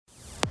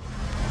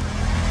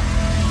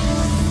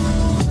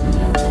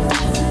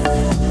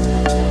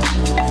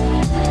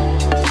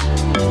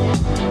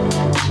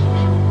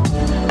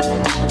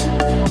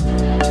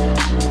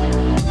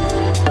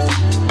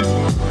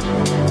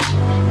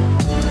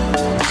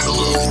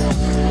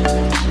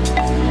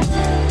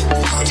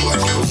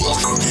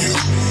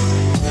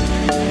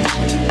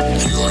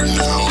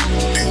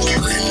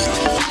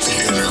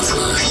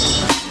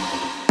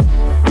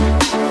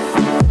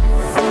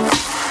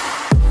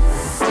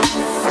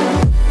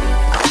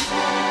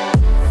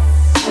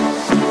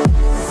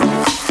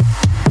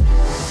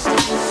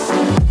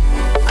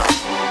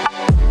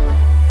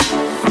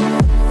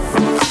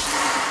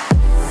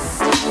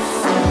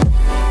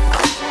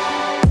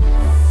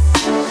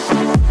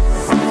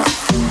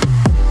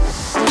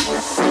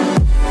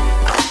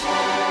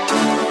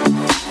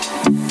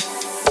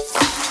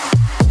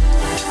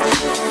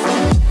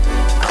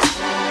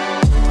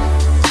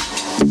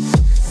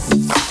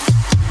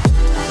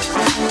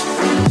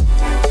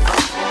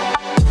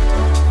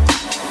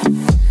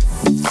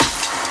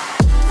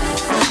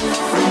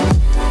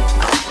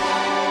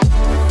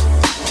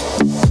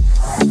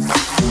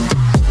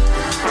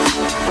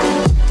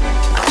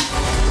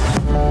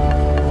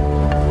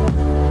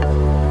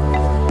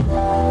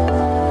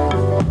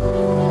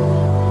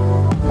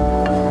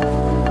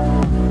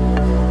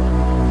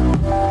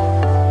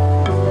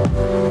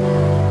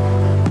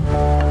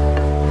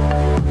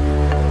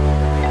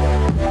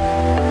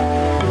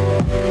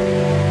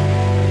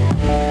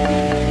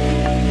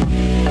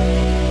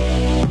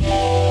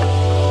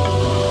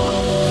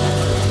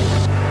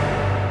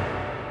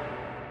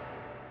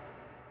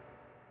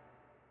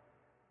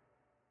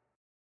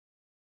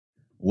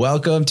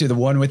Welcome to the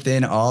One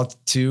Within, all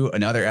to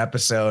another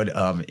episode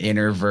of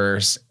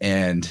Innerverse.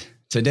 And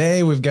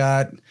today we've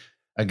got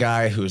a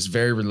guy who's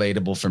very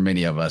relatable for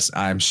many of us,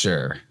 I'm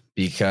sure,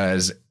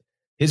 because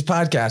his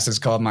podcast is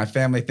called My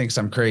Family Thinks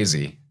I'm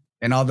Crazy.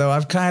 And although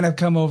I've kind of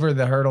come over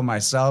the hurdle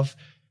myself,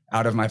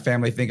 out of my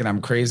family thinking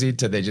I'm crazy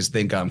to they just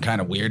think I'm kind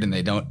of weird and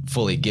they don't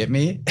fully get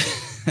me.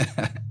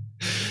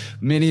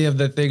 Many of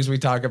the things we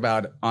talk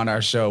about on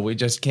our show, we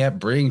just can't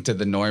bring to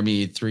the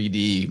normie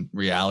 3D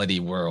reality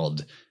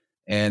world.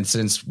 And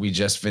since we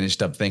just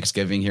finished up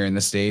Thanksgiving here in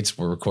the States,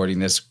 we're recording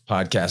this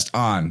podcast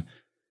on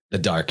the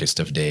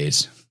darkest of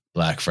days,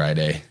 Black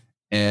Friday.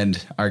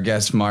 And our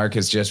guest Mark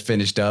has just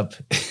finished up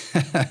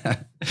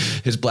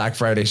his Black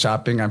Friday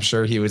shopping. I'm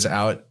sure he was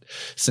out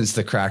since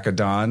the crack of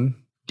dawn,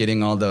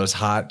 getting all those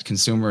hot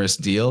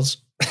consumerist deals.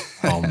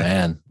 Oh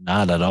man,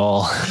 not at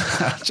all.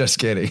 Just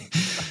kidding.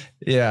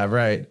 Yeah,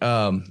 right.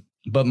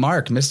 But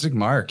Mark, Mystic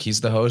Mark,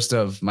 he's the host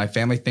of My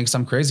Family Thinks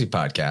I'm Crazy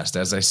podcast.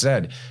 As I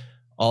said,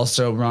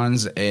 also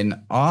runs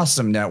an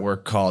awesome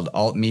network called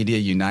Alt Media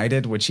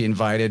United, which he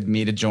invited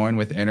me to join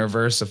with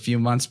Innerverse a few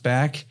months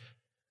back.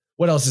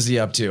 What else is he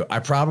up to? I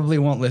probably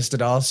won't list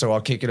it all, so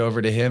I'll kick it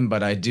over to him.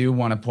 But I do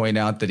want to point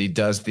out that he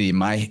does the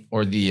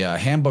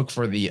Handbook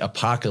for the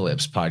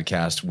Apocalypse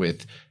podcast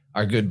with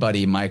our good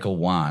buddy Michael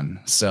Wan.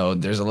 So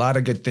there's a lot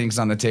of good things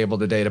on the table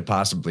today to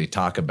possibly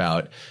talk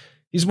about.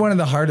 He's one of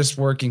the hardest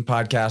working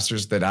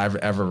podcasters that I've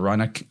ever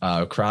run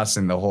across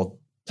in the whole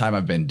time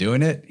I've been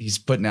doing it. He's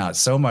putting out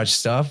so much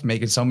stuff,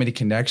 making so many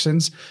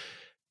connections.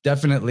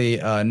 Definitely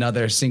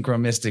another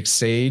synchromistic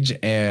sage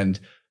and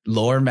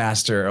lore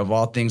master of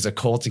all things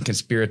occult and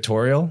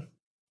conspiratorial.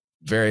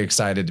 Very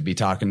excited to be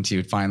talking to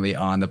you finally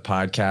on the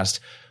podcast.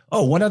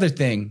 Oh, one other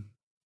thing.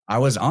 I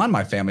was on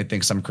My Family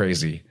Thinks I'm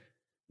Crazy.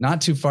 Not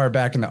too far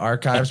back in the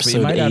archives,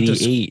 Episode but you might 88. have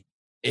to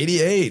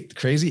 88,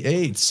 crazy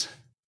eights.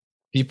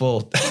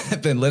 People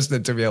have been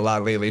listening to me a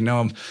lot lately. No,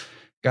 I'm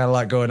got a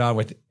lot going on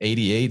with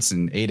 88s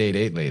and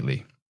 888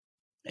 lately.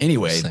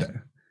 Anyway,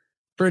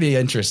 pretty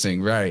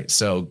interesting, right?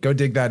 So go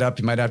dig that up.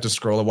 You might have to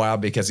scroll a while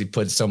because he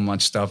put so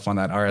much stuff on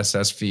that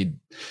RSS feed.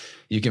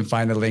 You can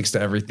find the links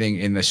to everything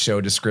in the show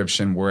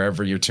description,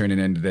 wherever you're tuning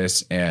into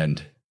this,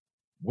 and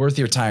worth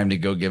your time to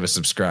go give a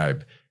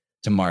subscribe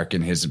to Mark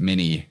and his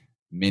many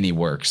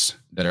works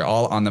that are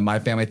all on the My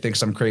Family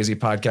Thinks I'm Crazy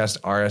podcast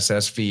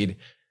RSS feed.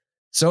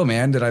 So,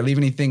 man, did I leave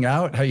anything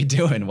out? How you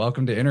doing?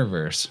 Welcome to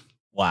Innerverse.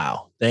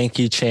 Wow. Thank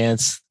you,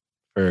 Chance,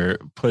 for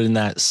putting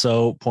that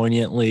so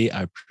poignantly.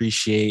 I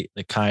appreciate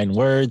the kind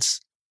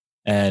words.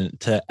 And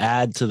to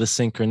add to the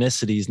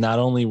synchronicities, not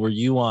only were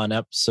you on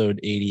episode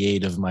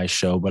 88 of my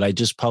show, but I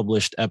just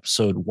published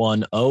episode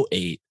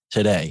 108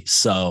 today.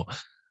 So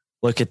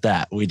look at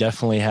that. We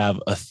definitely have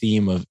a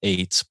theme of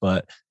eights,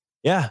 but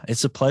yeah,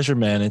 it's a pleasure,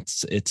 man.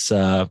 It's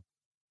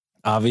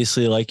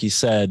obviously, like you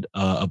said,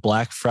 a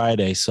Black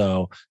Friday.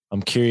 So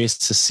I'm curious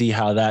to see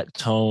how that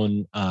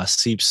tone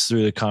seeps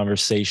through the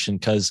conversation,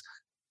 because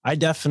I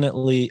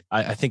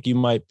think you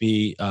might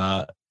be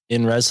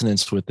in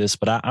resonance with this,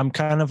 but I'm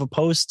kind of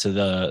opposed to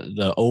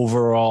the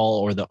overall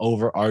or the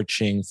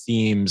overarching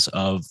themes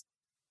of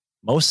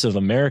most of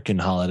American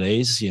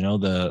holidays. You know,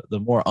 the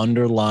more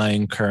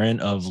underlying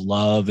current of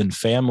love and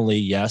family,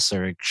 yes,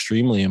 are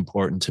extremely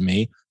important to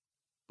me.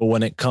 But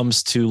when it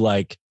comes to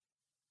like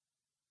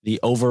the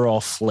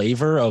overall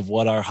flavor of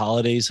what our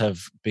holidays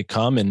have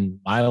become in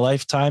my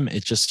lifetime,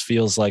 it just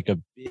feels like a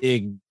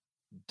big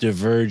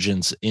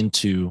divergence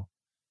into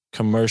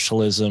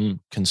commercialism,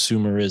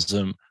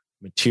 consumerism,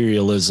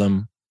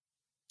 materialism.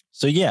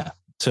 So yeah,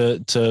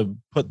 to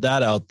put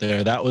that out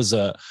there, that was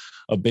a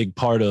big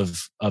part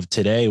of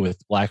today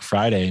with Black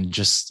Friday. And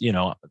just, you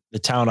know, the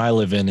town I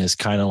live in is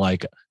kind of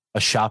like a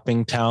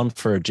shopping town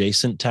for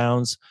adjacent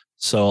towns.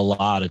 So a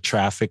lot of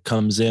traffic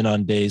comes in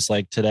on days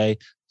like today.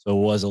 So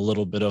it was a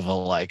little bit of a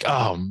like,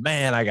 oh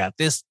man, I got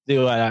this to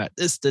do, I got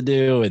this to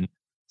do. And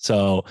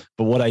so,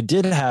 but what I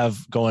did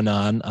have going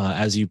on,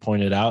 as you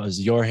pointed out,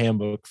 is your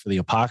handbook for the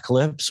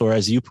apocalypse, or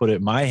as you put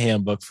it, my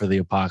handbook for the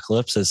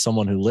apocalypse. As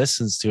someone who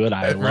listens to it,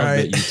 I love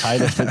that you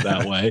titled it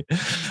that way.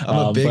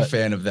 I'm a big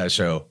fan of that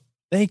show.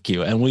 Thank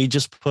you. And we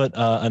just put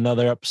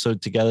another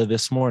episode together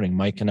this morning.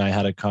 Mike and I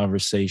had a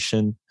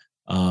conversation,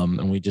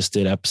 and we just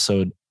did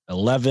episode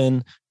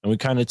 11, and we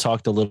kind of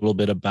talked a little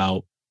bit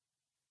about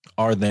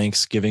our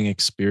Thanksgiving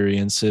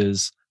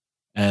experiences.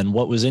 And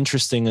what was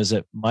interesting is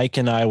that Mike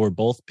and I were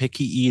both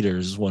picky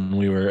eaters when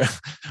we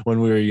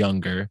were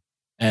younger,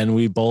 and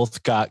we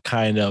both got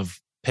kind of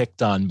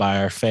picked on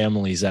by our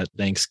families at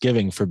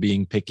Thanksgiving for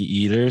being picky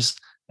eaters.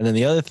 And then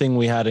the other thing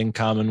we had in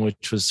common,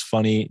 which was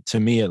funny to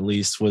me at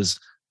least, was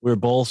we're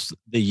both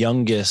the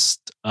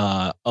youngest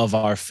of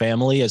our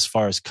family as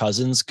far as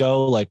cousins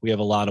go. Like, we have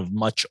a lot of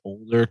much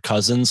older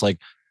cousins. Like,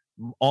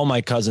 all my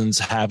cousins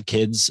have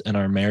kids and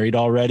are married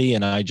already,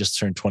 and I just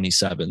turned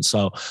 27.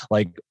 So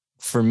like,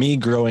 for me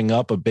growing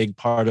up, a big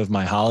part of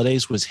my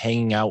holidays was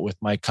hanging out with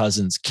my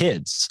cousins'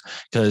 kids,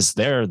 because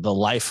they're the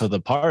life of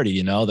the party.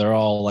 You know, they're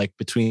all like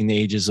between the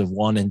ages of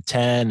 1 and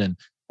 10,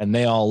 and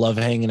they all love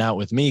hanging out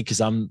with me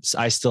because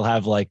I still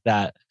have like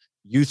that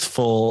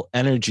youthful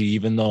energy,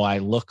 even though I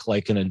look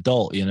like an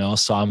adult, you know?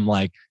 So I'm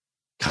like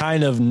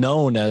kind of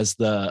known as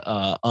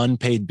the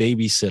unpaid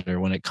babysitter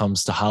when it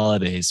comes to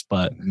holidays.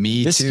 But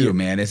me too, year,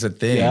 man, it's a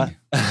thing. Yeah.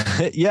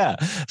 Yeah.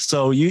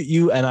 So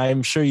you, and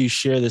I'm sure you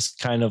share this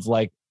kind of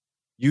like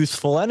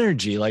youthful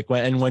energy, like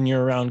when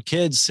you're around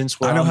kids, since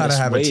we're I know how to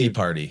have wave, a tea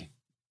party.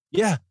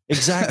 Yeah,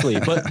 exactly.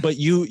 but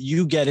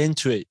you get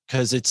into it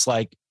because it's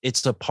like,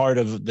 it's a part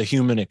of the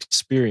human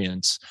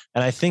experience.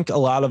 And I think a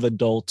lot of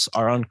adults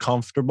are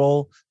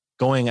uncomfortable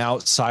going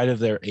outside of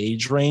their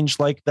age range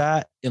like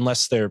that,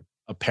 unless they're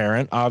a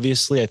parent.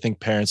 Obviously, I think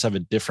parents have a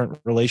different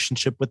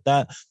relationship with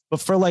that.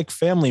 But for like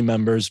family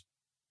members,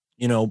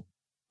 you know,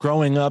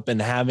 growing up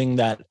and having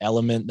that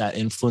element, that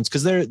influence,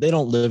 because they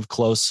don't live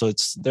close, so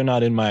they're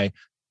not in my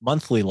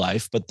monthly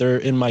life, but they're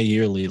in my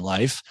yearly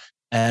life.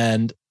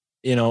 And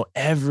you know,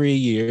 every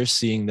year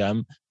seeing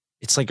them,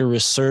 it's like a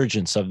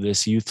resurgence of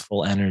this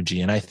youthful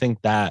energy. And I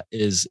think that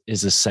is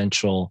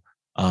essential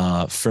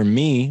for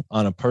me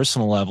on a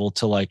personal level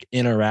to like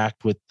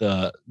interact with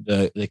the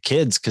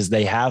kids, because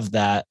they have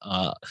that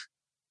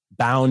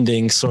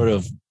bounding sort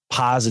of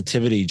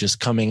positivity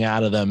just coming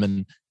out of them.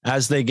 And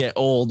as they get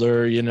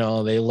older, you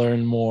know, they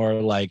learn more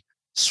like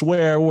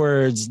swear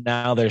words.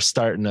 Now they're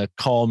starting to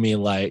call me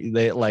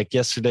like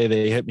yesterday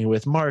they hit me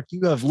with, Mark,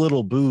 you have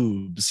little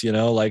boobs, you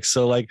know, like,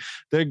 so like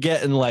they're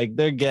getting like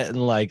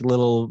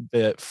little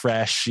bit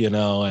fresh, you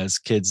know, as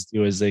kids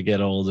do as they get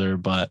older.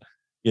 But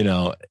you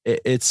know,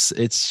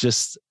 it's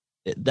just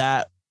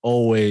that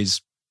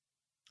always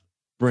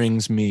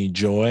brings me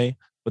joy.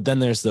 But then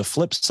there's the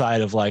flip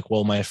side of like,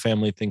 well, my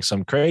family thinks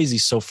I'm crazy.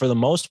 So for the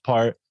most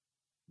part,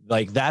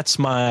 like that's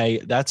my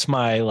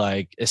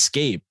like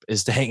escape,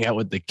 is to hang out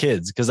with the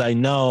kids, because I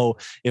know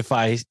if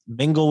I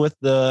mingle with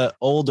the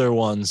older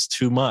ones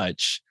too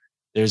much,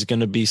 there's going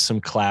to be some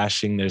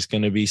clashing, there's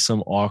going to be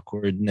some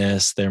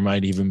awkwardness, there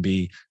might even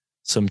be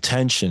some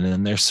tension.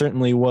 And there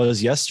certainly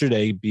was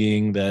yesterday,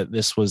 being that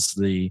this was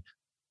the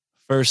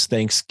first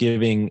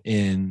Thanksgiving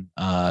in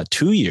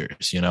 2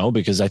 years, you know,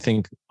 because I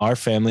think our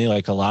family,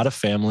 like a lot of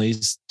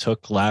families,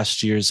 took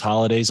last year's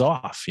holidays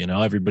off. You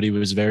know, everybody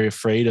was very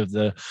afraid of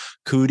the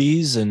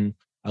cooties. And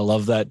I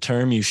love that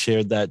term. You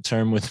shared that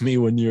term with me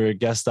when you were a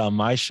guest on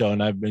my show,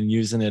 and I've been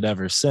using it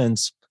ever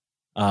since.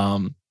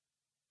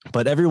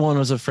 But everyone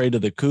was afraid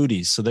of the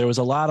cooties. So there was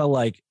a lot of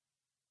like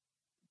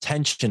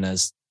tension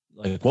as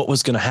like what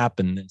was going to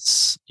happen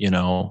this, you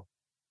know,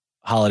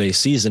 holiday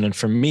season. And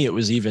for me, it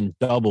was even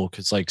double,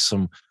 because like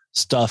some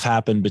stuff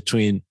happened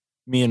between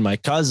me and my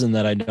cousin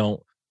that I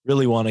don't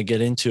really want to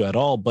get into at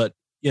all. But,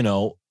 you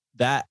know,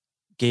 that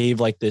gave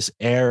like this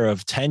air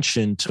of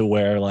tension to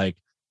where like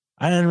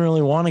I didn't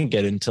really want to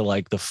get into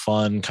like the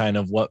fun kind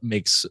of what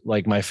makes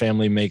like my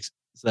family makes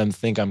them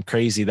think I'm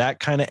crazy, that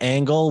kind of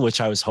angle, which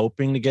I was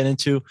hoping to get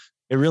into.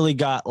 It really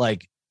got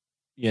like,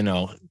 you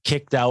know,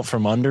 kicked out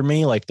from under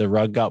me, like the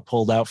rug got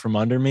pulled out from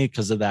under me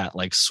because of that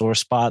like sore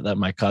spot that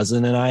my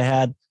cousin and I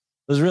had. It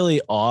was really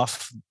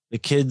off. The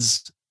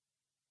kids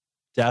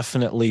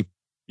definitely,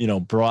 you know,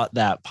 brought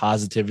that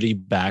positivity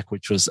back,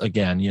 which was,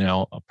 again, you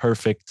know, a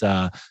perfect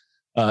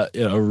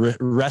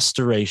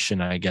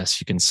restoration, I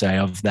guess you can say,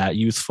 of that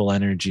youthful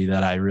energy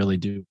that I really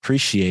do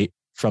appreciate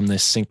from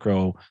this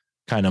synchro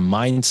kind of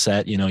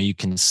mindset. You know, you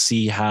can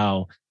see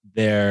how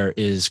there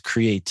is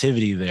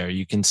creativity there.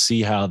 You can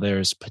see how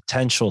there's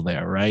potential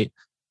there, right?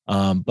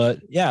 But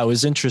yeah, it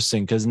was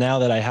interesting because now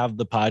that I have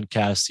the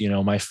podcast, you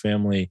know, my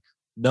family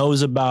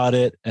knows about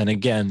it. And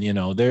again, you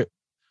know, they're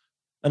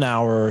an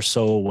hour or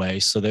so away,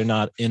 so they're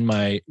not in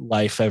my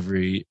life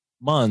every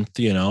month.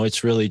 You know,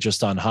 it's really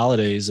just on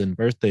holidays and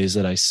birthdays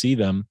that I see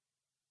them.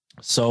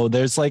 So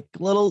there's like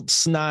little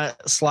sly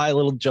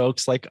little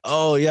jokes like,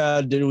 oh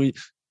yeah, did we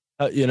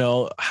you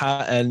know,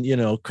 and, you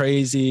know,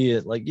 crazy,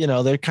 like, you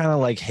know, they're kind of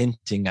like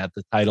hinting at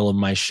the title of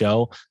my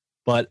show,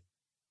 but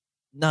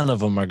none of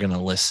them are going to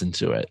listen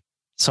to it.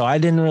 So I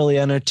didn't really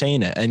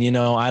entertain it. And, you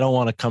know, I don't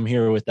want to come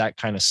here with that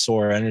kind of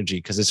sore energy,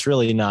 because it's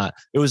really not.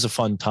 It was a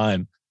fun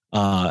time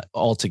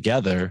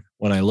altogether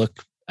when I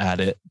look at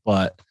it.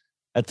 But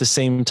at the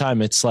same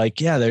time, it's like,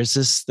 yeah, there's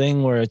this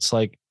thing where it's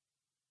like,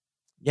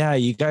 yeah,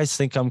 you guys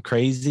think I'm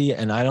crazy,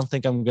 and I don't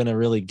think I'm going to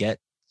really get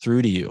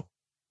through to you.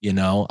 You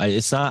know,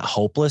 it's not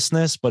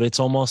hopelessness, but it's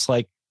almost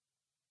like,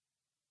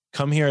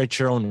 come here at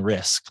your own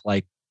risk.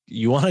 Like,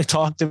 you want to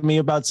talk to me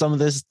about some of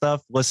this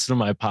stuff, listen to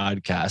my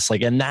podcast.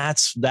 Like, and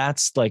that's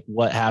like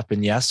what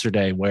happened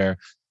yesterday, where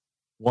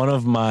one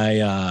of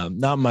my,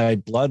 not my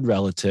blood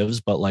relatives,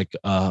 but like,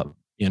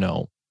 you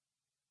know,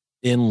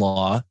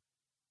 in-law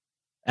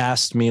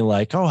asked me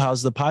like, oh,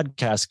 how's the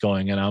podcast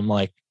going? And I'm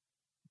like,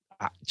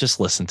 just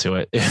listen to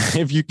it.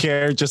 If you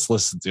care, just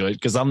listen to it.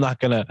 Cause I'm not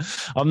going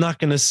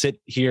to sit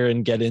here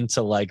and get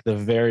into like the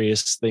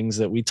various things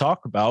that we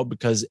talk about,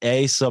 because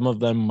A, some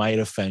of them might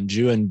offend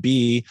you, and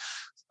B,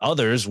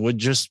 others would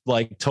just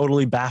like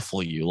totally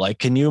baffle you. Like,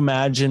 can you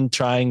imagine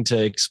trying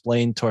to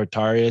explain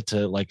Tartaria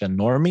to like a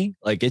normie?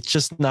 Like, it's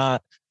just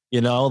not,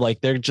 you know, like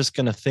they're just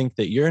going to think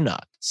that you're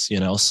nuts, you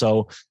know?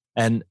 So,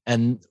 and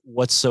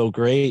what's so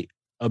great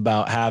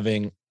about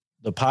having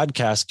the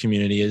podcast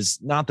community is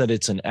not that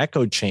it's an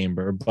echo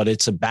chamber, but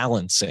it's a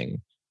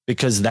balancing,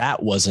 because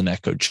that was an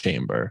echo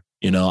chamber.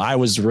 I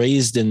was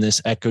raised in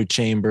this echo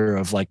chamber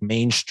of like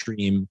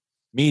mainstream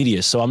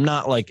media. So I'm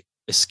not like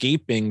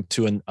escaping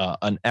to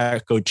an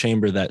echo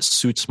chamber that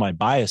suits my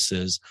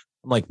biases.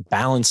 I'm like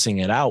balancing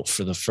it out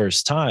for the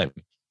first time,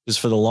 because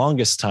for the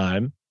longest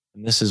time,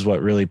 and this is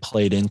what really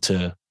played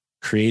into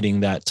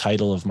creating that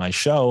title of my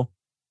show,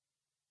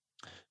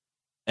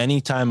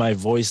 anytime I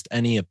voiced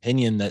any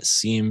opinion that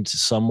seemed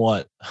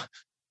somewhat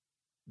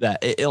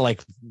that it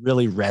like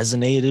really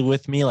resonated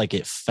with me, like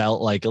it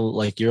felt like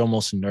you're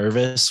almost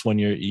nervous when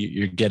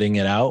you're getting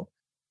it out.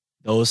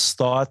 Those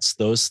thoughts,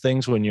 those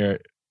things, when you're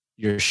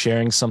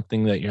sharing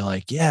something that you're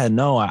like, yeah,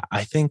 no,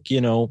 I think,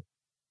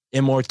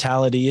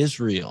 immortality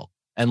is real.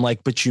 And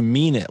like, but you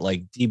mean it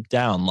like deep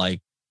down,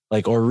 like,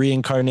 or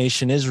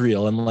reincarnation is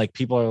real. And like,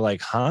 people are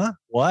like, huh,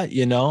 what,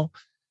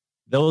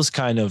 those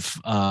kind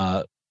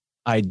of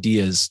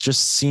ideas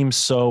just seem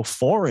so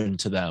foreign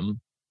to them,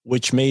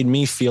 which made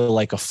me feel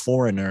like a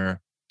foreigner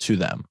to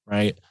them.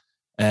 Right.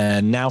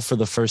 And now for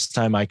the first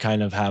time, I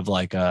kind of have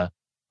like a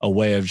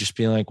way of just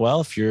being like,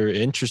 well, if you're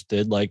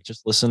interested, like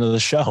just listen to the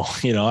show.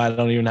 I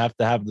don't even have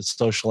to have the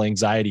social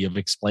anxiety of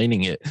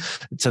explaining it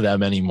to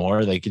them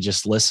anymore. They could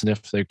just listen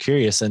if they're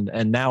curious.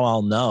 And now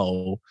I'll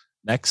know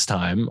next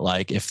time,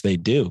 like if they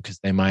do, because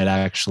they might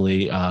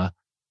actually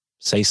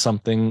say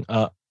something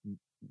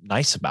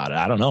nice about it.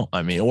 I don't know.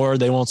 I mean, or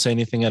they won't say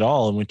anything at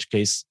all, in which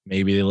case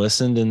maybe they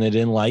listened and they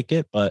didn't like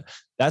it. But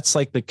that's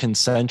like the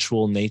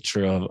consensual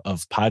nature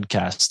of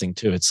podcasting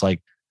too. It's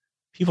like,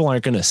 people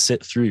aren't going to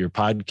sit through your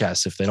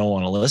podcast if they don't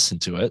want to listen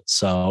to it.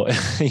 So,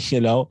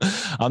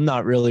 I'm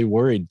not really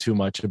worried too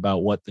much about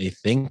what they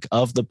think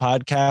of the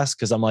podcast,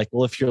 because I'm like,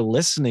 well, if you're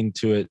listening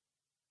to it,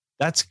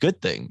 that's a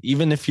good thing.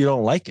 Even if you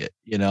don't like it,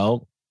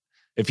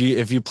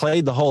 if you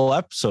played the whole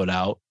episode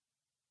out,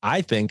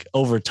 I think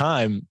over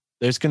time,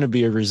 there's going to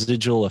be a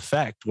residual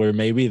effect where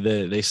maybe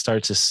they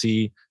start to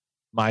see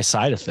my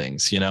side of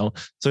things,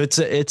 So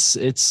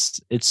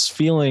it's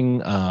feeling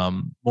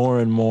more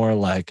and more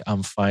like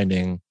I'm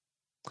finding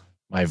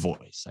my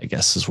voice, I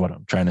guess is what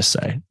I'm trying to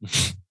say.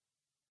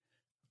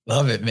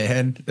 Love it,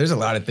 man. There's a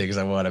lot of things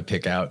I want to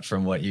pick out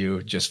from what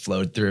you just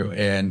flowed through.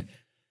 And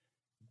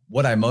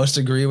what I most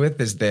agree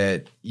with is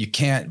that you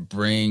can't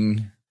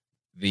bring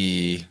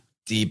the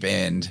deep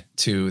end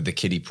to the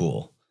kiddie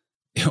pool.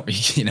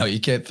 You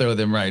can't throw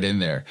them right in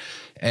there.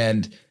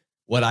 And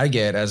what I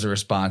get as a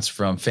response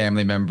from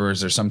family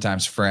members or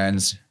sometimes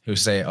friends who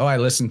say, oh, I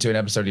listened to an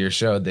episode of your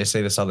show, they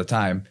say this all the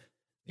time,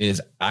 is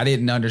I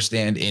didn't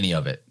understand any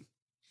of it.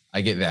 I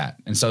get that.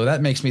 And so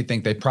that makes me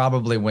think they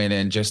probably went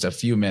in just a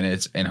few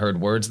minutes and heard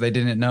words they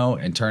didn't know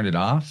and turned it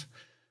off.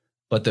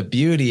 But the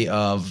beauty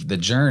of the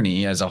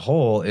journey as a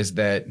whole is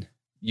that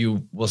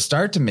you will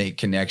start to make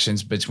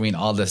connections between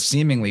all the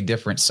seemingly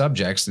different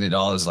subjects. And it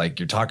all is like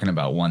you're talking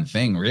about one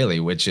thing, really,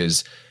 which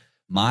is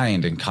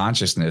mind and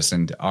consciousness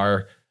and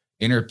our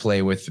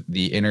interplay with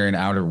the inner and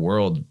outer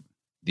world,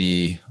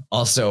 the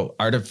also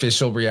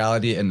artificial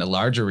reality and the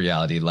larger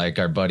reality, like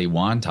our buddy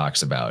Juan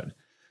talks about.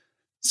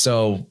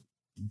 So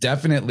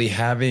definitely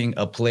having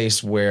a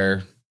place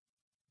where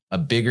a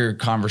bigger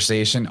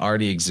conversation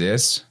already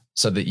exists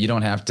so that you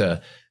don't have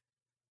to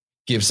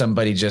give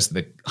somebody just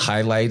the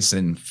highlights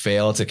and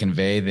fail to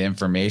convey the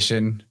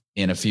information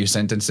in a few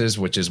sentences,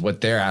 which is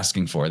what they're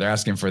asking for. They're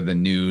asking for the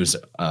news,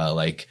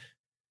 the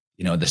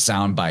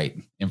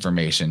soundbite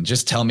information.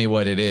 Just tell me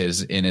what it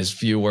is in as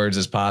few words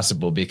as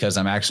possible, because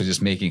I'm actually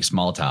just making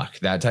small talk,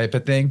 that type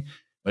of thing.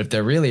 But if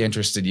they're really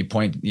interested, you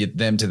point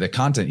them to the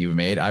content you've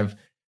made. I've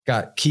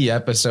got key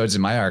episodes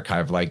in my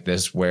archive like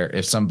this, where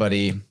if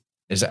somebody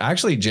is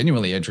actually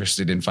genuinely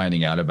interested in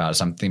finding out about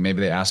something,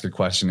 maybe they ask a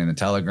question in a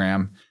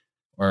Telegram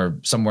or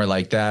somewhere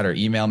like that, or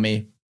email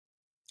me,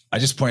 I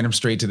just point them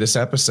straight to this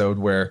episode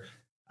where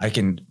I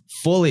can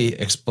fully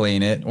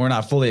explain it, or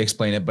not fully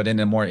explain it, but in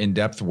a more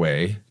in-depth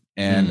way.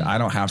 And I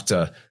don't have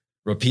to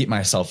repeat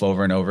myself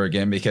over and over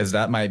again, because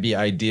that might be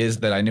ideas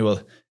that I knew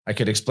I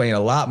could explain a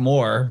lot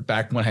more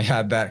back when I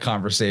had that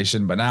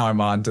conversation, but now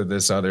I'm on to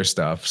this other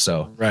stuff.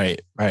 So,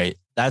 right.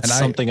 That's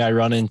something I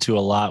run into a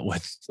lot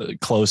with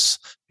close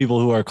people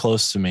who are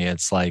close to me.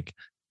 It's like,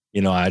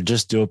 I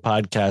just do a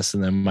podcast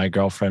and then my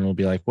girlfriend will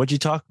be like, what'd you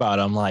talk about?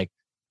 I'm like,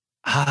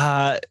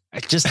 I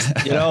just,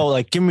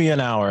 like, give me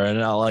an hour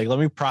and I'll let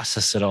me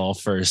process it all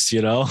first,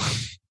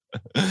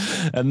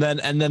 and then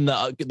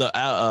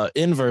the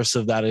inverse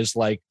of that is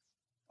like,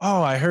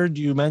 oh, I heard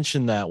you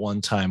mention that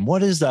one time.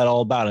 What is that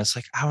all about? And it's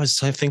like, I was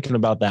thinking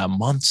about that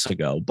months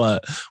ago.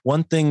 But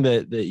one thing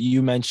that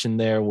you mentioned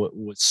there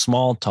was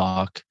small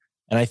talk.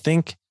 And I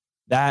think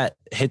that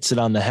hits it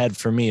on the head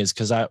for me, is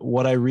because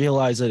what I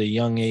realized at a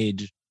young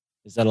age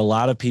is that a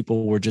lot of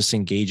people were just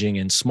engaging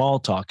in small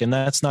talk. And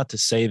that's not to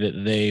say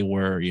that they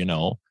were,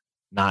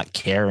 not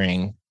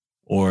caring,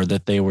 or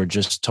that they were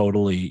just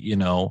totally,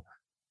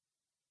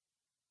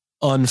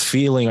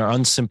 unfeeling or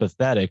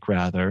unsympathetic,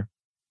 rather.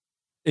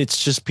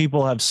 It's just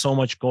people have so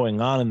much going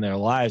on in their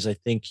lives. I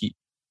think,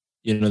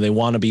 they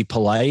want to be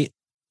polite,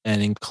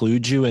 and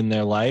include you in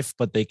their life,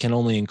 but they can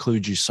only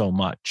include you so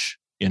much,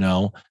 you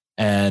know?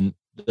 And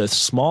the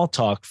small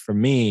talk for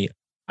me,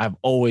 I've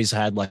always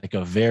had like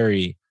a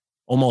very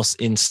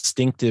almost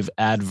instinctive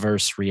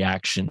adverse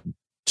reaction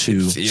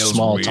to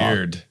small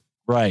talk.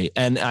 Right.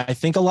 And I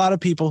think a lot of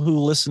people who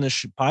listen to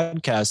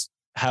podcasts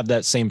have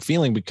that same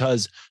feeling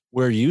because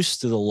we're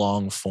used to the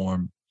long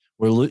form.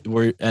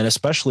 We're and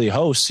especially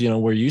hosts, you know,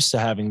 we're used to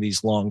having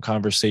these long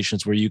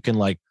conversations where you can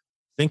like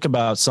think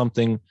about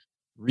something,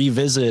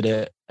 revisit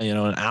it, you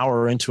know, an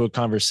hour into a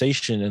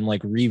conversation and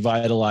like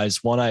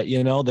revitalize one.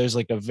 You know, there's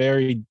like a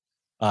very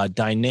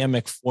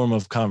dynamic form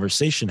of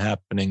conversation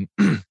happening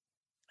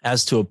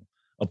as to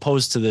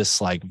opposed to this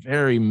like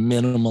very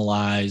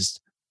minimalized,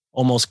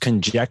 almost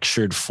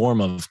conjectured form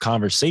of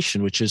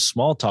conversation, which is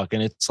small talk.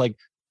 And it's like,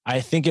 I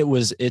think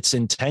its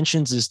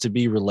intentions is to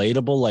be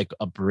relatable, like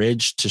a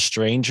bridge to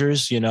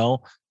strangers, you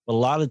know, but a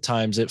lot of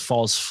times it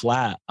falls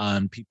flat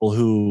on people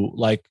who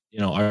like, you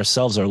know,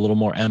 ourselves are a little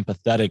more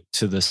empathetic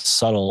to the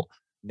subtle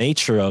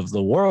nature of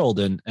the world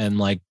and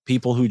like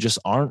people who just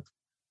aren't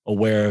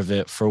aware of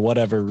it for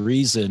whatever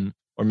reason,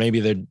 or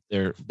maybe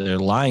they're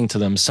lying to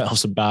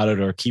themselves about it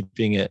or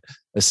keeping it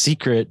a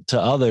secret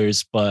to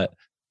others. But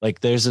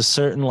like there's a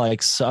certain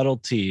like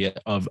subtlety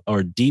of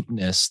or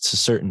deepness to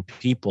certain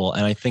people.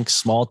 And I think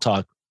small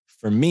talk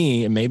for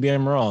me, and maybe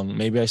I'm wrong,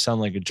 maybe I sound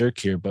like a jerk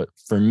here, but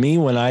for me,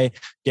 when I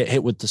get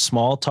hit with the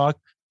small talk,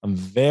 I'm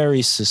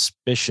very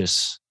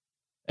suspicious.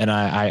 And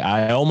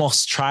I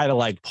almost try to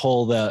like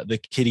pull the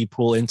kiddie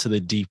pool into the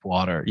deep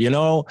water, you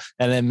know,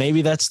 and then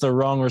maybe that's the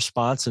wrong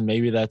response. And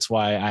maybe that's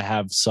why I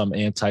have some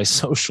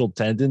antisocial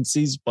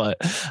tendencies. But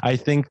I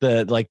think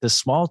that like the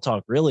small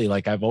talk really,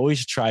 like I've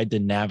always tried to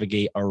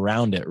navigate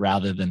around it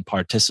rather than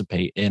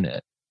participate in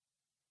it.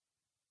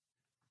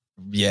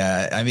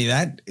 Yeah. I mean,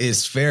 that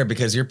is fair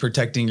because you're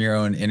protecting your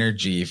own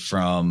energy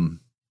from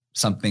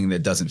something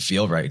that doesn't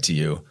feel right to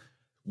you.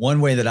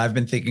 One way that I've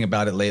been thinking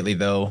about it lately,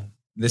 though,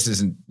 this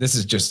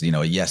is just, you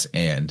know, a yes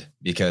and,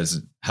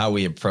 because how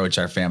we approach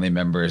our family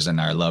members and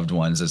our loved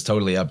ones is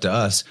totally up to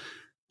us.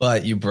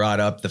 But you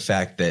brought up the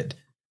fact that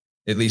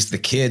at least the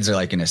kids are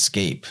like an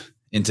escape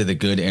into the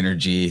good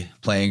energy,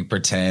 playing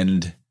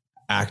pretend,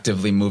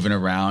 actively moving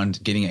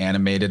around, getting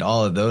animated,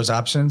 all of those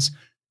options.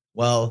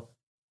 Well,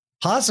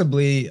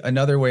 possibly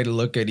another way to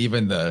look at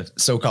even the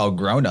so-called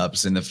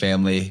grown-ups in the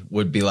family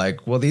would be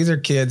like, well, these are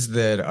kids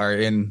that are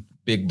in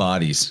big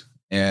bodies,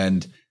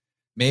 and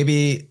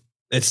maybe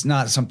it's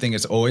not something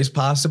that's always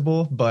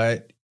possible,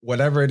 but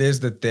whatever it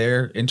is that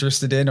they're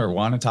interested in or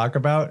want to talk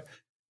about,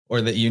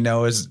 or that, you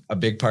know, is a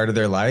big part of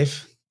their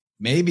life,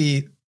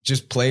 maybe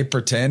just play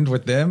pretend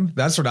with them.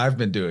 That's what I've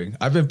been doing.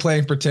 I've been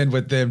playing pretend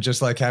with them,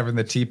 just like having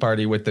the tea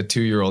party with the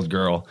 2-year-old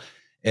girl,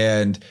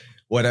 and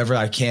whatever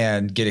I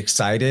can get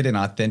excited and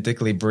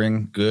authentically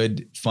bring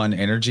good, fun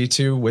energy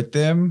to with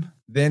them.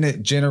 Then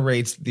it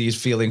generates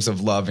these feelings of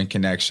love and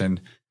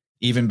connection,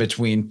 even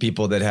between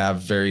people that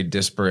have very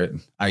disparate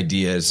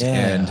ideas. Yeah.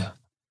 And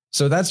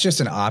so that's just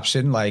an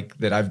option like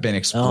that I've been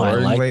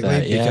exploring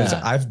lately because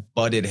I've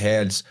butted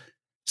heads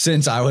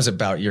since I was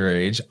about your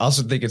age. I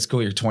also think it's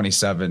cool you're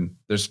 27.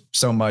 There's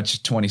so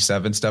much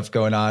 27 stuff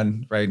going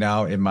on right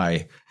now in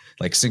my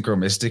like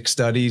synchromistic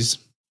studies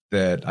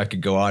that I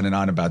could go on and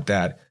on about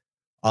that.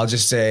 I'll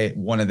just say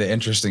one of the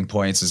interesting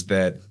points is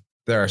that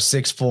there are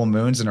 6 full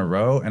moons in a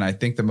row. And I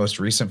think the most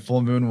recent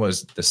full moon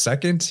was the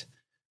second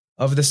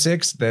of the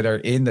 6 that are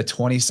in the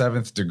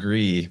 27th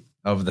degree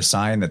of the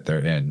sign that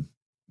they're in,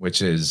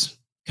 which is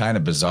kind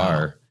of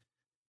bizarre. Wow.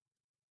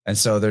 And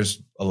so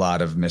there's a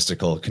lot of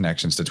mystical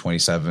connections to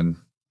 27.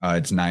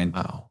 It's 9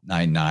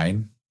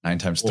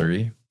 times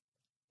 3.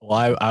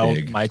 Well,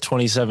 my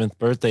 27th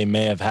birthday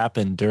may have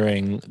happened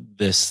during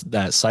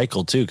that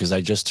cycle too, because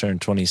I just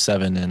turned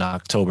 27 in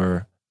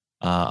October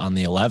on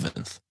the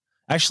 11th.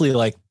 Actually,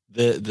 like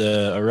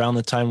the around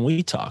the time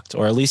we talked,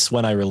 or at least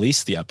when I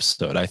released the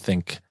episode, I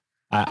think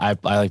I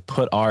like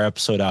put our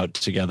episode out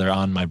together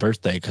on my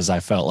birthday because I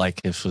felt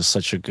like it was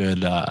such a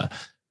good,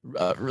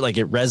 like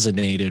it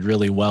resonated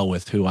really well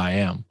with who I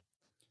am.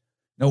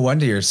 No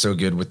wonder you're so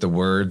good with the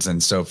words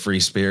and so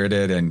free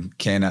spirited and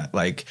can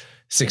like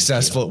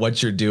successful at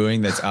what you're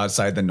doing that's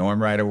outside the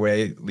norm right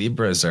away.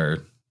 Libras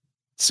are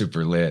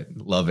super lit.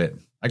 Love it.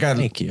 I got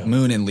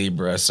moon in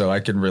Libra, so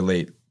I can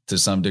relate to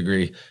some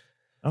degree.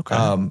 Okay.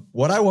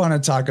 What I want to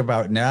talk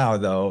about now,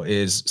 though,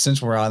 is since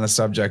we're on the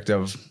subject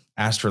of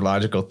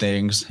astrological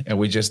things, and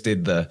we just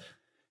did the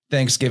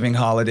Thanksgiving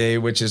holiday,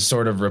 which has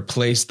sort of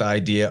replaced the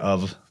idea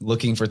of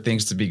looking for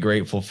things to be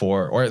grateful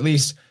for, or at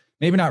least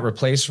maybe not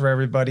replace for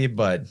everybody,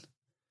 but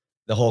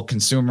the whole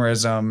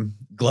consumerism,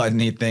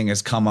 gluttony thing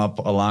has come up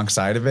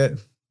alongside of it.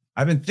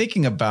 I've been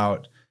thinking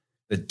about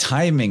the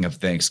timing of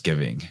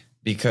Thanksgiving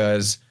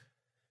because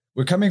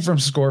we're coming from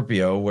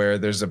Scorpio, where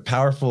there's a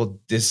powerful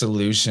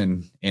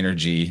dissolution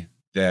energy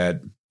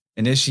that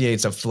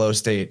initiates a flow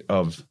state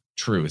of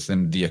truth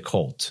and the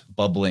occult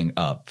bubbling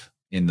up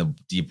in the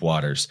deep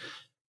waters.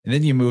 And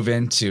then you move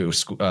into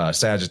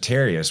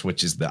Sagittarius,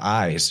 which is the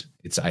eyes.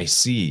 It's I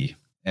see.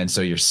 And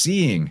so you're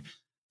seeing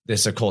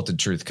this occulted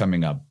truth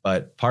coming up.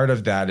 But part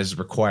of that is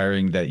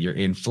requiring that you're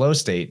in flow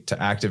state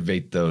to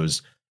activate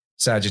those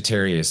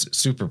Sagittarius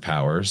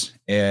superpowers.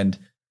 And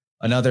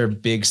another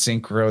big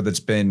synchro that's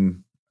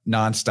been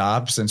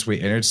nonstop since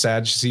we entered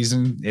Sag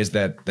season is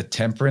that the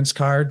Temperance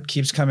card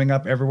keeps coming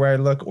up everywhere I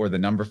look, or the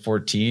number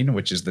 14,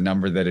 which is the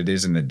number that it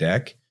is in the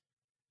deck.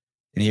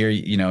 And here,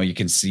 you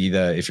can see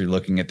if you're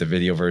looking at the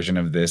video version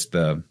of this,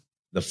 the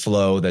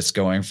flow that's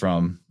going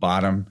from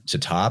bottom to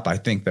top. I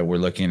think that we're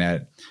looking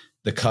at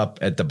the cup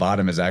at the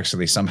bottom is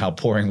actually somehow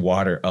pouring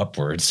water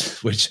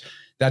upwards, which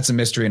that's a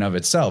mystery in of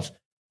itself.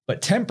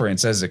 But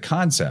temperance as a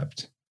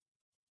concept,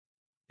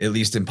 at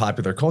least in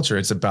popular culture,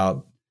 it's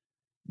about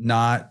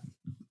not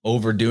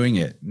overdoing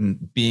it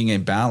and being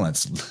in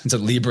balance. It's a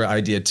Libra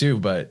idea too,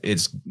 but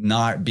it's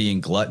not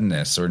being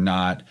gluttonous or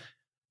not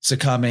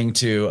succumbing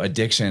to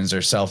addictions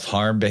or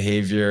self-harm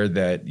behavior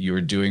that you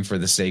were doing for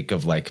the sake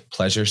of like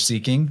pleasure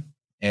seeking.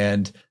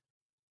 And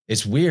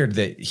it's weird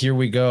that here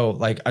we go.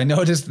 Like, I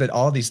noticed that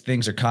all these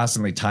things are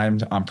constantly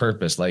timed on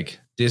purpose. Like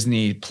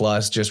Disney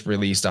Plus just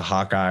released a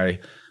Hawkeye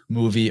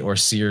movie or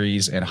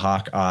series, and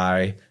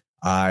Hawkeye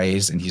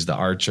eyes, and he's the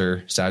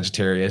archer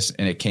Sagittarius,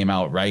 and it came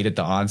out right at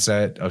the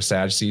onset of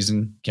Sag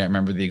season. Can't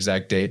remember the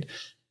exact date.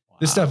 Wow.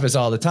 This stuff is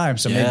all the time.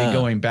 So maybe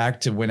going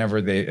back to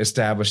whenever they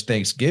established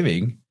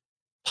Thanksgiving,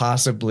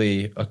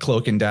 possibly a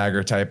cloak and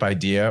dagger type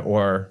idea,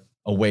 or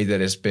a way that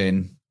has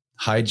been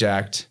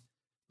hijacked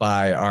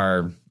by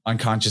our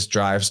unconscious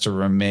drives to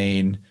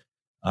remain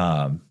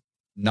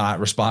not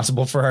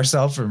responsible for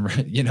ourselves, and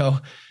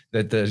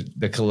that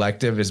the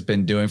collective has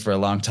been doing for a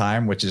long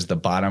time, which is the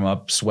bottom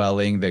up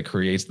swelling that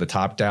creates the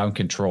top down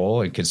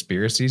control and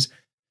conspiracies.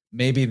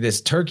 Maybe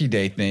this Turkey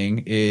Day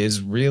thing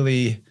is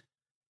really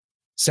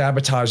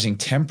sabotaging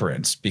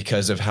temperance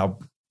because of how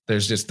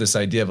there's just this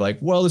idea of like,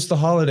 well, it's the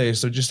holiday,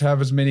 so just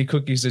have as many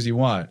cookies as you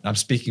want. I'm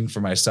speaking for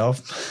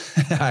myself.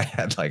 I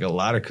had like a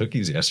lot of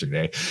cookies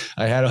yesterday.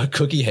 I had a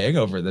cookie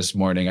hangover this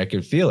morning. I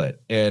could feel it.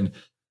 And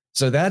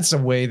so that's a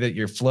way that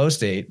your flow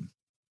state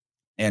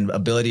and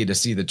ability to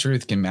see the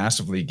truth can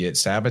massively get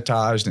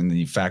sabotaged. And then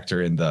you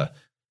factor in the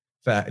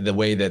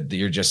way that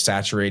you're just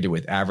saturated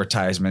with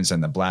advertisements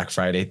and the Black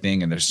Friday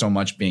thing. And there's so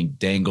much being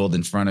dangled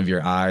in front of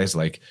your eyes.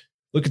 Like,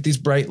 look at these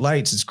bright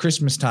lights. It's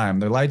Christmas time.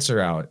 The lights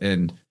are out.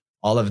 And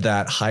all of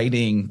that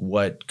hiding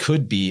what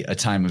could be a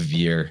time of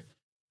year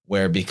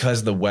where,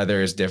 because the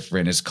weather is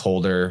different, it's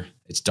colder,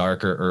 it's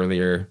darker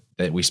earlier,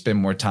 that we spend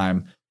more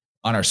time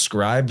on our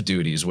scribe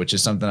duties, which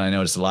is something I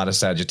noticed a lot of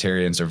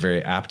Sagittarians are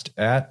very apt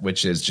at,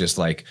 which is just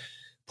like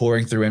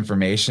pouring through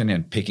information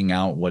and picking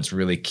out what's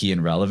really key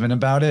and relevant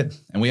about it.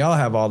 And we all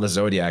have all the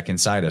zodiac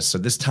inside us. So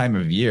this time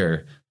of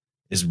year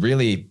is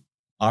really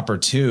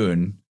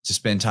opportune to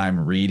spend time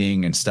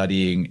reading and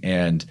studying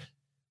and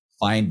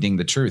finding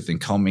the truth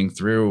and combing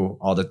through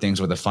all the things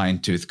with a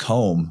fine-tooth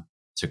comb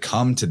to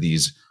come to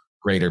these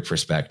greater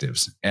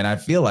perspectives. And I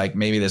feel like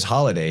maybe this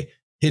holiday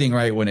hitting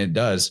right when it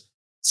does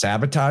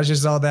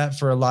sabotages all that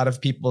for a lot of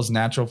people's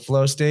natural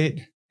flow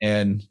state.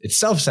 And it's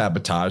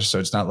self-sabotage. So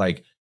it's not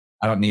like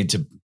I don't need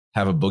to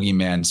have a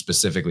boogeyman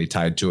specifically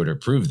tied to it or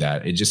prove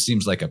that. It just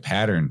seems like a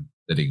pattern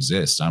that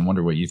exists. I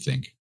wonder what you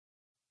think.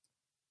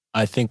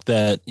 I think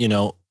that,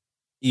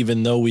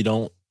 even though we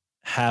don't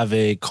have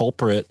a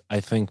culprit, I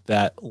think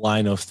that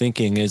line of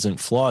thinking isn't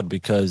flawed,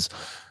 because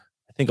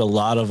I think a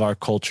lot of our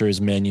culture is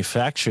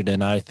manufactured.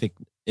 And I think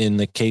in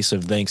the case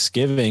of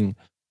Thanksgiving,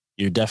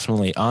 you're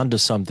definitely onto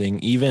something.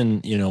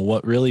 Even,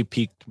 what really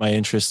piqued my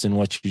interest in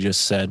what you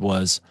just said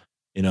was,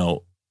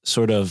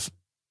 sort of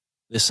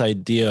this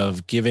idea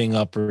of giving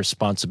up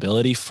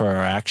responsibility for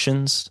our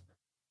actions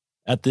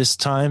at this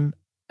time.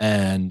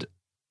 And,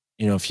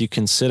 if you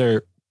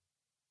consider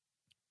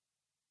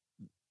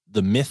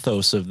the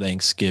mythos of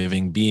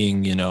Thanksgiving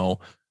being,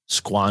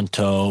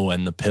 Squanto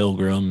and the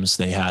Pilgrims,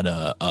 they had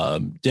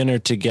a dinner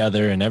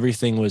together and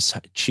everything was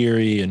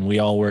cheery and we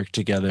all worked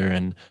together.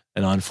 And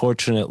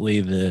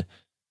unfortunately, the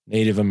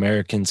Native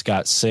Americans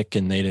got sick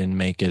and they didn't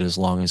make it as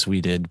long as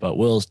we did, but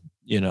we'll,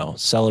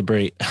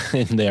 celebrate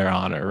in their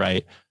honor,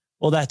 right?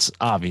 Well, that's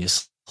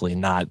obviously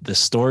not the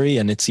story.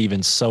 And it's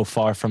even so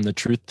far from the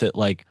truth that,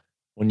 like,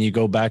 when you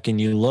go back and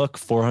you look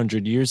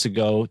 400 years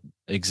ago,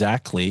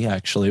 exactly,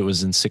 actually, it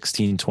was in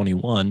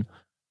 1621,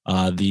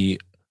 the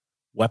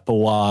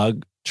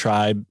Wepawag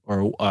tribe,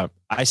 or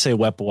I say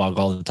Wepawag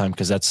all the time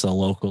because that's the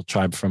local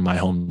tribe from my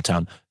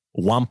hometown,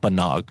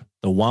 Wampanoag,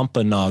 the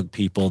Wampanoag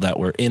people that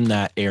were in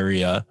that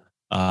area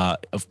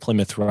of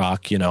Plymouth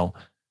Rock,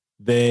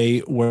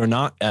 they were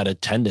not at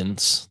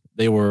attendance.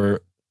 They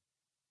were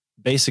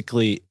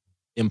basically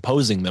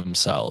imposing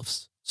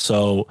themselves.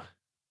 So,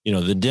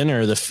 the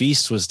dinner, the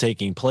feast was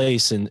taking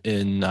place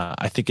in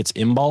I think it's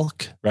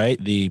Imbolc,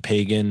 right? The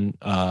pagan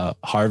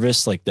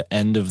harvest, like the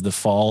end of the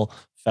fall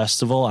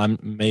festival. I'm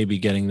maybe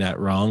getting that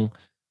wrong.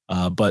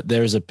 But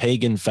there's a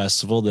pagan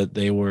festival that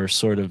they were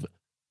sort of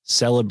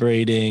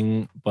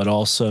celebrating, but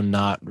also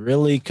not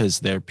really,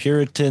 because they're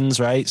Puritans,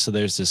 right? So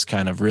there's this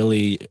kind of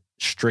really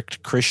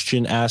strict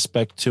Christian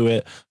aspect to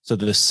it. So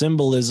the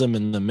symbolism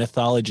and the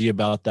mythology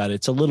about that,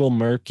 it's a little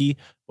murky.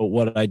 But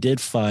what I did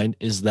find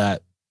is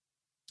that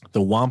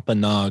the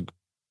Wampanoag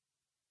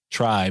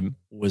tribe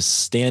was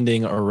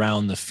standing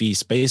around the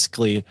feast,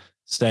 basically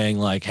saying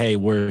like, hey,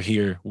 we're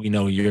here. We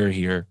know you're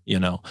here. You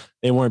know,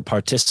 they weren't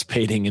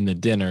participating in the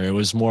dinner. It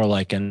was more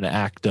like an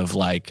act of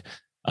like,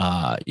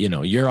 you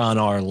know, you're on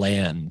our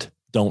land.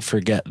 Don't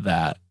forget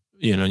that.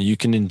 You know, you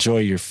can enjoy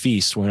your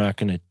feast. We're not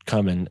going to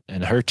come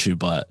and hurt you,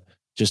 but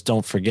just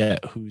don't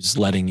forget who's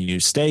letting you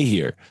stay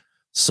here.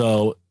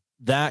 So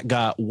that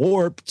got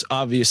warped,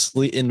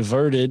 obviously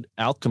inverted,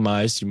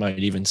 alchemized, you might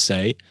even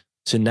say,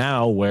 to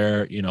now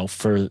where, you know,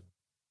 for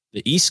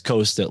the East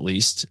Coast, at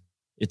least,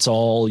 it's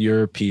all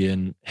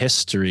European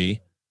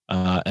history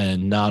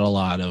and not a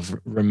lot of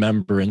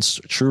remembrance,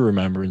 true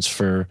remembrance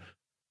for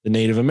the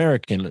Native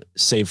American,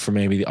 save for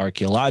maybe the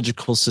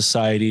archaeological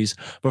societies.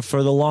 But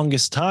for the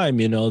longest time,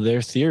 you know,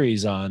 their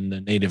theories on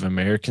the Native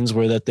Americans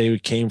were that they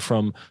came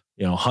from,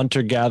 you know,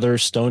 hunter-gatherer,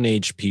 Stone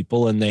Age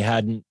people, and they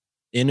hadn't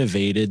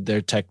innovated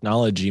their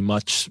technology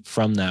much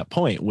from that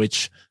point,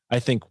 which I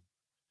think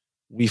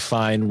we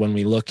find when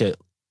we look at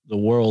the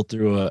world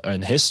through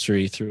and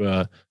history through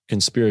a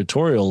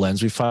conspiratorial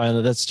lens, we find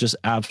that that's just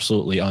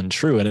absolutely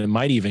untrue. And it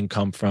might even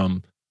come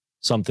from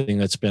something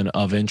that's been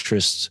of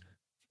interest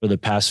for the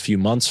past few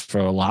months for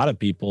a lot of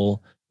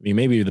people. I mean,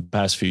 maybe the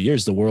past few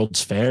years, the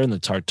World's Fair and the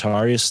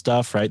Tartarius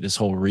stuff, right? This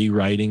whole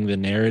rewriting the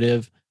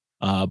narrative.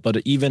 But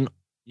even,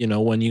 you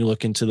know, when you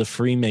look into the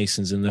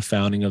Freemasons and the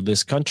founding of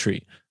this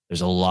country,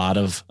 there's a lot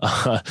of,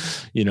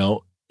 you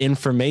know,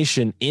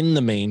 information in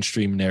the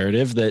mainstream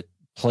narrative that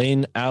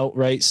plain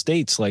outright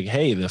states like,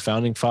 hey, the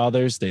founding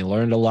fathers, they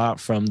learned a lot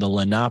from the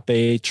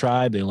Lenape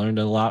tribe. They learned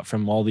a lot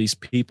from all these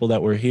people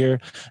that were here,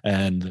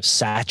 and the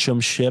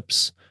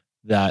sachemships,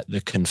 that the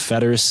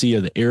Confederacy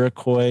of the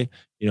Iroquois,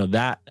 you know,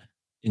 that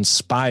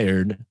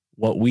inspired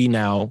what we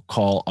now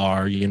call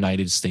our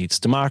United States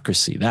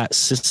democracy, that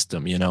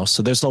system, you know.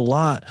 So there's a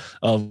lot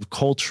of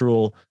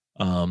cultural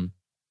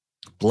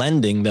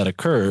blending that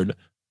occurred,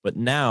 but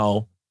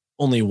now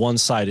only one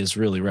side is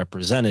really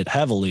represented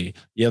heavily.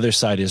 The other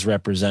side is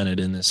represented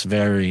in this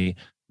very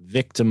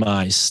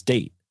victimized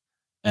state.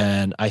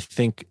 And I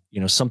think, you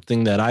know,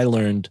 something that I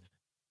learned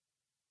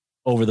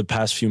over the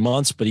past few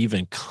months, but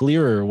even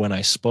clearer when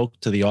I spoke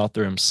to the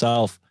author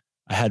himself,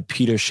 I had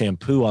Peter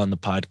Champoux on the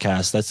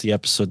podcast. That's the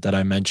episode that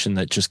I mentioned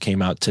that just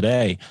came out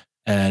today.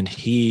 And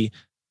he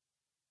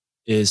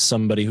is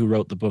somebody who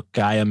wrote the book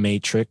Gaia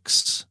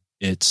Matrix.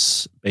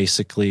 It's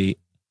basically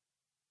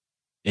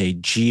a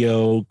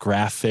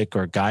geographic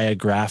or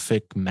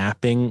Gaia-graphic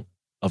mapping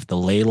of the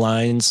ley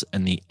lines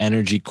and the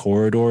energy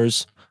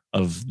corridors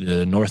of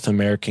the North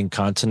American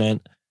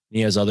continent.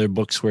 He has other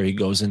books where he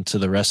goes into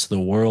the rest of the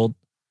world.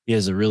 He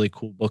has a really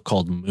cool book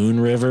called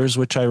Moon Rivers,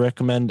 which I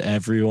recommend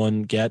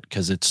everyone get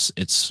because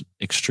it's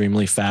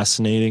extremely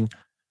fascinating.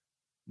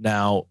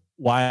 Now,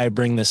 why I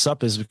bring this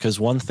up is because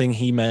one thing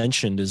he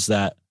mentioned is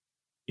that,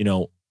 you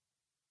know,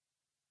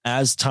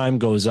 as time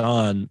goes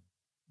on,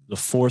 the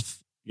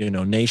fourth, you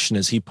know, nation,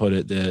 as he put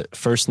it, the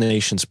First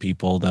Nations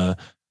people, the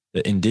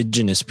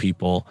indigenous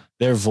people,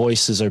 their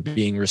voices are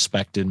being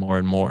respected more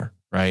and more,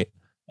 right?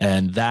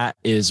 And that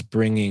is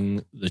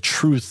bringing the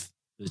truth,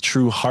 the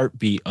true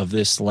heartbeat of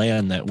this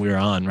land that we're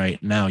on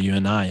right now, you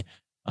and I.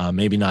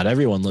 Maybe not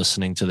everyone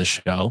listening to the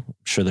show. I'm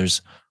sure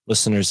there's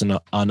listeners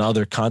on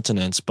other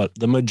continents, but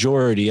the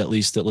majority, at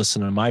least that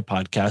listen to my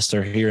podcast,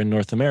 are here in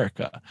North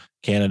America,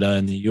 Canada,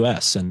 and the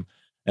US. And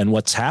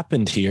what's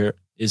happened here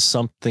is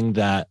something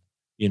that,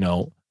 you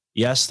know,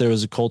 yes, there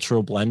was a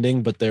cultural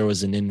blending, but there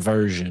was an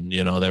inversion.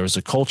 You know, there was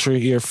a culture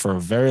here for a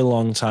very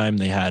long time.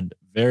 They had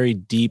very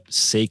deep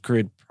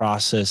sacred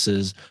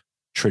processes,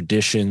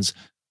 traditions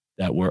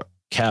that were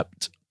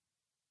kept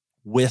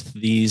with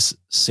these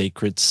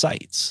sacred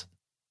sites.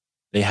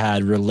 They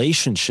had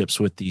relationships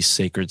with these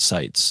sacred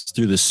sites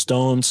through the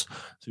stones,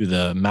 through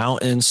the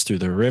mountains, through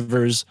the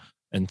rivers,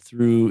 and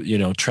through, you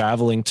know,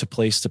 traveling to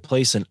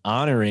place and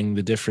honoring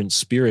the different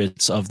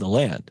spirits of the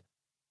land.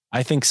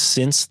 I think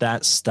since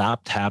that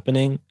stopped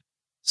happening,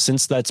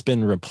 since that's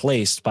been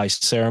replaced by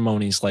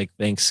ceremonies like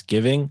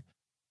Thanksgiving,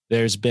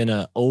 there's been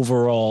an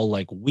overall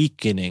like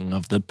weakening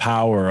of the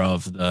power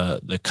of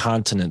the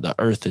continent, the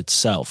earth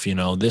itself, you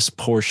know, this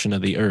portion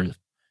of the earth.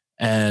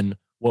 And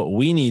what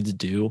we need to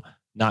do,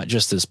 not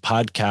just as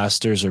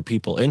podcasters or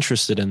people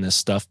interested in this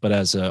stuff, but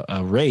as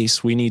a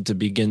race, we need to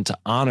begin to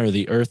honor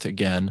the earth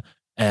again.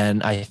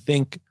 And I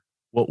think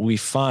what we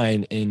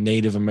find in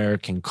Native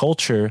American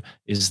culture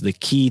is the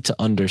key to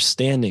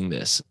understanding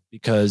this,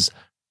 because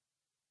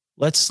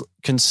let's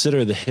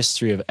consider the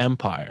history of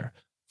empire.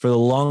 For the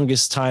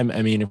longest time,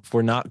 I mean, if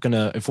we're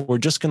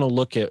just going to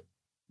look at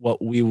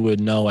what we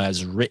would know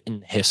as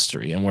written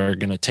history, and we're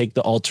going to take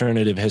the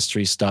alternative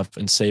history stuff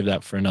and save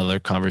that for another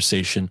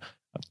conversation.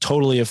 I'm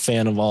totally a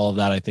fan of all of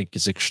that. I think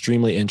it's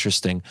extremely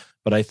interesting.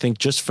 But I think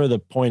just for the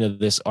point of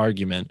this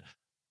argument,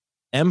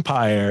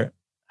 empire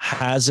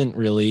hasn't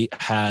really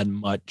had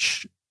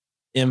much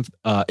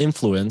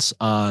influence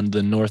on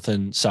the North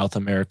and South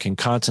American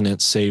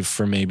continent, save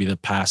for maybe the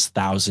past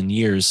 1,000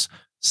 years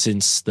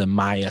since the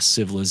Maya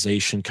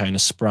civilization kind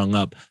of sprung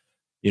up.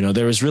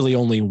 There was really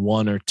only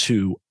one or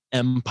two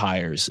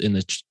empires in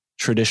the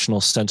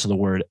traditional sense of the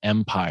word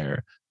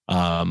empire,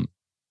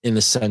 in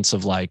the sense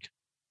of like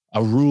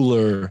a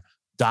ruler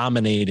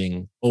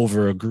dominating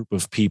over a group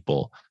of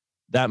people.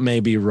 That may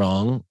be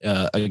wrong.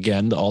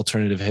 Again, the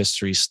alternative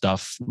history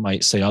stuff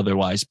might say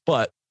otherwise,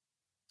 but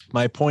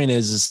my point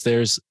is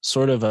there's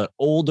sort of an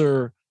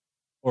older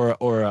or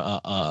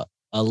a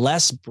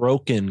less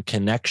broken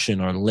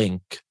connection or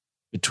link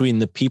between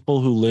the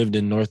people who lived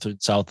in North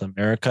and South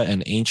America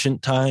in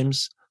ancient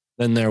times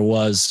than there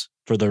was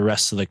for the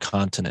rest of the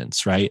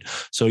continents, right?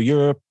 So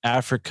Europe,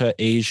 Africa,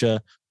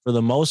 Asia, for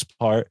the most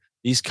part,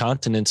 these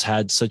continents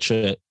had such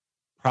a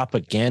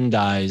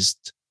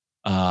propagandized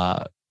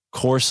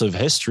course of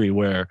history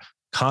where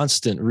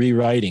constant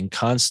rewriting,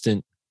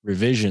 constant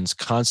revisions,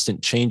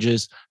 constant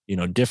changes,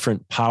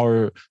 different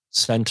power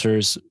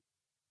centers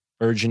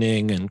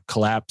burgeoning and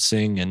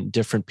collapsing and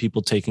different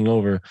people taking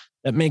over.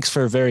 That makes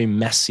for a very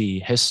messy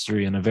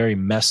history and a very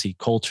messy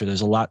culture.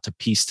 There's a lot to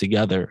piece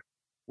together.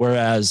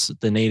 Whereas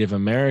the Native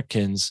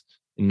Americans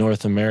in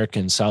North America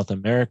and South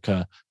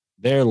America,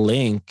 their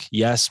link,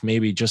 yes,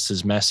 maybe just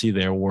as messy.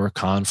 There were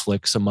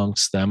conflicts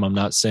amongst them. I'm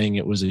not saying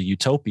it was a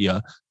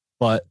utopia,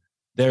 but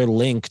their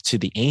link to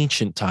the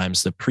ancient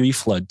times, the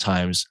pre-flood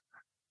times,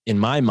 in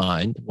my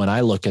mind, when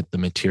I look at the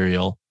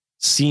material,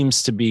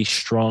 seems to be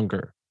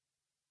stronger,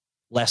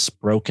 less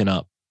broken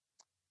up.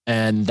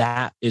 And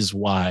that is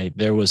why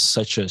there was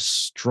such a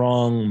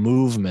strong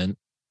movement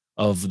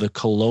of the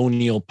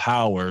colonial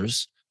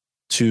powers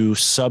to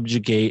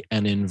subjugate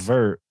and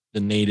invert the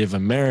Native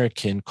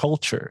American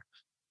culture,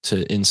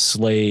 to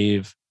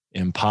enslave,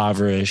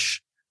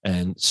 impoverish,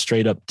 and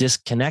straight up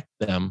disconnect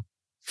them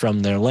from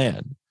their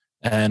land.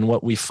 And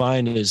what we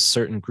find is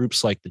certain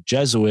groups like the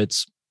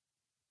Jesuits,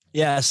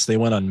 yes, they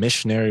went on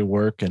missionary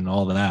work and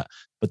all that,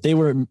 but they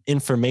were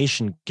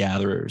information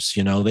gatherers.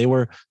 They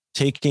were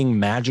taking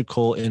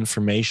magical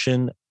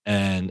information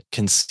and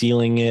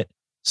concealing it,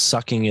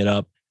 sucking it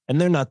up. And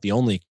they're not the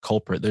only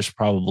culprit. There's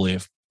probably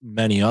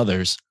many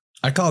others.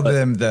 I call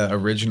them the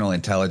original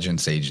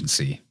intelligence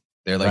agency.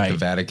 They're like the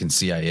Vatican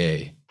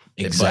CIA,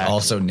 exactly. But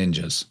also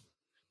ninjas.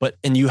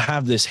 And you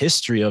have this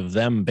history of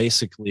them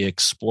basically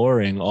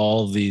exploring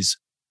all these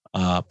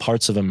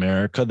parts of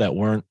America that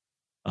weren't,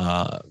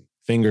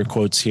 finger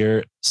quotes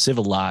here,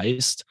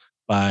 civilized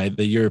by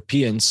the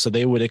Europeans. So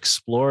they would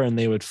explore and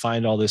they would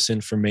find all this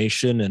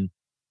information. And,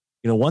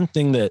 one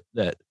thing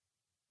that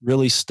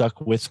really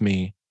stuck with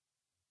me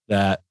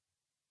that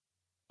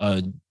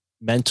a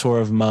mentor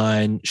of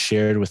mine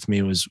shared with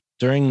me was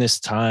during this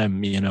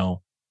time,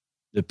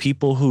 the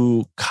people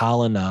who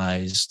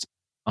colonized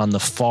on the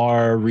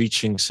far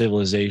reaching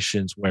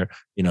civilizations where,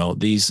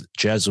 these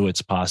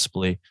Jesuits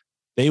possibly,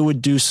 they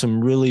would do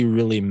some really,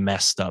 really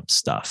messed up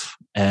stuff.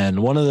 And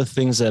one of the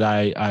things that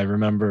I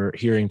remember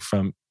hearing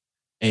from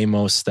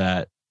Amos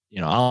that,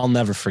 I'll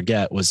never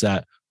forget was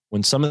that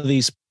when some of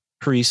these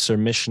priests or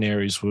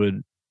missionaries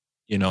would,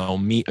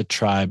 meet a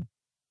tribe,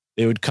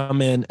 they would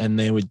come in and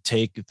they would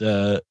take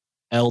the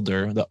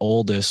elder, the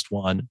oldest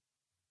one,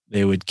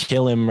 they would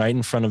kill him right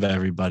in front of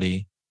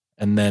everybody.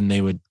 And then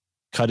they would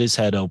cut his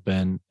head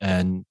open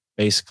and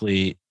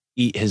basically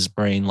eat his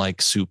brain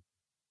like soup.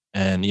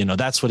 And,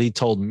 that's what he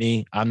told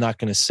me. I'm not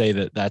going to say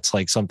that that's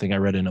like something I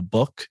read in a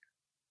book,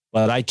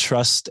 but I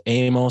trust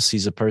Amos.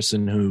 He's a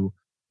person who,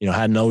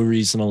 had no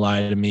reason to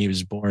lie to me. He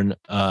was born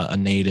a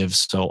native.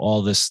 So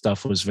all this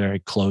stuff was very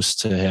close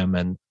to him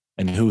and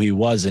who he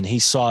was. And he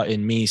saw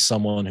in me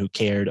someone who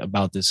cared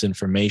about this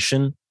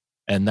information.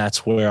 And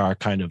that's where our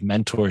kind of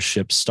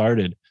mentorship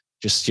started.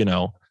 Just, in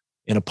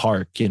a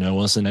park, it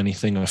wasn't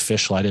anything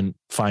official. I didn't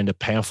find a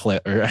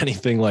pamphlet or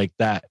anything like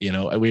that.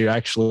 We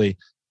actually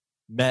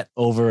met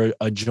over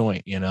a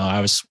joint.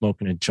 I was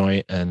smoking a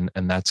joint and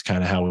that's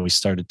kind of how we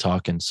started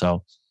talking.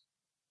 So,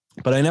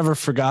 but I never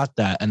forgot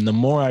that. And the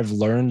more I've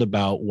learned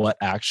about what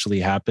actually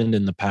happened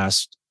in the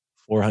past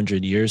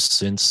 400 years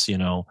since,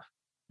 and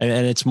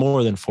it's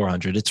more than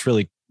 400, it's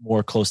really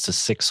more close to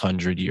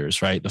 600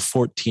 years, right? The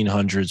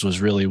 1400s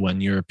was really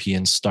when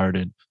Europeans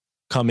started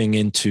coming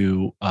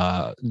into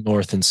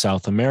North and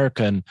South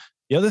America. And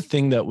the other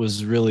thing that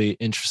was really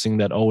interesting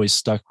that always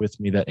stuck with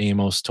me that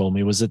Amos told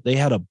me was that they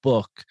had a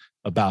book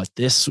about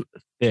this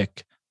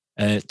thick,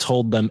 and it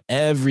told them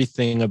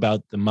everything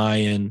about the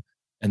Mayan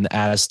and the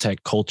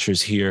Aztec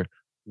cultures here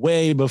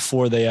way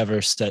before they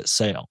ever set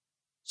sail.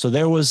 So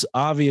there was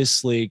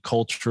obviously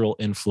cultural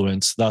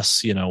influence,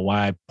 thus,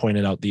 why I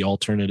pointed out the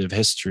alternative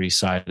history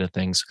side of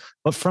things.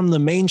 But from the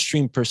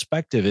mainstream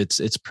perspective,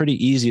 it's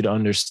pretty easy to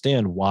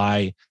understand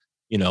why,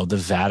 the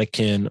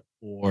Vatican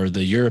or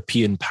the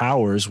European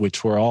powers,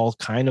 which were all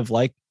kind of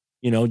like,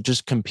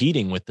 just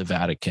competing with the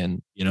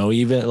Vatican,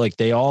 even like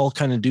they all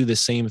kind of do the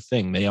same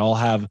thing. They all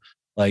have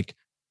like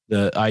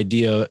the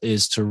idea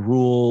is to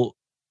rule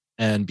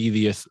and be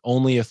the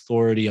only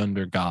authority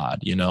under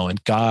God,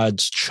 and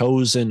God's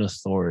chosen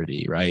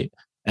authority, right?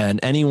 And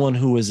anyone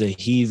who was a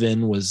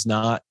heathen was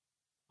not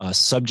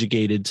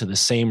subjugated to the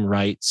same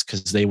rights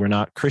because they were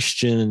not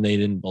Christian and they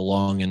didn't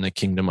belong in the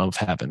kingdom of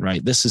heaven,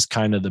 right? This is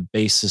kind of the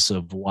basis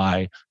of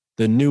why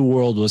the New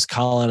World was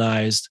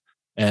colonized,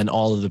 and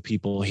all of the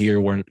people here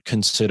were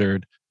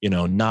considered,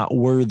 not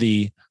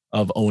worthy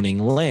of owning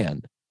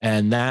land.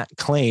 And that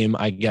claim,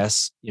 I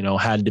guess,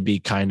 had to be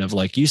kind of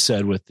like you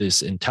said with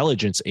this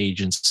intelligence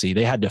agency,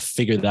 they had to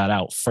figure that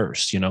out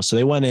first, so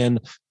they went in,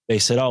 they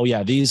said, oh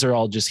yeah, these are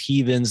all just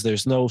heathens.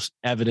 There's no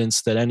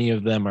evidence that any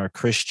of them are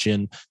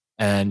Christian.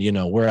 And,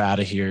 we're out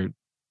of here,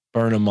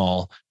 burn them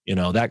all,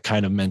 that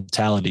kind of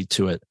mentality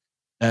to it.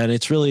 And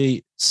it's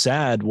really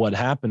sad what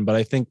happened. But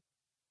I think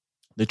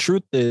the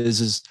truth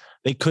is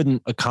they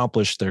couldn't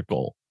accomplish their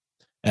goal.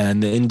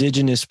 And the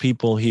indigenous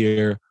people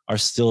here are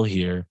still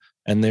here,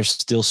 and they're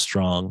still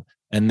strong,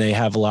 and they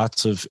have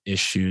lots of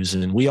issues.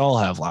 And we all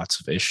have lots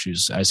of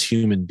issues as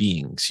human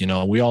beings.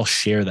 We all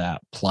share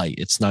that plight.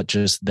 It's not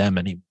just them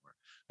anymore.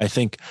 I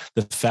think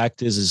the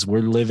fact is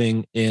we're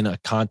living in a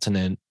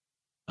continent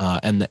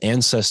and the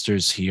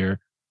ancestors here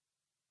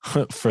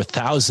for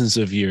thousands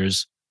of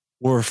years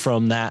were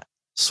from that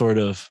sort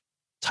of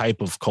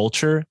type of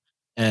culture.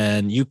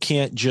 And you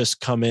can't just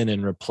come in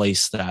and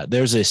replace that.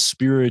 There's a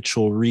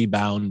spiritual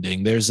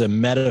rebounding. There's a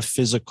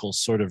metaphysical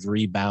sort of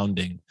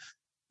rebounding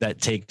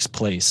that takes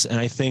place. And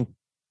I think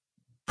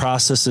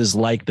processes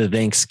like the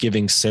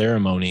Thanksgiving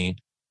ceremony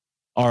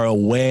are a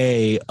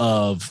way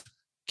of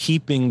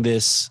keeping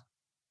this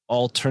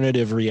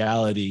alternative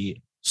reality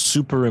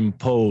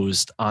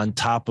superimposed on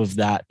top of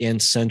that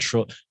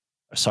ancestral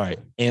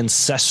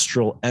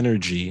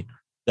energy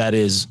that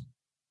is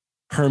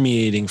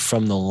permeating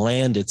from the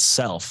land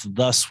itself.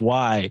 Thus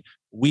why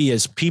we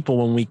as people,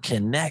 when we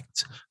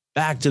connect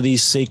back to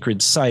these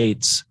sacred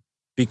sites,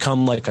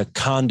 become like a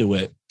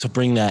conduit to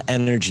bring that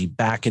energy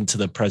back into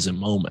the present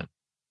moment.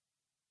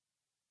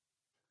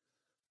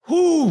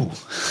 Whoo!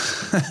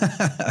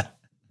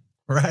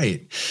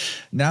 Right.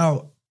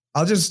 Now,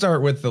 I'll just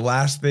start with the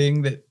last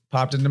thing that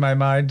popped into my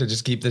mind to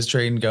just keep this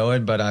train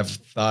going, but I've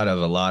thought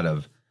of a lot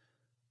of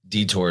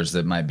detours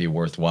that might be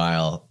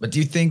worthwhile. But do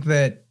you think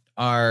that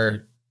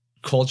our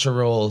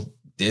cultural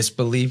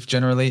disbelief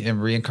generally in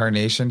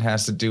reincarnation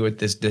has to do with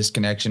this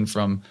disconnection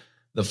from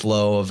the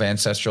flow of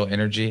ancestral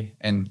energy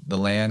and the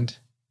land?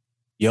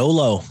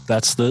 YOLO.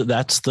 That's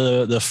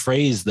the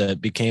phrase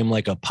that became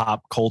like a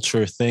pop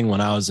culture thing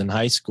when I was in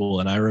high school.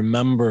 And I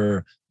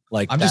remember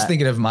I'm just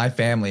thinking of my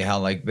family, how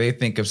like they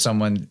think of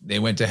someone, they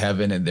went to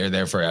heaven and they're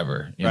there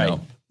forever. You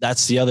know?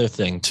 That's the other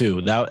thing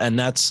too.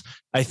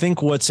 I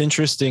think what's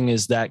interesting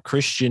is that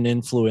Christian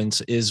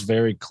influence is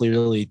very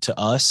clearly to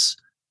us,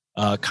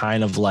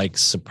 kind of like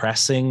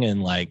suppressing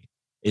and like,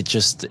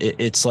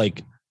 it's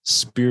like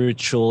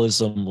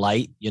spiritualism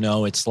light,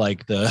 it's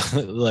like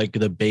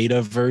the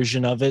beta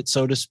version of it,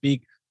 so to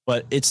speak,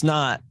 but it's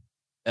not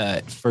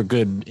for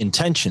good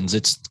intentions.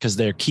 It's because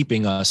they're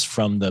keeping us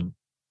from the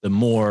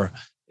more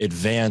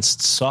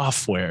advanced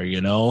software,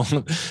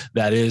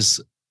 that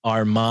is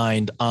our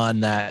mind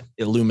on that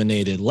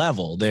illuminated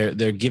level.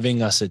 They're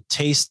giving us a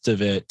taste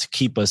of it to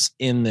keep us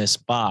in this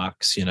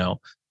box.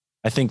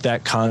 I think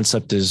that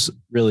concept is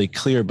really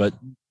clear, but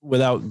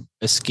without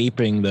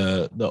escaping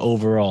the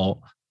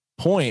overall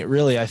point,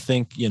 really, I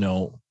think,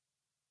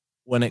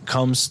 when it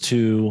comes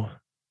to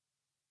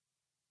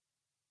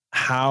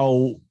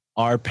how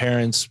our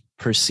parents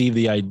perceive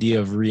the idea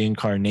of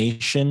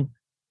reincarnation,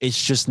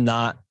 it's just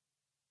not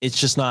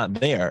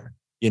there,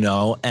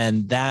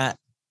 and that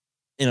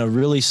in a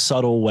really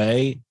subtle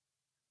way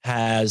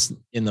has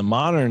in the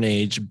modern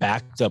age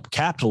backed up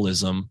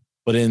capitalism,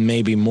 but in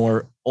maybe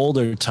more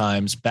older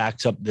times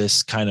backed up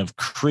this kind of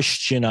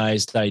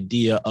Christianized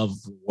idea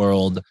of the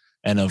world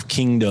and of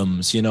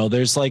kingdoms.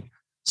 There's like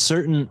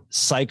certain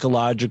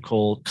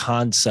psychological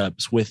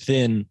concepts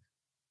within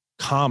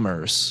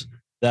commerce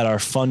that are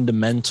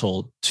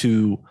fundamental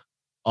to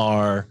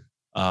our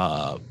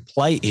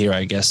plight here,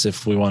 I guess,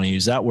 if we want to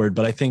use that word.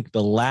 But I think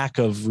the lack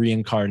of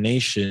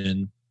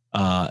reincarnation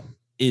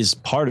is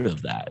part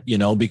of that,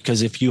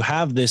 because if you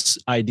have this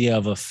idea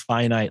of a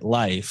finite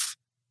life,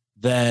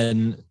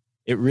 then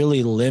it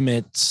really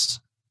limits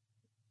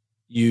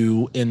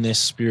you in this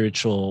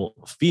spiritual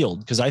field.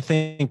 Because I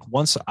think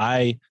once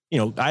I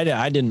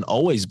didn't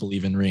always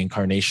believe in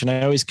reincarnation.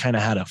 I always kind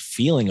of had a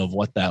feeling of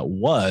what that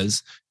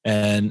was.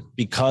 And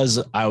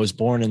because I was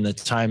born in the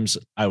times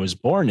I was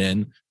born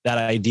in, that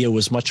idea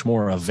was much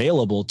more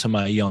available to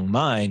my young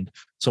mind.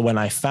 So when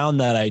I found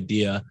that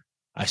idea,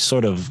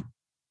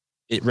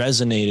 it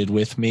resonated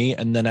with me.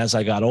 And then as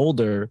I got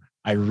older,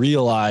 I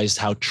realized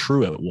how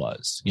true it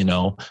was.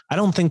 I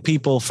don't think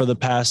people for the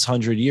past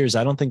 100 years,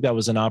 I don't think that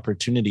was an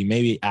opportunity.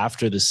 Maybe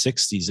after the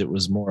 60s, it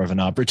was more of an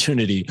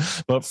opportunity.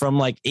 But from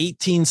like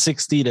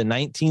 1860 to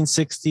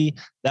 1960,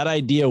 that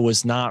idea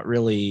was not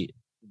really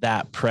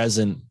that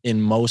present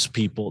in most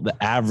people, the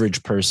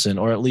average person,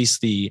 or at least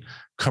the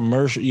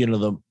commercial,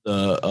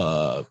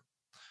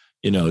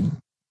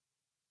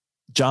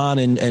 John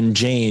and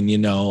Jane,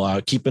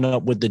 keeping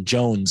up with the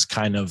Jones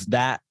kind of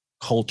that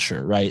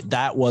culture, right?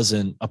 That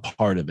wasn't a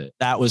part of it.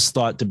 That was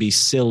thought to be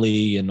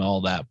silly and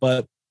all that.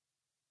 But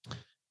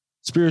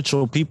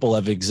spiritual people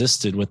have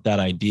existed with that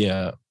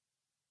idea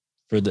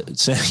for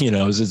the, you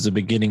know, since the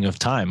beginning of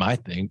time, I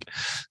think.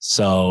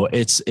 So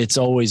it's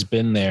always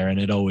been there and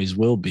it always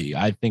will be.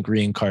 I think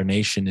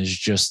reincarnation is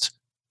just,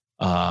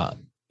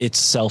 it's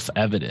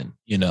self-evident,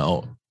 you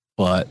know,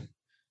 but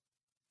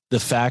the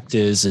fact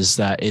is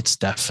that it's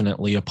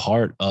definitely a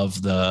part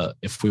of the,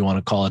 if we want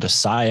to call it a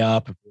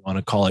psyop, if we want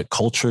to call it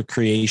culture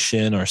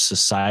creation or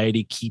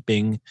society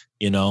keeping,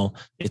 you know,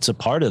 it's a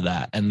part of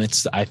that. And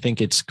I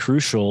think it's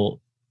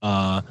crucial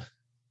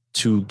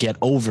to get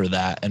over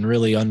that and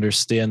really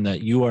understand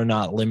that you are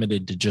not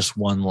limited to just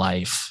one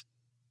life.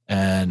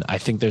 And I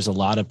think there's a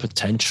lot of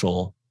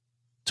potential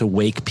to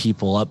wake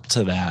people up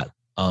to that.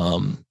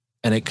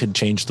 And it could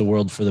change the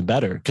world for the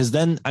better. Because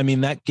then, I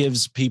mean, that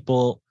gives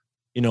people,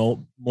 you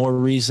know, more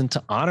reason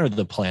to honor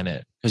the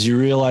planet, because you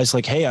realize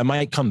like, hey, I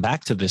might come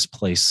back to this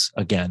place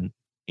again,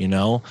 you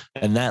know,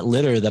 and that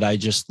litter that I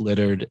just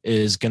littered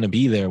is going to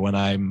be there when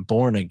I'm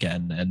born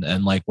again.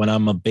 And like when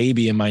I'm a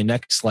baby in my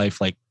next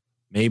life, like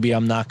maybe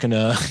I'm not going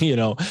to, you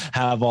know,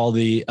 have all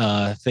the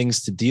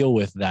things to deal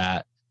with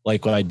that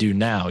like what I do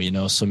now, you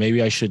know, so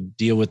maybe I should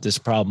deal with this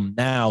problem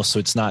now. So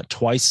it's not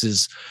twice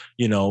as,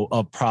 you know,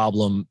 a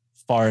problem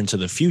far into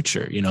the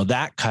future. You know,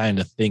 that kind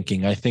of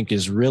thinking, I think,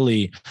 is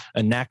really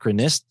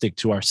anachronistic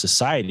to our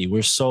society.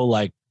 We're so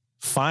like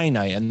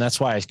finite. And that's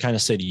why I kind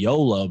of said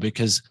YOLO,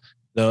 because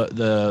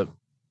the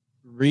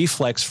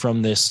reflex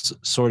from this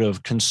sort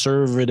of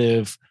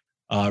conservative,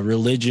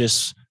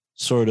 religious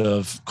sort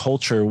of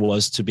culture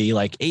was to be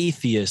like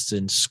atheists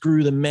and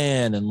screw the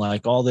man and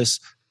like all this,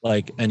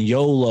 like, and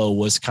YOLO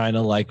was kind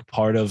of like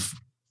part of,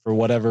 for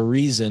whatever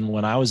reason,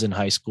 when I was in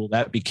high school,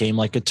 that became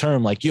like a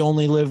term, like you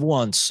only live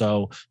once.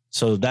 So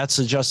that's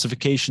a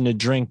justification to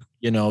drink,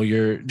 you know,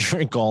 your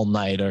drink all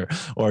night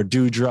or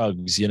do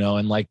drugs, you know,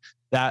 and like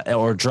that,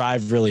 or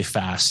drive really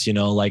fast, you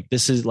know, like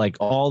this is like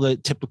all the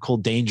typical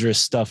dangerous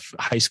stuff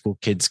high school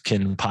kids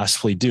can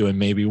possibly do, and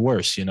maybe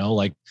worse, you know,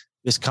 like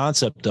this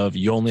concept of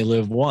you only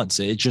live once.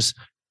 It just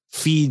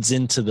feeds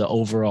into the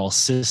overall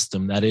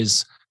system that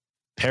is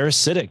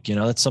parasitic. You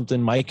know, that's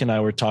something Mike and I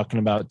were talking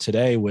about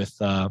today with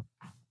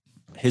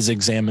his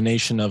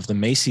examination of the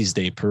Macy's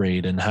Day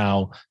Parade, and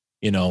how,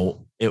 you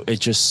know, it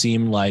just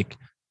seemed like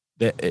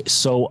that it's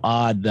so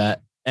odd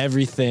that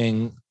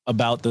everything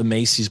about the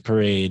Macy's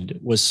Parade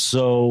was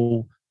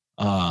so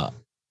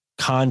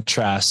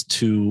contrast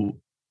to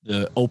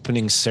the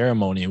opening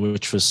ceremony,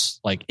 which was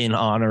like in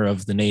honor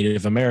of the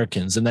Native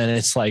Americans. And then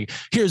it's like,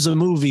 here's a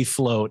movie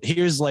float.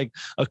 Here's like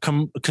a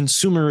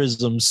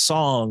consumerism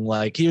song.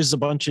 Like, here's a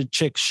bunch of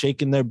chicks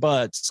shaking their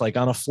butts, like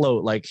on a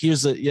float. Like,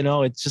 here's a, you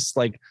know, it's just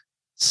like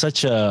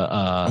such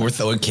a, we're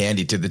throwing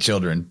candy to the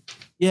children.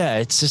 Yeah.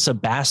 It's just a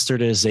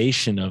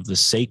bastardization of the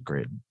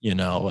sacred, you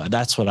know,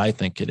 that's what I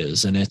think it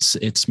is. And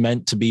it's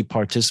meant to be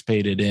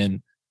participated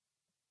in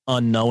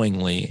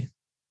unknowingly,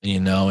 you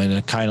know, and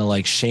a kind of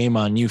like shame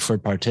on you for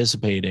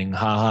participating.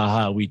 Ha ha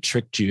ha. We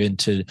tricked you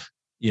into,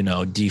 you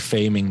know,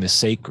 defaming the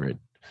sacred.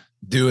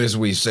 Do as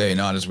we say,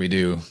 not as we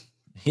do.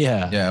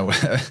 Yeah.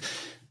 Yeah.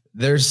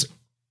 There's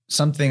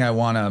something I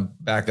want to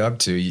back up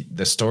to,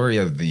 the story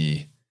of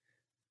the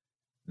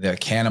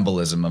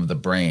cannibalism of the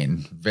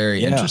brain.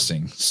 Very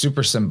interesting,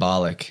 super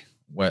symbolic.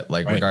 What,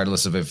 like, right,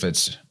 regardless of if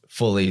it's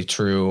fully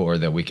true or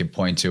that we could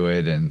point to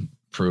it and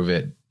prove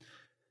it.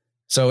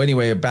 So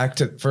anyway, back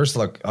to first,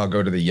 look, I'll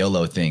go to the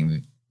YOLO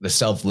thing, the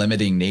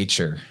self-limiting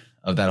nature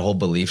of that whole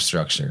belief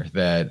structure,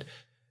 that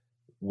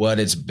what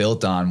it's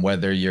built on,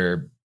 whether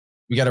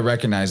we got to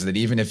recognize that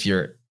even if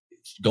you're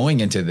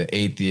going into the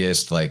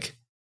atheist, like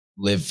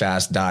live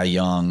fast, die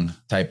young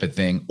type of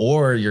thing,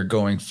 or you're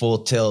going full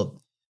tilt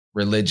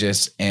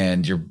religious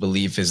and your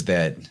belief is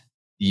that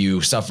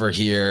you suffer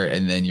here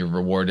and then you're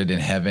rewarded in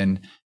heaven,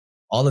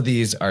 all of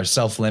these are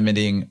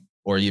self-limiting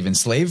or even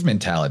slave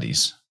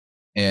mentalities.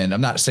 And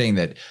I'm not saying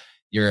that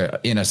you're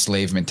in a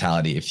slave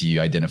mentality if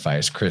you identify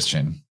as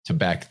Christian, to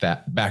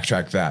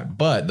backtrack that.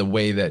 But the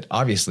way that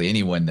obviously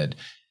anyone that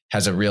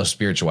has a real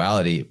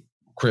spirituality,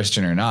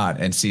 Christian or not,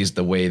 and sees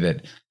the way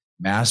that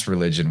mass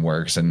religion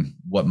works and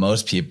what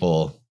most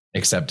people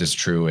accept as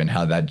true and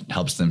how that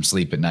helps them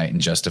sleep at night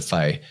and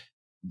justify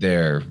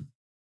their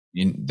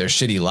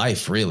shitty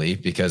life, really,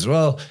 because,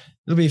 well,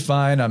 it'll be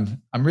fine.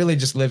 I'm really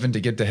just living to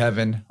get to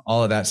heaven,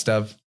 all of that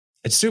stuff.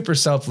 It's super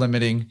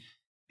self-limiting,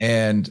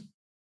 and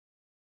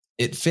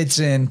it fits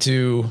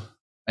into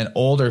an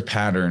older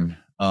pattern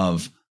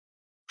of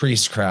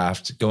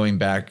priestcraft going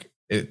back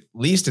at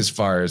least as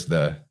far as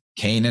the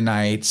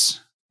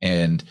Canaanites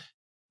and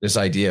this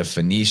idea of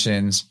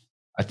Phoenicians.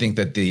 I think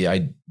that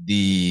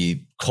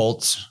the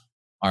cults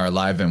are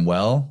alive and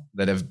well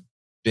that have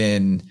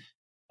been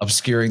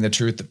obscuring the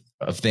truth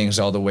of things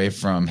all the way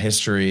from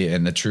history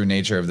and the true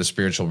nature of the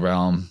spiritual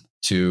realm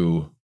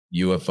to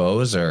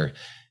UFOs or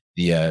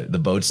the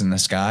boats in the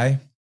sky,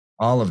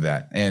 all of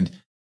that. And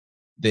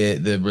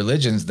the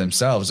religions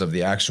themselves of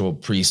the actual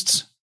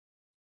priests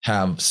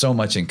have so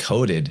much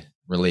encoded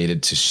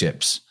related to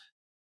ships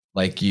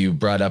like you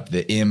brought up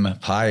the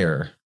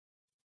empire.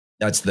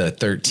 That's the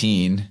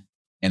 13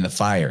 and the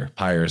fire.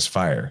 Pyre is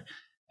fire.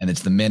 And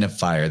it's the men of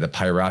fire, the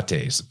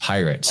pirates,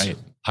 pirates, right.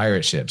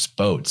 Pirate ships,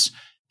 boats,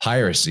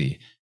 piracy.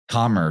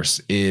 Commerce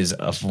is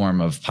a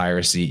form of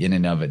piracy in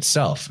and of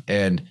itself.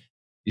 And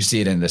you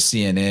see it in the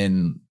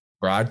CNN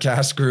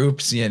broadcast group.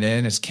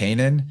 CNN is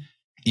Canaan.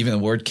 Even the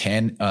word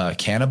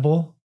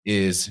cannibal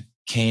is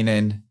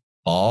Canaan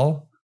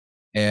ball,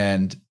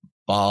 and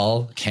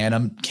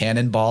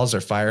cannonballs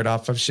are fired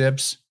off of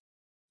ships.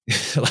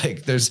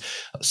 Like there's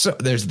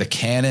the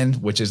canon,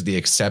 which is the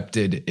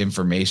accepted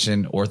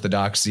information,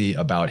 orthodoxy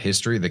about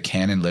history, the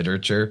canon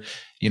literature,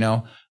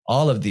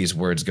 all of these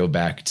words go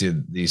back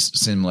to these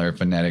similar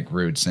phonetic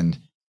roots, and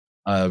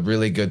a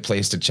really good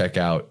place to check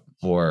out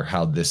for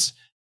how this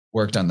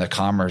worked on the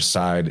commerce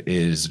side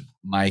is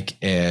Mike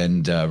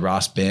and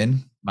Ross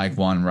Bin. Mike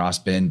Wan and Ross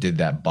Bin did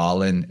that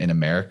Ballin in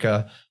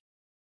America.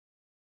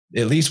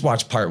 At least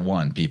watch part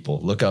 1, people.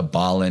 Look up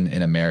Ballin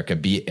in America,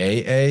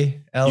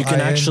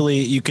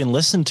 Baallin. You can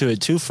listen to it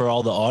too for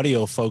all the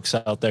audio folks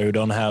out there who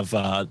don't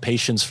have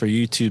patience for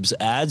YouTube's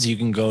ads. You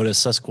can go to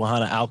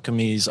Susquehanna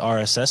Alchemy's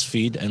RSS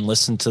feed and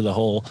listen to the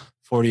whole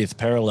 40th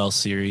Parallel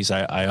series.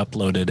 I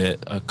uploaded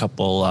it a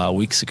couple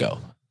weeks ago.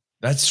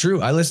 That's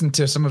true. I listened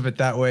to some of it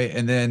that way.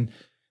 And then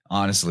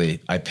honestly,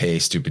 I pay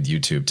stupid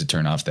YouTube to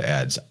turn off the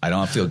ads. I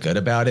don't feel good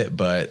about it,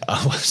 but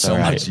so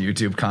much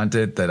YouTube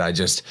content that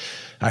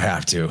I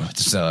have to.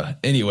 So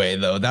anyway,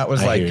 though, that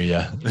was I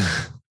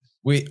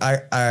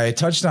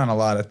touched on a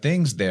lot of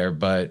things there,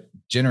 but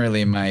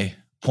generally my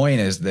point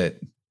is that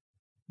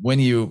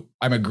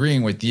I'm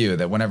agreeing with you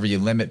that whenever you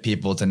limit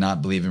people to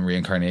not believe in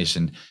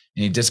reincarnation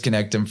and you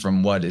disconnect them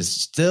from what is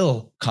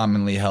still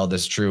commonly held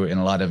as true in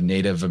a lot of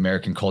Native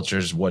American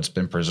cultures, what's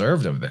been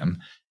preserved of them,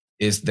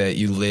 is that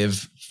you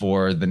live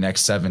for the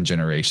next 7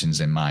 generations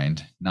in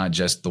mind, not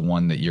just the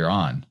one that you're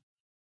on.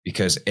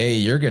 Because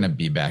you're going to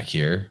be back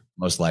here,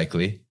 most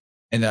likely.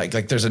 And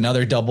like there's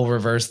another double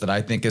reverse that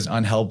I think is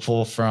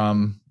unhelpful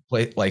from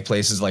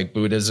places like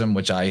Buddhism,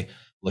 which I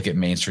look at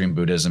mainstream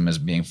Buddhism as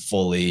being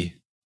fully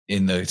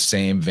in the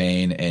same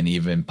vein and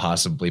even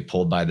possibly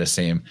pulled by the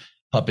same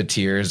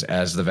puppeteers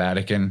as the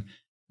Vatican.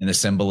 And the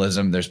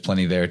symbolism, there's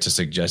plenty there to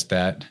suggest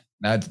that.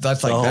 That's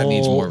like that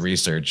needs more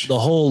research. The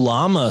whole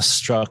Lama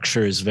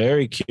structure is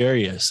very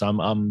curious.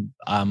 I'm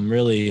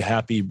really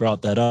happy you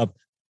brought that up.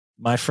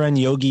 My friend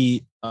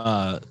Yogi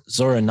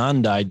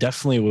Zorananda, I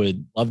definitely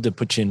would love to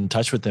put you in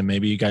touch with him.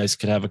 Maybe you guys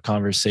could have a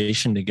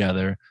conversation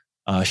together.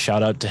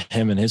 Shout out to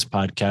him and his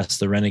podcast,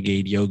 the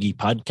Renegade Yogi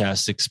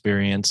Podcast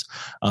Experience.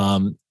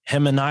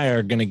 Him and I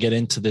are going to get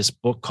into this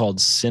book called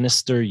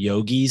Sinister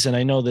Yogis. And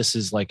I know this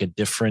is like a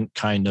different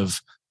kind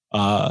of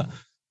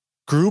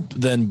group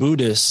than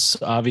Buddhists.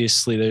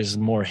 Obviously, there's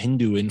more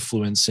Hindu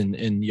influence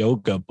in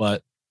yoga,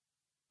 but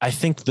I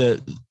think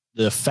that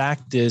the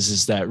fact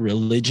is that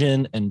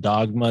religion and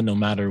dogma, no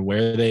matter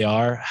where they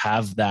are,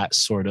 have that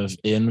sort of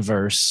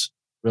inverse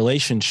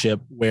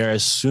relationship where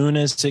as soon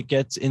as it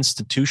gets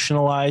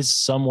institutionalized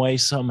some way,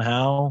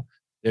 somehow,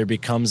 there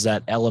becomes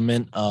that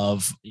element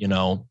of,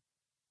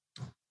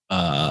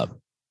 not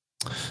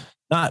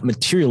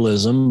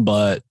materialism,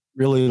 but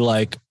really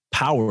like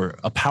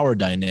a power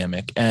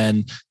dynamic.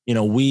 And,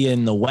 we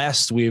in the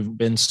West, we've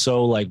been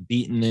so like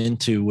beaten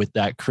into with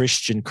that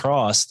Christian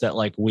cross that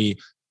like we,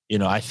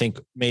 I think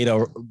made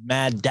a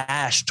mad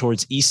dash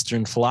towards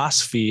Eastern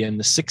philosophy in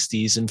the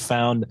 60s and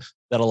found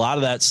that a lot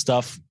of that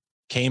stuff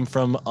came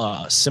from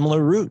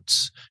similar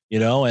roots,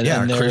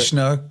 and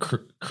Krishna,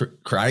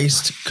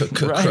 Christ,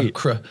 right.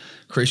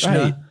 Krishna.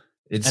 Right.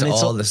 It's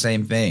all the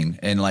same thing.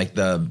 And like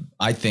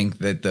I think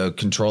that the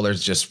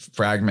controllers just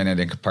fragmented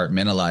and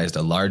compartmentalized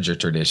a larger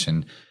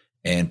tradition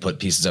and put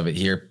pieces of it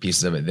here,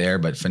 pieces of it there,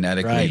 but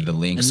phonetically the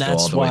links go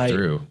all the way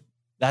through.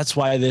 That's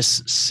why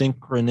this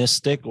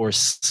synchronistic or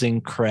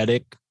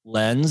syncretic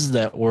lens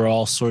that we're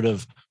all sort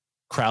of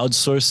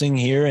crowdsourcing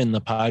here in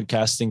the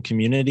podcasting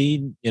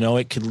community,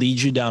 it could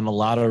lead you down a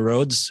lot of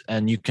roads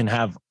and you can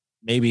have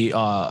maybe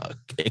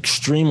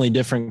extremely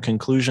different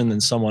conclusion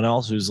than someone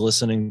else who's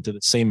listening to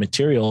the same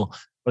material.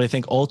 But I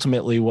think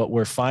ultimately what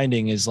we're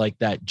finding is like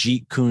that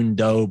Jeet Kune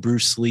Do,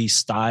 Bruce Lee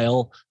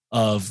style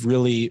of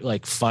really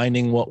like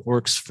finding what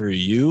works for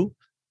you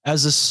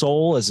as a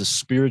soul, as a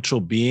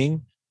spiritual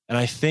being. And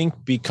I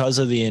think because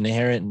of the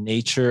inherent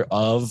nature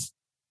of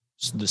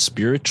the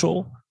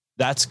spiritual,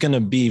 that's going to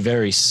be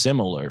very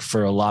similar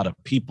for a lot of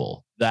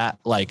people, that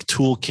like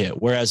toolkit.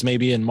 Whereas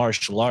maybe in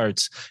martial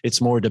arts,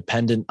 it's more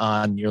dependent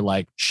on your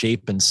like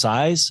shape and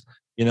size.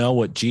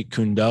 What Jeet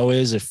Kune Do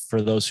is, if for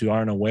those who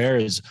aren't aware,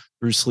 is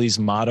Bruce Lee's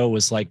motto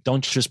was like,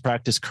 don't just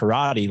practice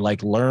karate,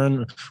 like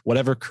learn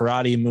whatever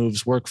karate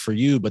moves work for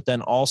you, but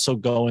then also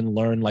go and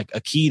learn like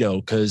Aikido.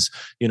 Because,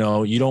 you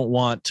don't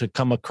want to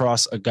come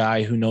across a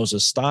guy who knows a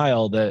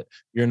style that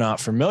you're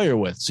not familiar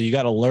with. So you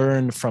got to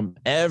learn from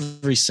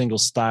every single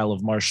style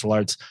of martial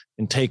arts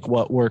and take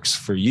what works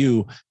for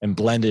you and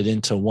blend it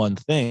into one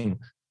thing.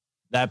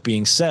 That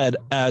being said,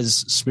 as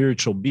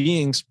spiritual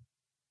beings,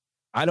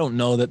 I don't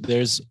know that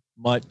there's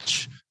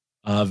much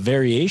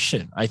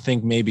variation. I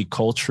think maybe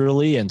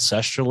culturally,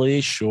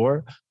 ancestrally,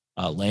 sure.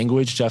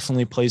 Language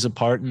definitely plays a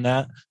part in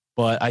that.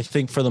 But I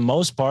think for the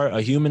most part,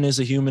 a human is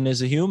a human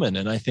is a human.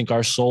 And I think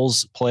our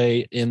souls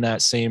play in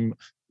that same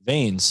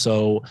vein.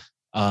 So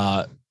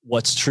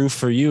what's true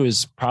for you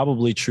is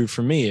probably true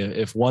for me.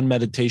 If one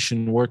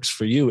meditation works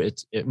for you,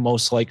 it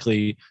most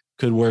likely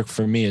could work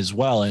for me as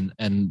well.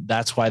 And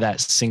that's why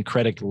that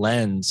syncretic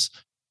lens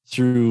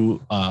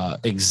through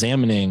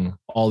examining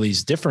all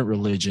these different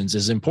religions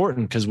is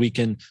important, because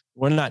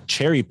we're not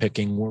cherry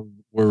picking,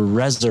 we're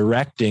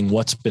resurrecting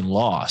what's been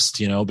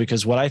lost,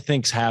 because what I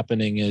think's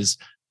happening is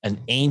an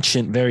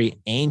ancient, very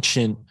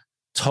ancient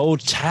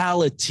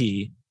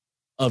totality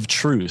of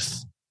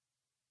truth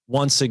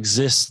once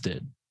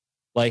existed,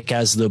 like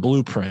as the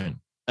blueprint.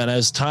 And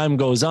as time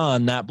goes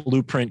on, that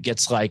blueprint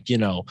gets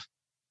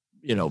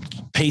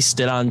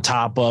pasted on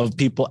top of,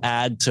 people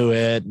add to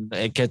it,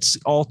 it gets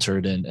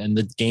altered, and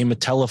the game of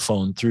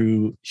telephone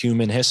through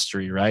human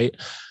history, right?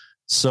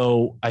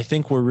 So I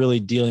think we're really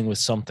dealing with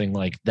something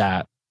like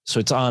that. So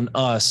it's on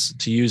us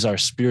to use our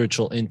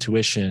spiritual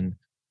intuition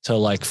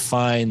to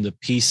find the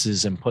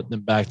pieces and put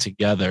them back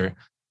together.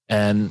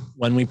 And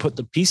when we put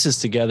the pieces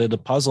together, the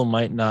puzzle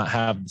might not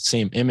have the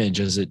same image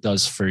as it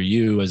does for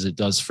you, as it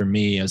does for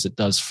me, as it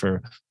does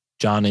for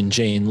John and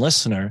Jane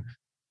listener.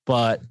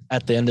 But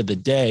at the end of the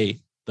day,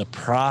 the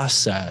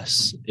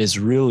process is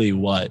really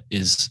what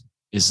is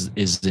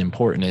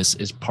important,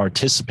 is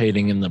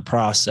participating in the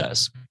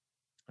process.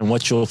 And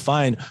what you'll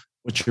find,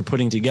 what you're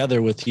putting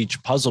together with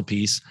each puzzle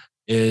piece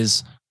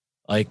is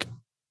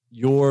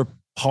your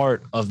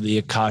part of the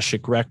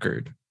Akashic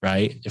record,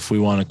 right? If we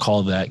want to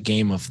call that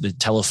game of the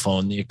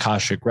telephone, the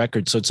Akashic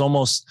record. So it's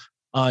almost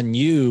on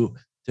you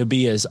to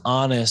be as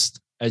honest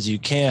as you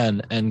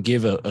can and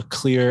give a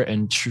clear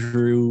and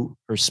true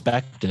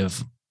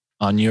perspective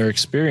on your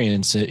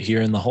experience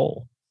here in the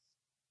whole.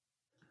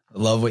 I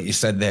love what you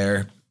said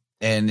there.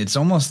 And it's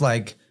almost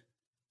like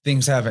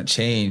things haven't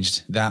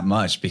changed that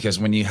much, because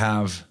when you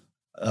have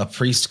a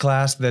priest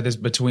class that is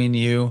between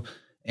you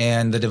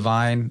and the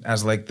divine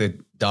as the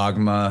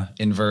dogma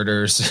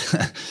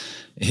inverters,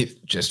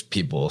 just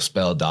people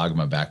spell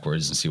dogma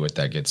backwards and see what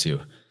that gets you.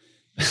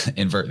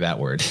 Invert that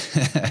word.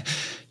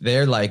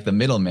 They're like the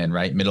middlemen,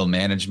 right? Middle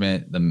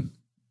management.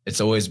 It's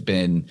always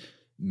been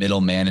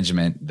middle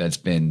management that's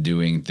been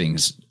doing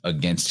things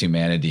against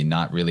humanity,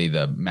 not really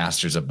the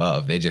masters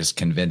above. They just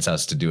convince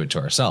us to do it to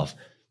ourselves.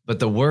 But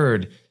the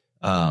word,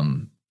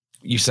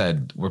 you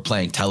said we're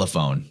playing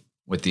telephone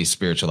with these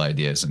spiritual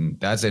ideas. And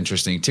that's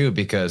interesting too,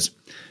 because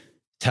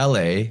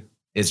tele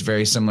is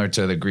very similar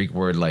to the Greek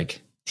word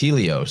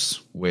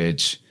teleos,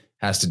 which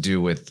has to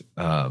do with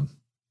the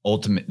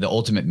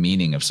ultimate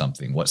meaning of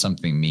something, what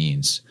something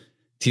means.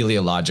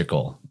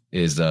 Teleological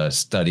is a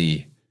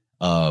study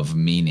of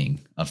meaning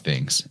of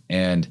things.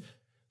 And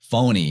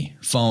phone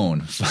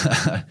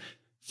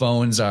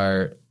phones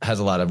has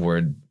a lot of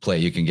word play.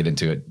 You can get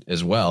into it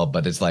as well,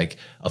 but it's like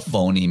a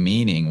phony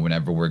meaning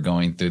whenever we're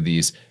going through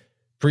these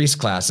priest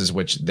classes,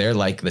 which they're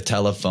like the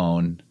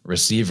telephone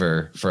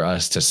receiver for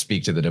us to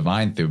speak to the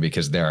divine through,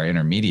 because they're our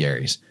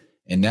intermediaries.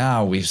 And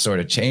now we've sort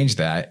of changed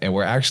that, and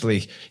we're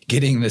actually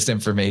getting this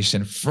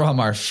information from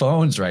our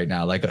phones right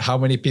now. How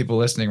many people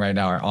listening right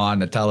now are on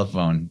the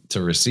telephone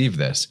to receive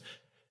this?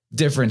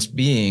 Difference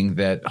being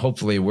that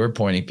hopefully we're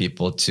pointing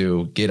people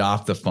to get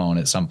off the phone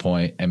at some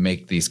point and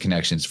make these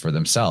connections for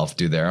themselves,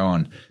 do their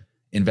own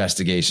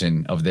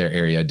investigation of their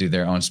area, do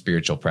their own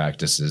spiritual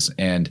practices.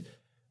 And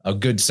a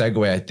good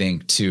segue, I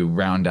think, to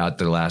round out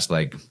the last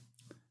 5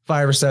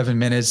 or 7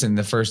 minutes in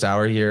the first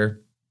hour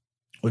here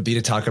would be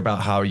to talk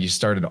about how you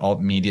started Alt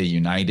Media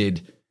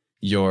United,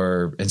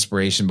 your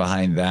inspiration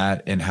behind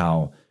that, and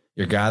how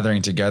you're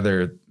gathering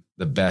together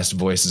the best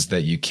voices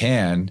that you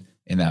can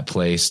in that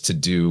place to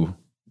do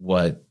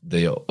what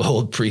the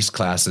old priest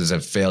classes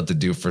have failed to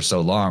do for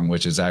so long,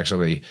 which is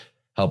actually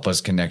help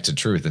us connect to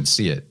truth and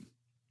see it.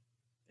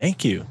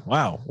 Thank you.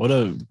 Wow. What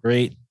a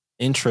great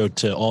intro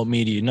to Alt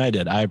Media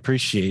United. I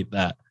appreciate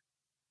that.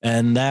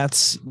 And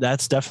that's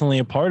definitely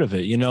a part of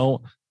it.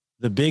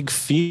 The big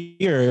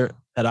fear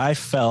that I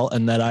felt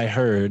and that I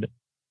heard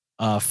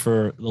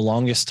for the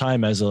longest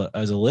time as a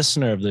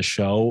listener of the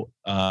show,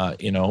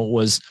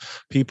 was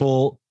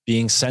people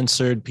being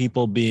censored,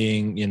 people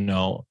being,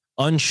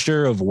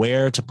 unsure of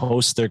where to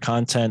post their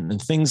content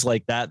and things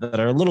like that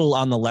are a little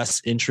on the less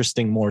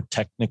interesting, more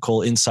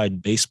technical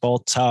inside baseball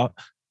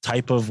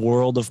type of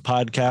world of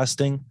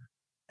podcasting.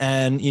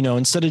 And,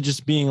 instead of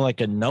just being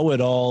a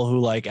know-it-all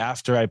who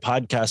after I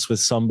podcast with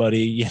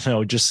somebody,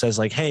 just says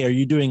hey, are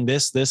you doing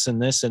this, this,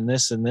 and this, and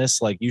this, and this?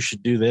 You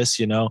should do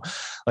this,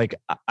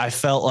 I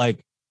felt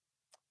like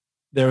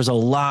there was a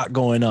lot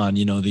going on.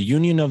 The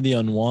Union of the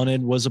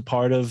Unwanted was a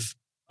part of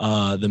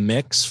the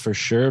mix for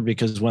sure,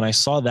 because when I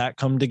saw that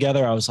come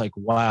together, I was like,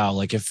 wow,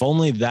 if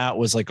only that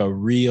was a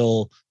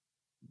real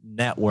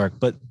network.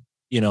 But,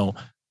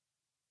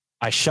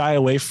 I shy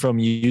away from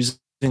using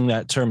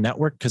that term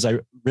network because I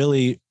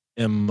really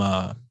am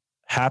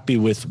happy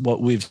with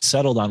what we've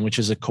settled on, which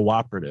is a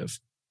cooperative.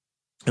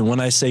 And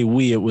when I say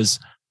we, it was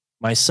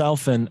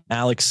myself and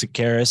Alex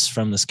Sakaris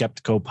from the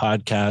Skeptico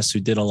podcast, who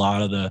did a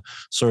lot of the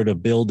sort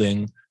of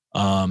building,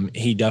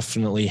 he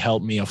definitely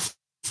helped me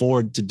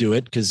afford to do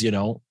it because,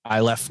 I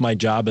left my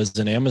job as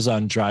an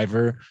Amazon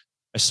driver.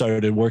 I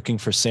started working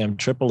for Sam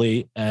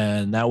Tripoli,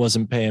 and that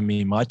wasn't paying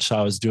me much. So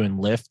I was doing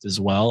Lyft as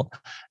well.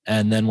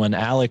 And then when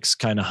Alex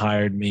kind of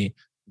hired me,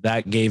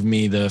 that gave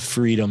me the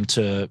freedom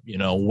to,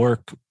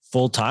 work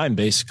full time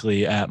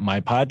basically at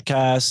my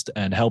podcast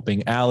and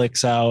helping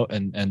Alex out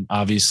and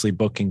obviously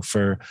booking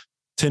for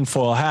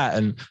Tinfoil Hat.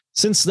 And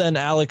since then,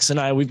 Alex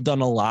and we've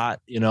done a lot.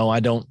 I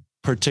don't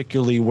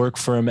particularly work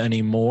for him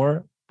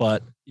anymore,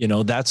 but,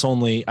 that's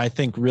only, I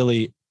think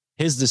really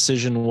his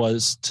decision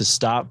was to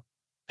stop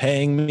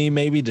paying me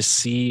maybe to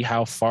see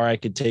how far I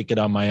could take it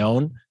on my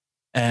own.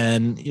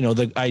 And,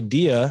 the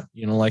idea,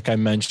 like I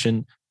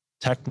mentioned,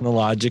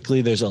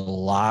 technologically, there's a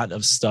lot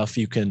of stuff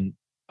you can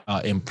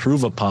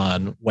improve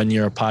upon when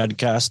you're a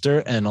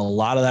podcaster. And a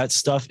lot of that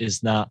stuff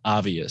is not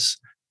obvious.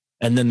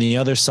 And then the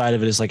other side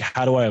of it is like,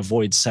 how do I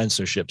avoid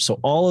censorship? So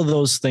all of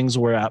those things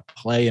were at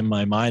play in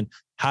my mind,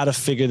 how to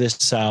figure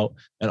this out.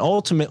 And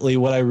ultimately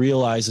what I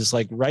realize is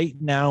like right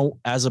now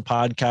as a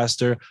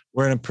podcaster,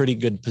 we're in a pretty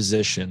good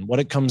position. What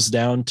it comes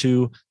down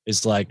to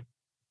is like,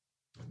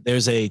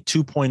 there's a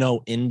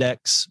 2.0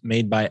 index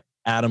made by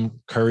Adam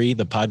Curry,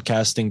 the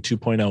podcasting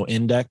 2.0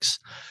 index.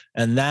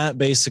 And that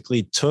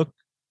basically took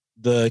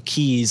the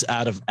keys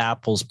out of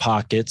Apple's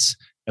pockets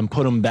and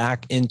put them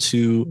back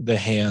into the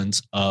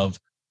hands of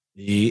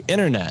the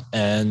internet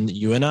and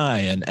you and I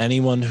and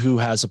anyone who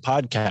has a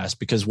podcast,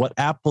 because what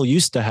Apple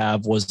used to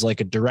have was like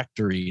a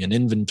directory, an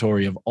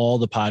inventory of all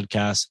the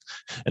podcasts,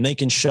 and they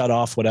can shut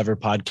off whatever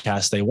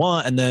podcast they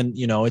want. And then,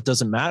 it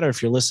doesn't matter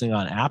if you're listening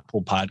on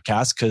Apple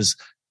Podcasts because,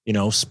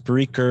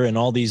 Spreaker and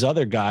all these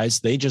other guys,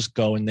 they just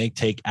go and they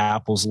take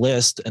Apple's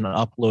list and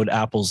upload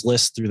Apple's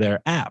list through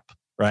their app.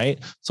 Right.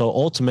 So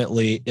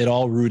ultimately it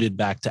all rooted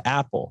back to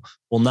Apple.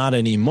 Well, not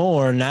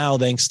anymore. Now,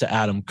 thanks to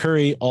Adam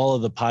Curry, all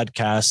of the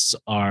podcasts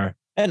are,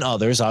 and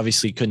others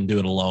obviously couldn't do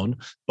it alone,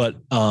 but,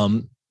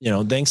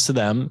 thanks to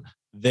them,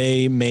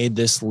 they made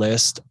this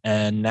list.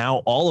 And now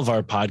all of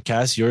our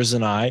podcasts, yours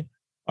and I,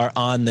 are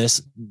on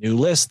this new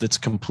list that's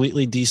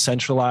completely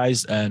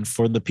decentralized and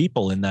for the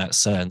people in that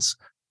sense.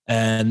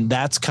 And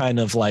that's kind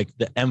of like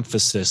the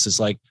emphasis is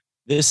like,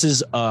 this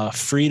is a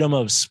freedom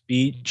of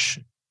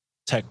speech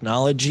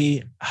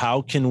technology.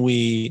 How can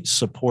we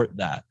support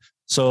that?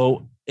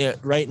 So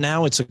right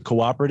now it's a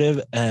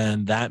cooperative,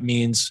 and that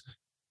means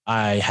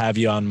I have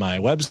you on my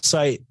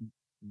website,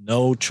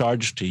 no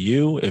charge to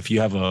you. If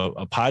you have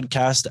a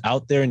podcast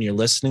out there and you're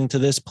listening to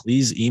this,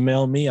 please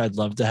email me. I'd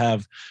love to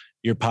have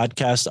your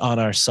podcast on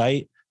our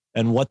site.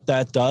 And what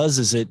that does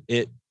is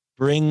it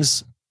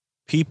brings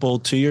people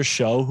to your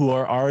show who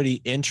are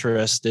already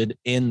interested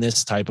in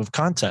this type of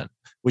content,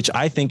 which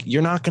I think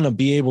you're not going to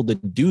be able to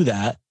do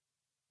that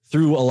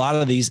through a lot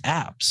of these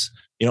apps.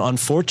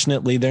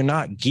 Unfortunately, they're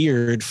not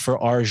geared for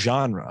our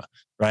genre,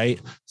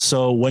 right?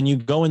 So when you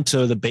go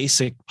into the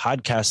basic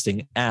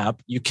podcasting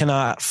app, you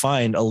cannot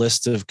find a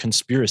list of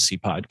conspiracy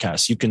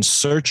podcasts. You can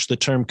search the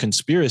term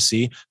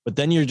conspiracy, but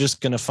then you're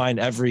just going to find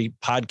every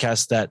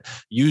podcast that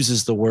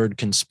uses the word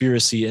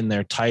conspiracy in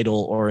their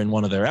title or in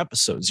one of their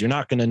episodes. You're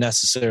not going to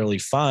necessarily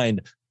find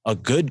a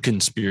good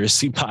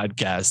conspiracy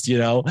podcast,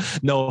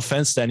 no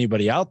offense to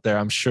anybody out there.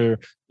 I'm sure,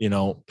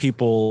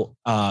 people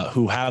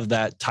who have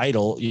that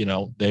title,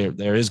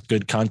 there is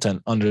good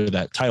content under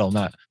that title. I'm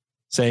not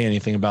saying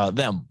anything about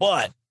them,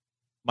 but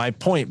my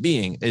point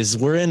being is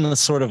we're in a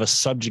sort of a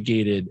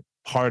subjugated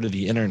part of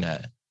the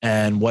internet,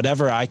 and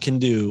whatever I can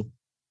do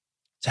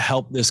to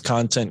help this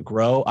content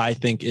grow, I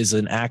think is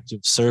an act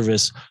of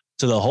service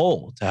to the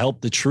whole, to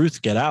help the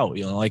truth get out,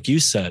 like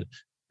you said.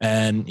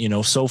 And,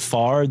 so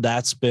far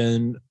that's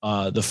been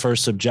the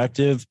first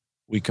objective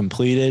we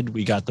completed.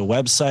 We got the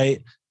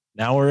website.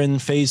 Now we're in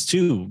phase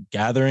 2,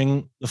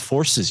 gathering the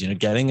forces,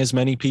 getting as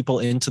many people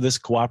into this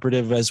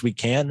cooperative as we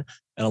can.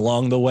 And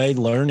along the way,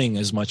 learning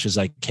as much as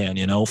I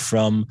can,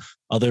 from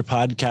other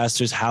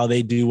podcasters, how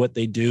they do what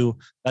they do.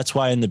 That's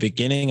why in the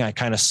beginning, I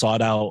kind of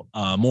sought out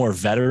more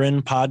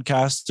veteran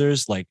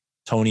podcasters like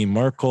Tony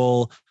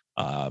Merkel.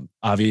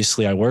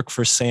 Obviously, I work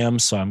for Sam,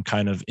 so I'm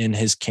kind of in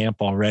his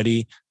camp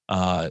already.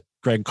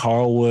 Greg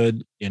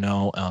Carlwood,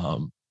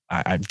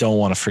 I don't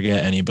want to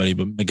forget anybody,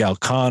 but Miguel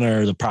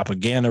Connor, the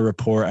Propaganda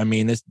Report. I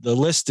mean, the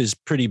list is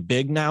pretty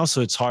big now, so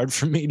it's hard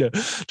for me to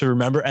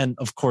remember. And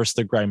of course,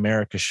 the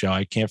Grimerica show,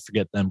 I can't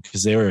forget them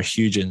because they were a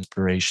huge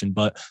inspiration.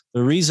 But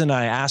the reason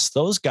I asked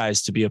those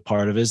guys to be a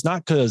part of it is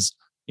not because,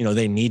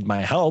 they need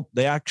my help.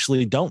 They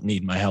actually don't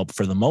need my help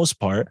for the most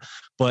part.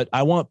 But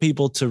I want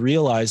people to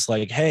realize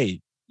like, hey,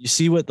 you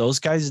see what those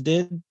guys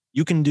did?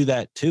 You can do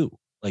that too.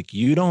 Like,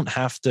 you don't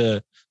have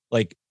to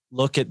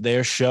look at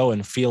their show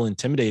and feel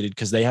intimidated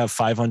because they have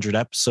 500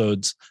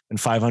 episodes and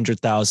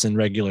 500,000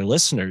 regular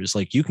listeners.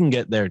 Like, you can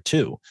get there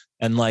too.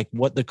 And like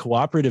what the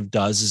cooperative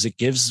does is it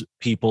gives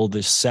people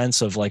this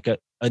sense of like an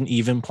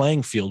even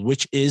playing field,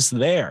 which is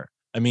there.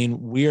 I mean,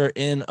 we are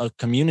in a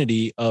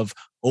community of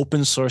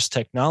open source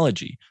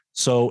technology.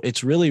 So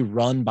it's really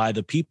run by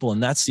the people.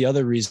 And that's the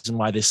other reason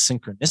why this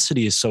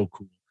synchronicity is so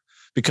cool,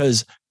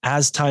 because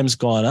as time's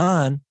gone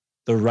on,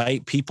 the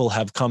right people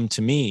have come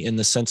to me in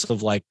the sense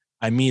of like,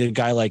 I meet a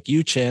guy like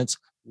you, Chance,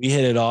 we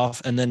hit it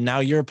off. And then now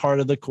you're a part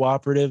of the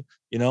cooperative,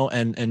 you know,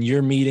 and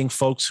you're meeting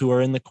folks who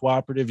are in the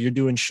cooperative. You're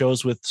doing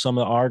shows with some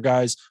of our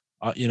guys,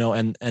 you know,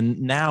 and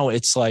now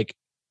it's like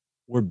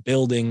we're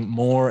building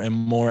more and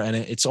more, and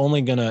it's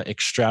only going to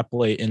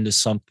extrapolate into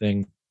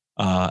something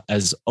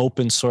as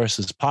open source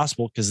as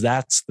possible, because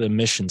that's the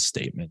mission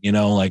statement, you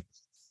know, like,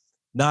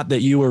 not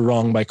that you were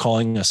wrong by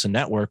calling us a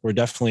network. We're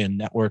definitely a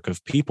network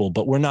of people,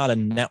 but we're not a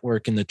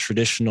network in the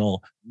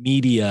traditional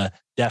media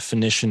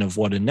definition of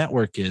what a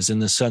network is, in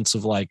the sense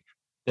of like,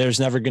 there's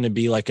never going to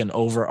be like an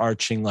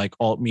overarching like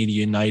Alt Media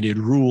United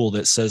rule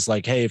that says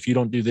like, hey, if you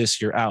don't do this,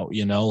 you're out,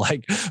 you know,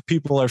 like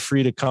people are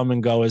free to come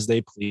and go as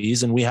they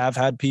please. And we have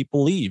had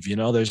people leave, you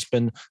know, there's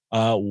been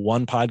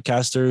one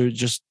podcaster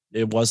just,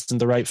 it wasn't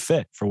the right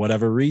fit for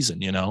whatever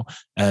reason, you know,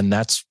 and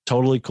that's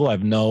totally cool. I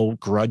have no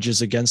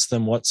grudges against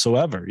them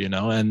whatsoever, you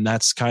know, and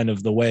that's kind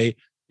of the way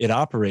it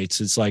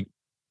operates. It's like,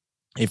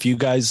 if you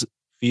guys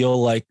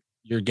feel like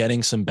you're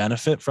getting some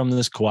benefit from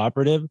this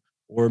cooperative,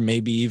 or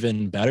maybe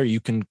even better, you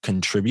can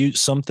contribute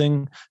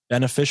something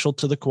beneficial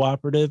to the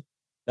cooperative,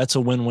 that's a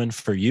win-win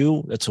for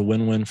you. That's a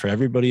win-win for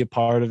everybody a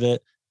part of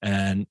it.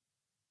 And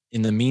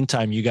in the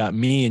meantime, you got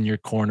me in your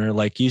corner,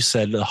 like you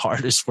said, the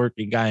hardest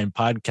working guy in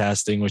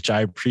podcasting, which I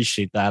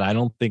appreciate that. I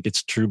don't think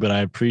it's true, but I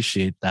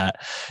appreciate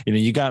that. You know,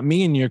 you got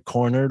me in your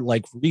corner,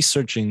 like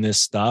researching this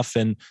stuff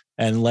and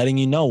letting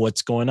you know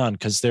what's going on.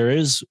 Cause there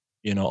is,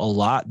 you know, a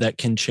lot that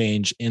can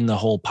change in the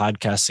whole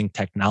podcasting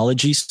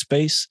technology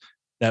space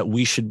that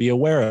we should be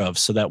aware of,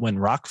 so that when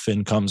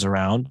Rockfin comes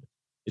around,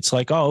 it's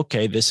like, oh,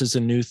 okay, this is a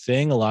new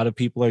thing. A lot of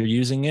people are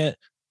using it.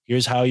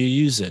 Here's how you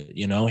use it.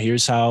 You know,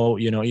 here's how,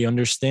 you know, you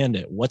understand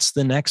it. What's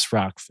the next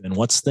Rockfin?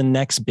 What's the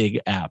next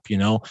big app? You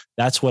know,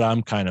 that's what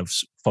I'm kind of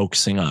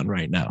focusing on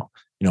right now.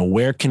 You know,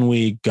 where can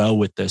we go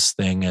with this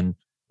thing? And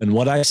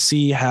what I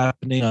see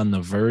happening on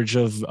the verge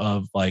of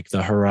like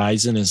the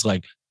horizon is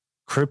like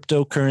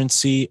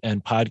cryptocurrency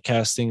and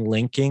podcasting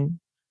linking.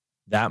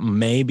 That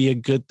may be a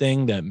good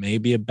thing. That may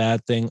be a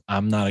bad thing.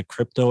 I'm not a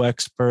crypto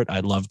expert.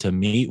 I'd love to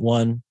meet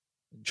one,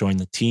 join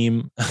the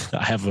team.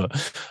 I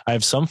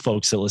have some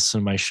folks that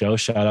listen to my show.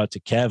 Shout out to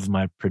Kev,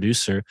 my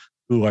producer,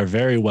 who are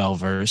very well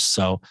versed.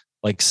 So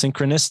like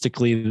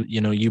synchronistically, you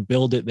know, you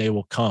build it, they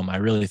will come. I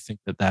really think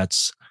that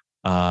that's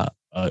a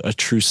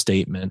true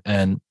statement.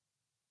 And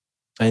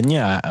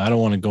yeah, I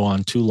don't want to go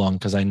on too long,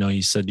 because I know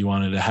you said you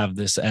wanted to have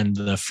this end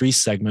the free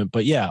segment,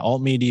 but yeah,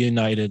 Alt Media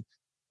United,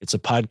 it's a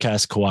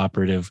podcast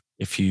cooperative.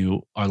 If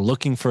you are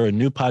looking for a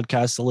new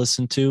podcast to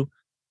listen to,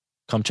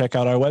 come check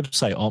out our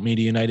website,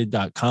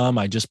 altmediaunited.com.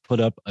 I just put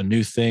up a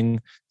new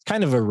thing. It's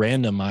kind of a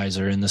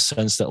randomizer in the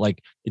sense that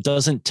like, it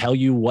doesn't tell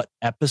you what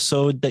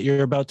episode that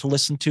you're about to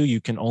listen to.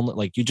 You can only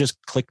like, you just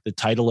click the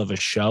title of a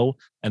show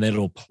and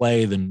it'll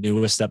play the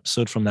newest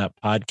episode from that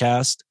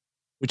podcast,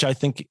 which I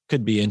think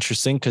could be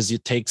interesting because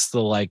it takes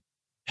the like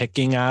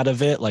picking out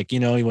of it. Like, you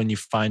know, when you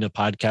find a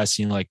podcast,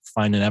 you like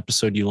find an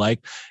episode you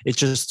like, it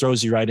just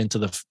throws you right into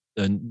the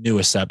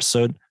newest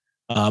episode.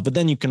 But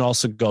then you can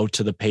also go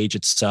to the page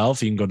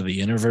itself. You can go to the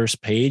Interverse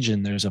page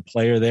and there's a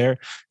player there. And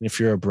if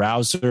you're a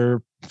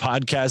browser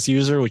podcast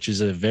user, which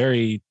is a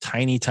very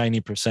tiny,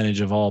 tiny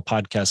percentage of all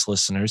podcast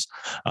listeners,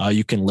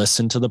 you can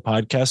listen to the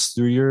podcast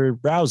through your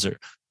browser.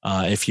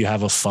 If you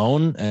have a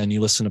phone and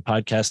you listen to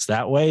podcasts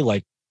that way,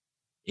 like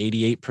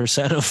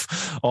 88%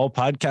 of all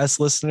podcast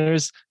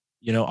listeners,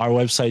 you know, our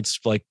website's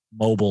like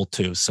mobile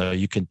too. So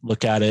you can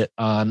look at it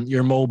on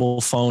your mobile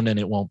phone and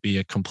it won't be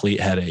a complete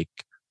headache.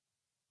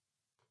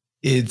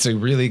 It's a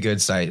really good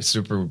site,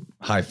 super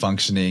high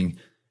functioning.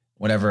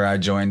 Whenever I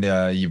joined,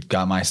 you've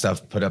got my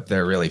stuff put up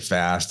there really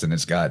fast and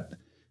it's got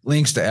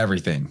links to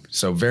everything.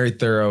 So very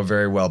thorough,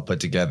 very well put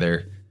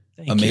together.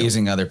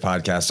 Amazing other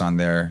podcasts on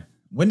there.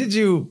 When did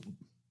you,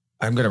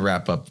 I'm going to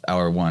wrap up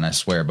hour one, I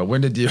swear, but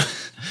when did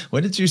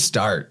you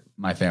start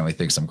My Family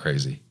Thinks I'm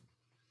Crazy?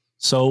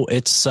 So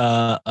it's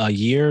a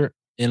year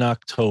in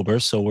October.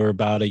 So we're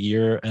about a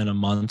year and a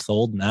month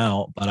old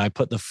now, but I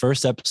put the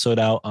first episode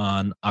out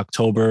on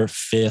October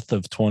 5th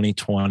of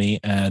 2020.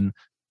 And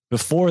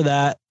before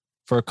that,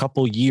 for a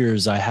couple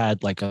years, I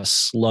had like a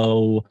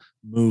slow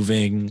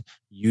moving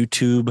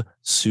YouTube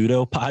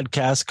pseudo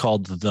podcast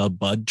called The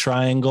Bud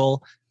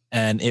Triangle.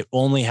 And it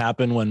only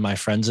happened when my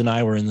friends and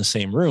I were in the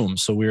same room.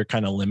 So we were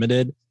kind of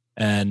limited.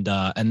 And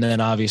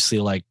then obviously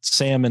like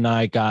Sam and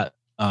I got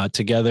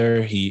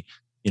together. He,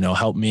 you know,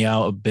 helped me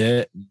out a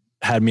bit,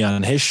 had me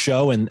on his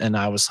show. And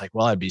I was like,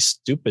 well, I'd be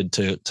stupid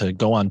to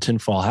go on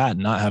Tinfoil Hat and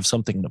not have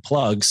something to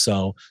plug.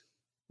 So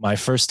my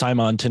first time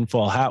on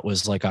Tinfoil Hat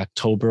was like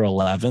October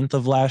 11th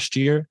of last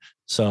year.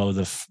 So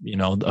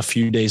a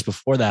few days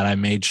before that, I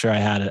made sure I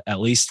had at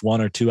least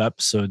 1 or 2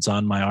 episodes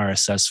on my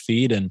RSS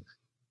feed. And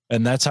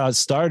that's how it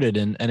started.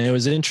 And it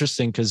was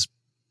interesting because,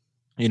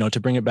 you know, to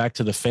bring it back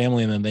to the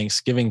family and the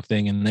Thanksgiving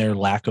thing and their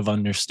lack of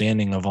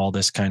understanding of all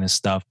this kind of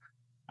stuff,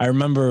 I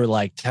remember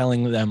like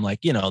telling them like,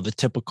 the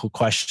typical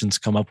questions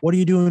come up. What are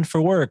you doing for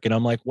work? And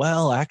I'm like,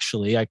 well,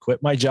 actually, I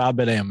quit my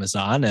job at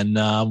Amazon and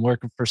I'm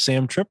working for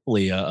Sam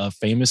Tripoli, a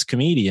famous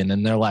comedian.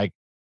 And they're like,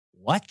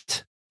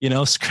 what?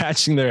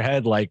 Scratching their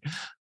head like,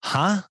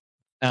 huh?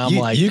 And I'm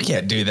like, you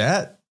can't do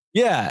that.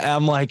 Yeah.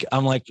 I'm like,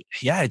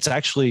 yeah, it's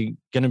actually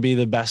going to be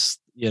the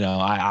best.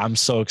 I'm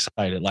so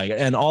excited. Like,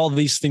 and all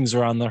these things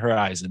are on the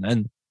horizon.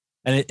 And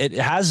it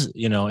has,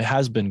 it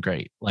has been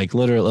great. Like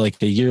literally like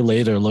a year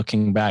later,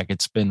 looking back,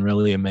 it's been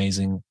really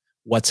amazing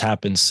what's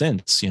happened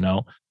since,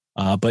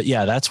 but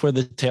yeah, that's where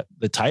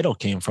the title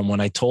came from. When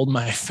I told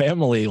my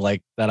family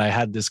like that I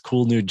had this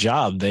cool new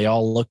job, they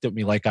all looked at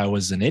me like I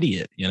was an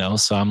idiot,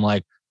 so I'm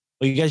like,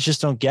 well, you guys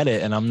just don't get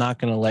it. And I'm not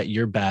going to let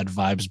your bad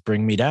vibes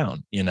bring me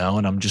down, and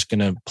I'm just going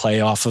to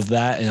play off of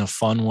that in a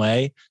fun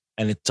way.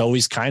 And it's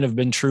always kind of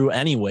been true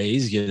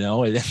anyways, you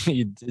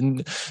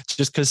didn't,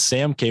 just because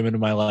Sam came into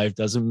my life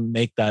doesn't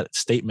make that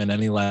statement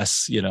any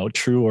less,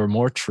 true or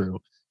more true.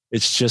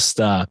 It's just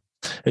a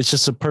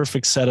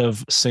perfect set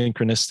of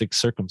synchronistic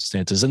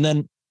circumstances. And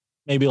then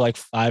maybe like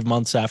 5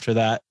 months after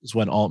that is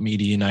when Alt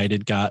Media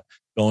United got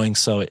going.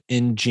 So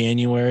in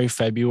January,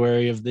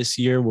 February of this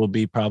year will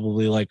be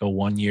probably like a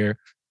 1-year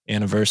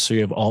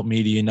anniversary of Alt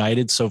Media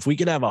United. So if we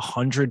could have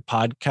 100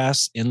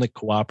 podcasts in the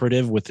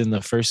cooperative within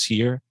the first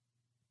year,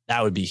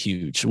 that would be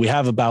huge. We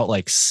have about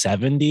like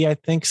 70, I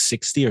think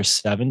 60 or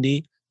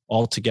 70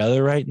 all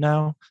together right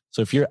now.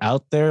 So if you're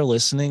out there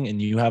listening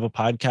and you have a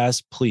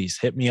podcast, please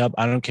hit me up.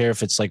 I don't care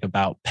if it's like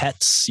about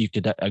pets. You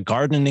could a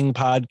gardening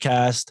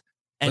podcast.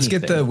 Anything.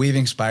 Let's get the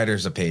Weaving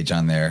Spiders a page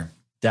on there.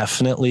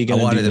 Definitely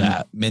going to do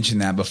that. Mention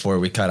that before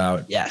we cut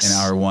out in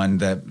hour one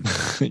that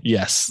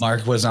yes,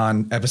 Mark was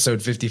on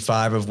episode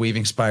 55 of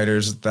Weaving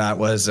Spiders. That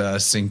was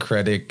a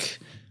syncretic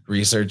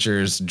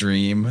researcher's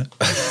dream.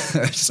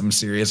 Some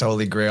serious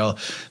holy grail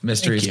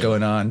mysteries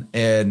going on.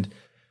 And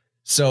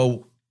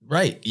so,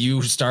 right,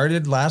 you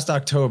started last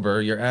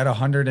October. You're at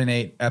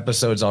 108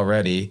 episodes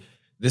already.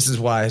 This is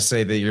why I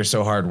say that you're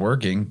so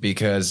hardworking,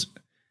 because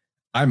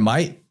I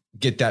might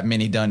get that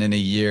many done in a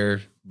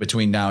year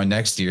between now and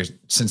next year,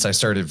 since I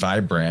started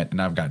Vibrant and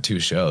I've got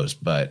 2 shows.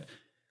 But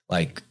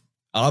like,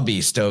 I'll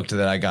be stoked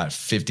that I got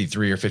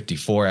 53 or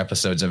 54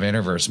 episodes of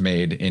Interverse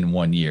made in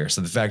 1 year. So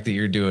the fact that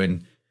you're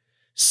doing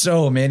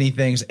so many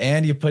things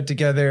and you put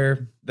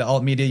together the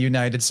Alt Media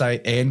United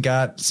site and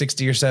got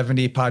 60 or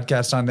 70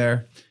 podcasts on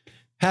there,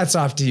 hats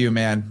off to you,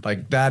 man.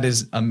 Like, that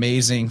is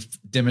amazing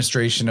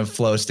demonstration of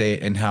flow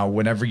state and how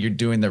whenever you're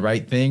doing the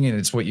right thing and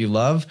it's what you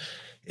love,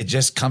 it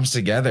just comes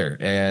together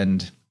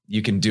and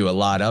you can do a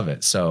lot of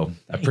it. So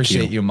I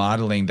appreciate you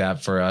modeling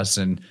that for us.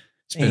 And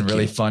it's been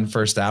really fun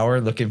first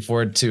hour. Looking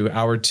forward to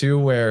hour 2,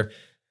 where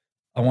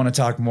I want to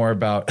talk more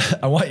about,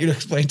 I want you to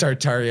explain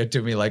Tartaria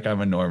to me like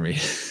I'm a normie.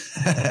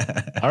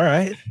 All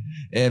right.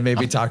 And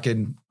maybe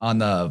talking on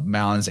the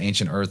mountains,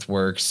 ancient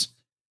earthworks,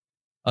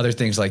 other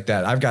things like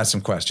that. I've got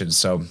some questions.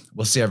 So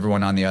we'll see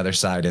everyone on the other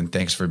side. And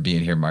thanks for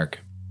being here, Mark.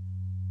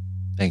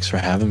 Thanks for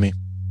having me.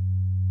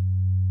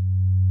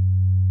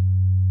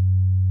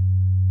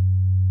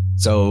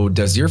 So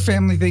does your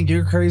family think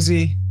you're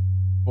crazy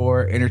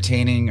for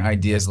entertaining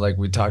ideas like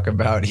we talk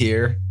about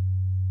here?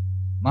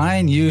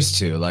 Mine used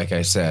to, like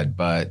I said,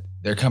 but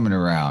they're coming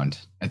around.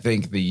 I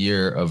think the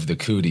year of the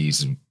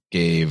cooties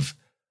gave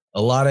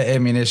a lot of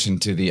ammunition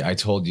to the I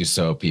told you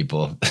so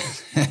people.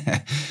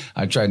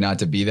 I try not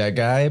to be that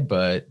guy,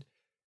 but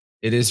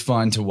it is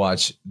fun to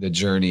watch the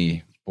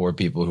journey for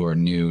people who are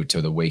new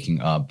to the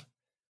waking up.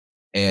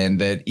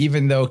 And that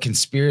even though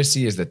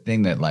conspiracy is the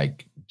thing that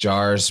like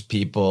jars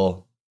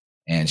people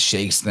and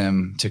shakes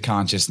them to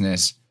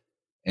consciousness,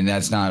 and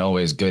that's not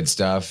always good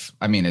stuff.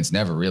 I mean, it's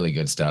never really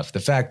good stuff. The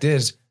fact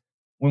is,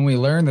 when we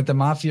learn that the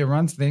mafia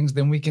runs things,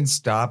 then we can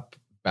stop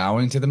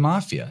bowing to the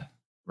mafia,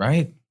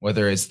 right?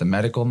 Whether it's the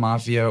medical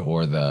mafia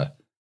or the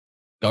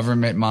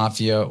government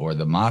mafia or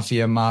the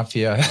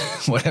mafia,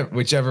 whatever,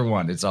 whichever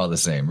one, it's all the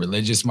same.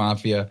 Religious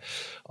mafia,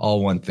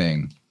 all one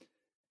thing.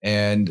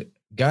 And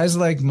guys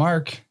like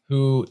Mark,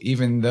 who,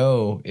 even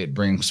though it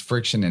brings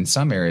friction in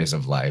some areas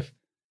of life,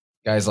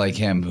 guys like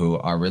him who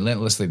are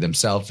relentlessly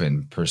themselves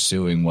in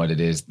pursuing what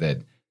it is that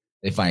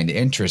they find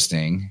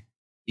interesting,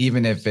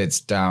 even if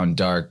it's down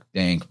dark,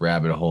 dank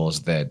rabbit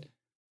holes that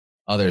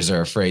others are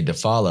afraid to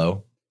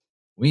follow.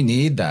 We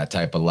need that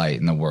type of light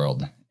in the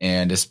world.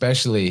 And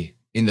especially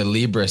in the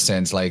Libra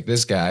sense, like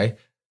this guy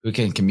who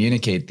can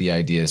communicate the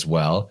ideas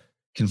well,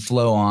 can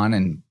flow on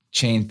and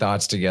chain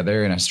thoughts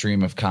together in a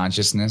stream of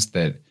consciousness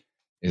that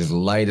is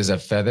light as a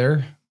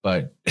feather,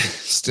 but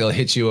still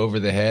hits you over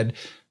the head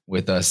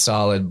with a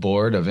solid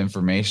board of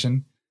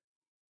information.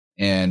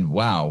 And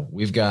wow,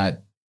 we've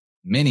got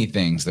many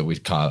things that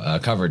we've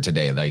covered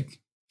today, like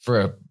for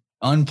an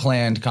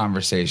unplanned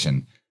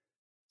conversation.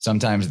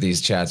 Sometimes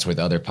these chats with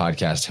other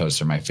podcast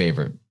hosts are my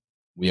favorite.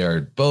 We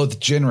are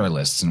both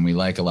generalists and we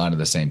like a lot of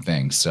the same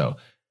things. So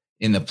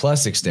in the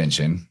Plus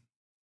extension,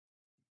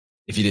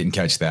 if you didn't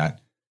catch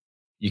that,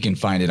 you can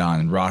find it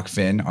on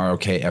Rockfin,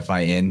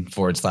 ROKFIN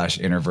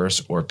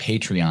 /Interverse or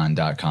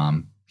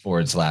patreon.com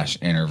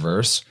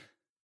 /Interverse.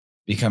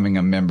 Becoming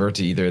a member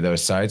to either of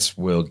those sites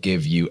will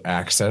give you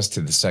access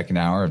to the second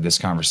hour of this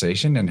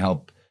conversation and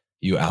help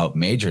you out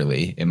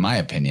majorly, in my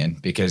opinion,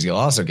 because you'll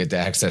also get to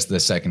access the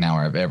second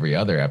hour of every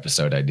other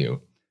episode I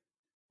do.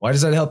 Why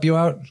does that help you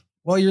out?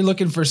 Well, you're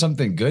looking for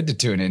something good to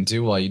tune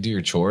into while you do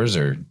your chores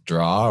or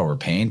draw or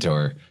paint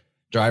or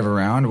drive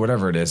around,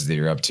 whatever it is that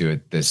you're up to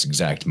at this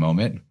exact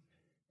moment.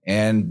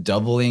 And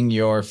doubling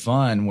your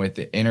fun with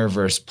the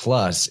Interverse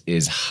Plus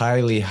is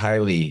highly,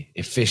 highly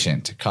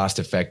efficient, cost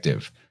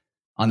effective.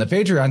 On the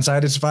Patreon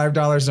side, it's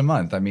 $5 a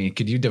month. I mean,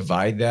 could you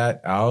divide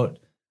that out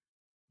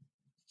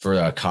for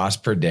a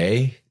cost per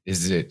day?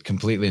 Is it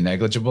completely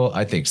negligible?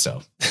 I think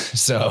so.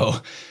 So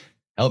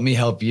help me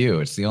help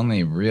you. It's the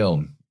only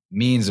real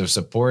means of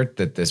support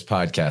that this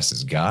podcast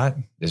has got.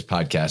 This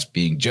podcast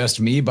being just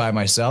me by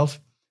myself.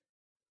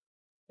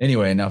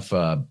 Anyway, enough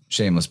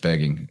shameless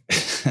begging.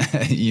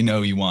 You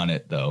know you want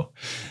it, though.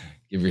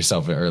 Give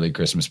yourself an early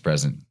Christmas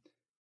present.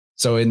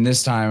 So in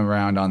this time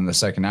around on the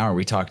second hour,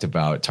 we talked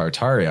about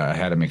Tartaria. I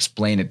had him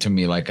explain it to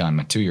me like I'm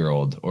a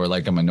 2-year-old or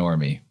like I'm a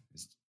normie.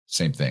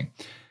 Same thing.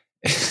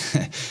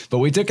 But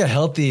we took a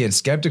healthy and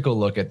skeptical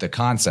look at the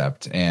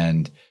concept.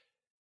 And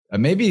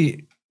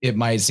maybe it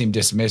might seem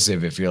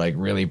dismissive if you're like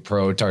really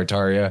pro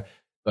Tartaria,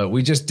 but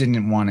we just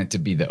didn't want it to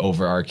be the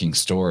overarching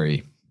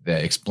story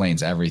that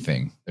explains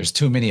everything. There's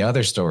too many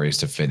other stories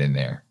to fit in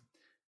there.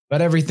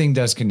 But everything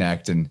does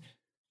connect. And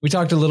we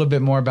talked a little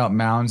bit more about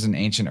mounds and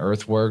ancient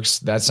earthworks.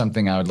 That's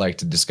something I would like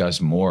to discuss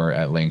more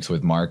at length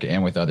with Mark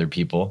and with other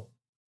people.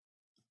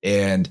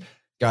 And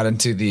got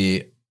into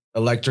the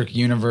electric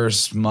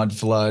universe, mud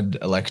flood,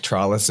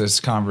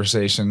 electrolysis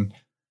conversation,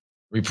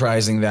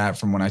 reprising that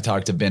from when I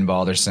talked to Ben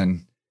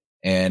Balderson.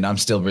 And I'm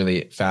still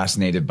really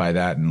fascinated by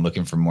that and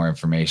looking for more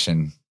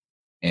information.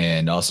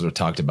 And also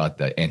talked about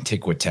the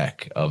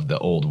antiquitech of the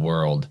old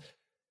world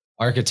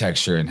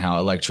architecture and how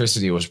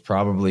electricity was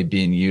probably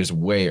being used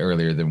way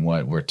earlier than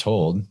what we're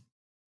told.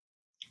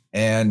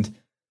 And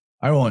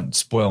I won't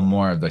spoil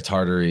more of the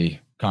Tartary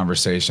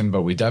conversation,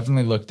 but we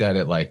definitely looked at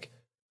it like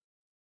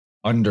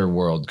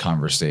underworld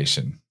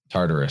conversation,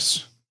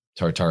 Tartarus,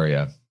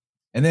 Tartaria.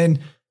 And then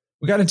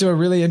we got into a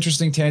really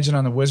interesting tangent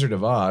on the Wizard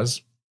of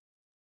Oz,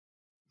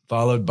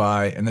 followed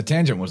by, and the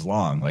tangent was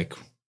long, like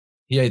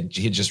he had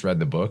just read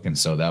the book. And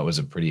so that was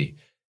a pretty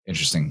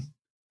interesting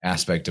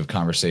aspect of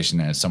conversation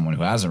as someone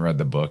who hasn't read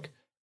the book.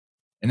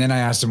 And then I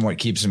asked him what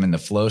keeps him in the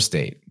flow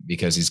state,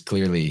 because he's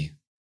clearly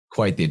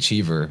quite the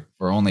achiever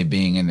for only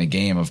being in the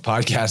game of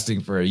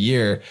podcasting for a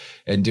year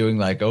and doing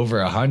like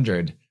over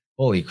 100.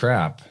 Holy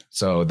crap.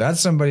 So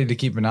that's somebody to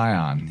keep an eye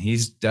on.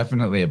 He's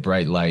definitely a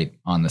bright light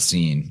on the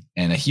scene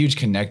and a huge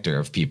connector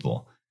of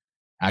people.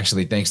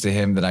 Actually, thanks to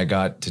him that I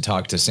got to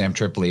talk to Sam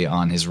Tripoli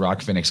on his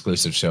Rockfin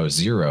exclusive show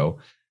Zero.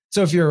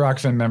 So if you're a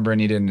Rockfin member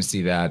and you didn't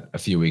see that a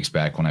few weeks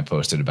back when I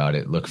posted about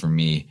it, look for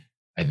me,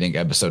 I think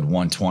episode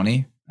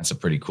 120. That's a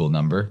pretty cool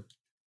number.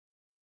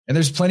 And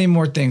there's plenty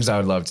more things I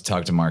would love to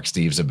talk to Mark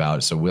Steves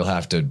about. So we'll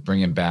have to bring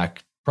him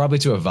back probably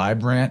to a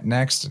Vibrant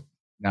next,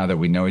 now that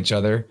we know each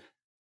other.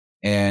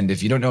 And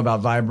if you don't know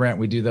about Vibrant,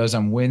 we do those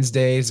on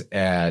Wednesdays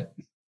at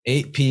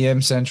 8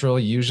 p.m. Central,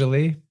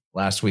 usually.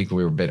 Last week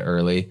we were a bit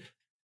early.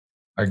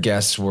 Our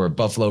guests were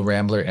Buffalo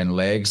Rambler and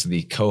Legs,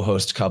 the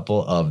co-host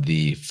couple of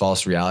the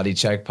False Reality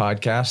Check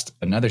podcast,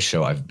 another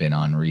show I've been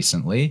on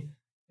recently.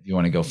 If you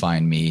want to go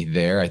find me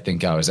there, I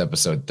think I was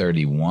episode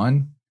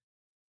 31.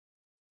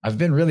 I've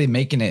been really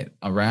making it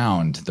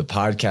around the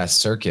podcast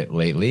circuit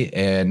lately.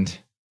 And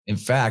in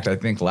fact, I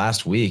think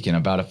last week in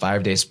about a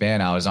 5-day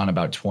span, I was on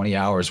about 20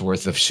 hours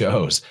worth of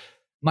shows,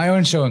 my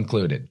own show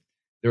included.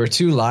 There were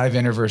 2 live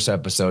Interverse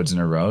episodes in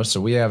a row.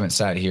 So we haven't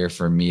sat here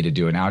for me to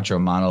do an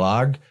outro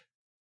monologue,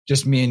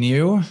 just me and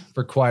you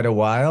for quite a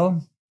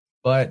while.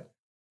 But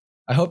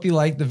I hope you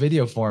like the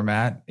video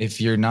format. If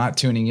you're not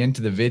tuning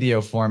into the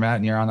video format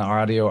and you're on the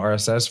audio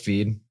RSS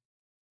feed,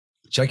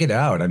 check it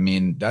out. I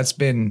mean, that's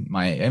been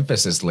my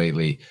emphasis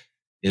lately,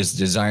 is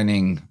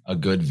designing a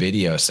good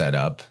video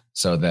setup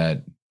so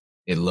that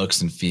it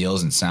looks and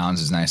feels and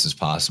sounds as nice as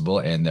possible,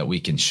 and that we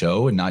can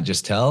show and not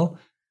just tell.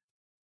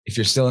 If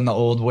you're still in the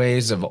old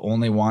ways of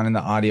only wanting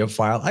the audio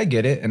file, I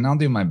get it. And I'll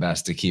do my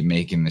best to keep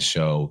making the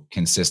show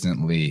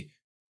consistently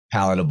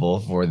palatable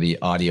for the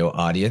audio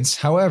audience.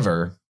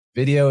 However,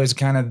 video is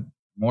kind of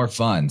more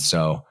fun.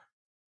 So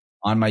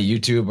on my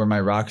YouTube or my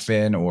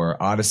Rockfin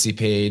or Odyssey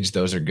page,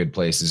 those are good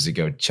places to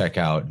go check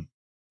out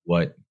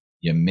what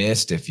you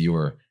missed if you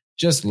were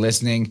just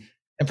listening.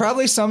 And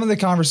probably some of the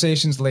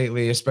conversations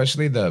lately,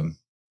 especially the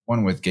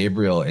one with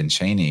Gabriel and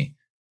Cheney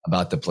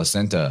about the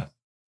placenta,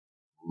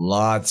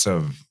 lots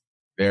of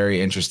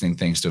very interesting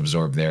things to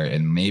absorb there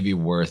and maybe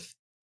worth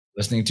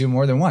listening to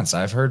more than once.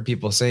 I've heard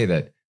people say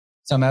that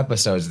some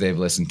episodes they've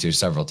listened to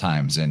several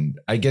times. And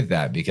I get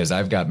that, because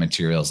I've got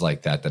materials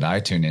like that I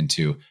tune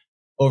into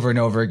over and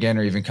over again,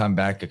 or even come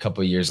back a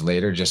couple of years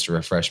later just to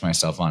refresh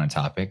myself on a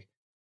topic.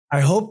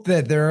 I hope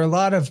that there are a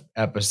lot of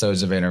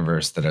episodes of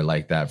Interverse that are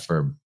like that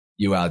for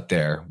you out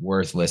there,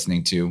 worth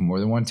listening to more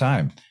than one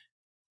time.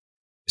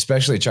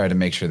 Especially try to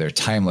make sure they're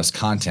timeless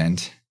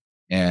content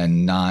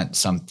and not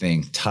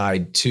something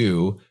tied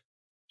to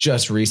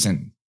just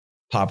recent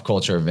pop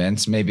culture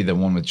events. Maybe the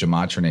one with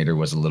Gematrinator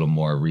was a little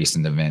more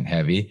recent event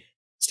heavy.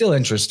 Still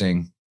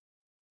interesting.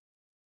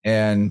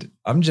 And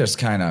I'm just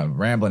kind of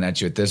rambling at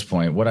you at this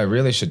point. What I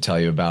really should tell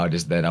you about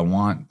is that I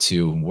want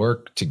to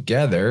work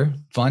together,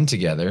 fun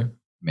together,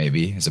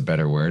 maybe is a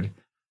better word,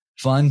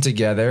 fun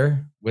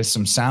together with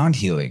some sound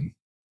healing.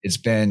 It's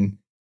been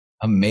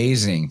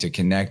amazing to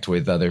connect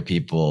with other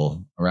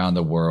people around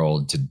the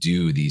world to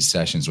do these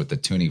sessions with the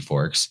tuning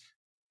forks.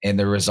 And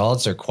the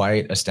results are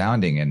quite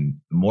astounding. And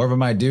the more of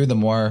them I do, the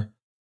more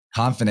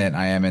confident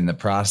I am in the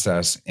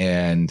process,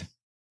 and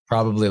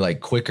probably like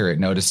quicker at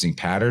noticing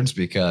patterns,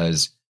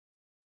 because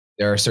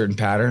there are certain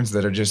patterns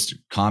that are just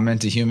common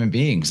to human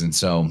beings. And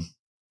so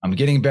I'm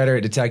getting better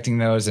at detecting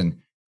those and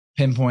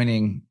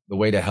pinpointing the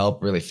way to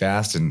help really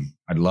fast. And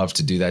I'd love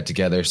to do that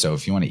together. So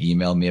if you want to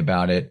email me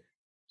about it,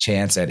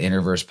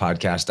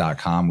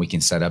 chance@innerversepodcast.com, we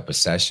can set up a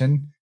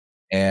session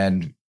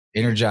and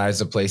energize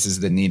the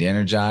places that need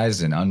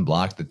energized and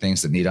unblock the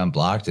things that need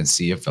unblocked, and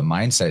see if a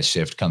mindset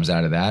shift comes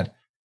out of that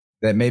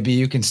maybe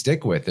you can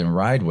stick with and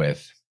ride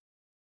with.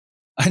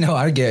 I know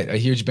I get a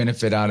huge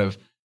benefit out of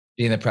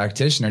being a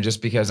practitioner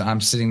just because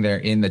I'm sitting there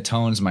in the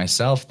tones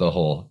myself the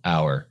whole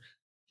hour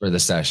for the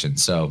session.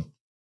 So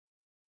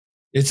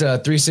it's a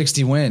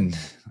 360 win.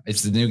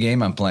 It's the new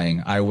game I'm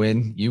playing. I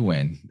win, you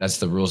win. That's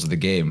the rules of the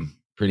game.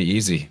 Pretty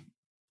easy.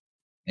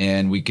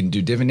 And we can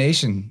do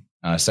divination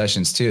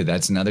sessions too.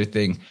 That's another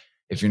thing.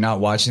 If you're not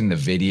watching the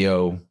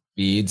video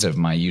feeds of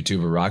my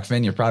YouTuber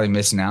Rockfin, you're probably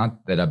missing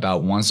out that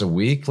about once a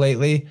week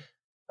lately,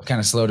 I've kind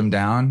of slowed them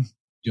down,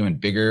 doing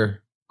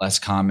bigger, less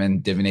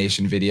common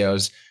divination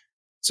videos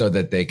so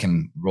that they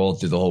can roll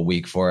through the whole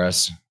week for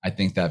us. I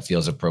think that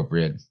feels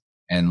appropriate.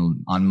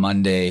 And on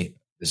Monday,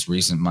 this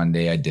recent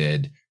Monday, I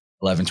did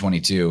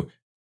 11/22,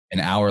 an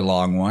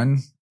hour-long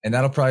one. And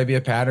that'll probably be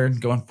a pattern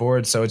going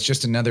forward. So it's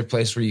just another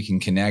place where you can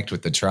connect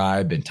with the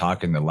tribe and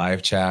talk in the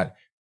live chat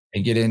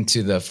and get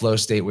into the flow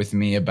state with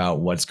me about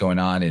what's going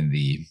on in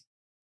the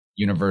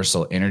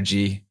universal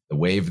energy, the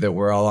wave that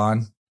we're all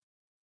on.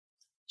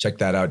 Check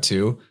that out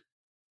too.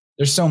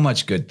 There's so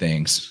much good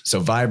things. So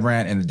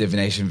Vibrant and the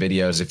divination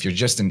videos, if you're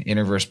just an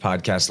Innerverse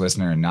podcast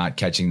listener and not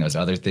catching those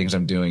other things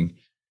I'm doing,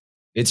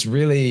 it's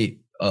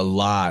really a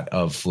lot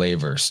of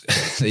flavors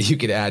that you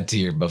could add to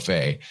your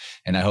buffet.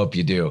 And I hope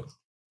you do.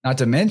 Not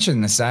to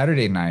mention the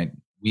Saturday night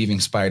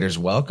Weaving Spiders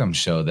Welcome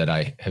show that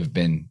I have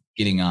been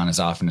getting on as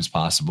often as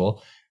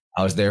possible.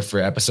 I was there for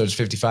episodes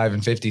 55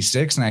 and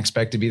 56, and I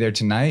expect to be there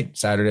tonight.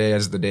 Saturday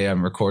is the day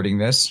I'm recording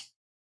this.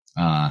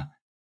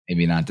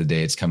 Maybe not the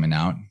day it's coming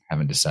out.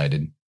 Haven't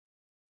decided.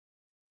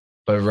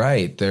 But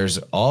right, there's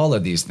all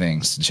of these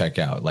things to check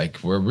out.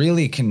 Like, we're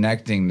really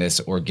connecting this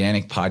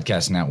organic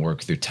podcast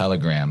network through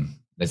Telegram.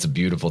 That's a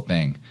beautiful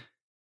thing.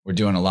 We're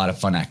doing a lot of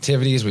fun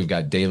activities. We've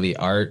got daily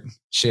art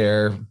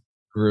share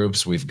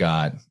groups. We've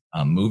got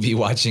a movie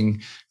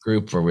watching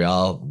group where we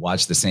all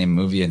watch the same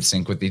movie and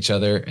sync with each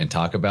other and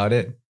talk about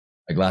it.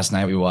 Like last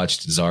night we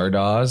watched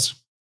Zardoz,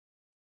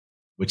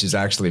 which is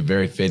actually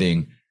very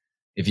fitting.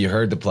 If you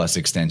heard the Plus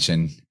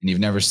extension and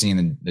you've never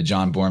seen the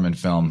John Boorman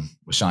film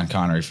with Sean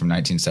Connery from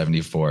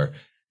 1974,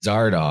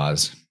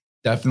 Zardoz,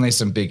 definitely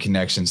some big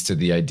connections to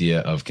the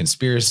idea of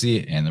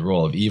conspiracy and the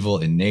role of evil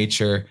in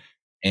nature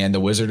and the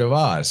Wizard of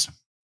Oz.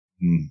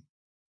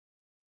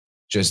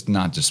 Just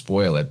not to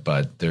spoil it,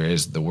 but there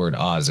is the word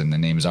Oz in the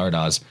name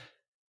Zardoz.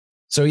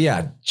 So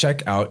yeah,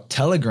 check out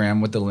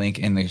Telegram with the link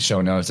in the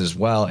show notes as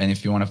well. And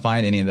if you want to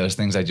find any of those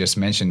things I just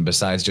mentioned,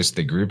 besides just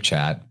the group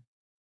chat,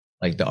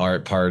 like the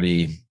art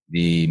party,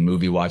 the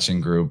movie watching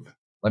group,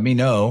 let me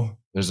know.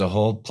 There's a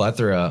whole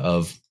plethora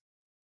of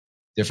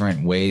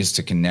different ways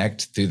to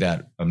connect through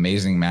that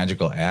amazing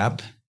magical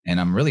app. And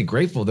I'm really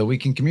grateful that we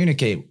can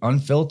communicate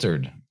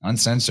unfiltered,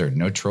 uncensored,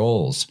 no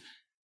trolls,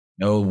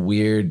 no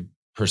weird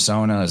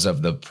personas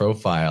of the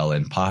profile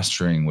and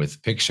posturing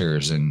with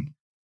pictures, and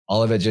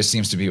all of it just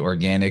seems to be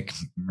organic,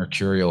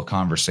 mercurial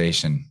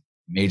conversation.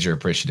 Major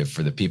appreciative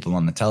for the people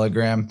on the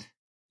Telegram.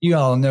 You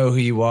all know who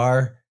you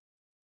are.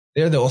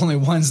 They're the only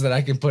ones that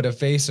I can put a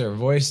face or a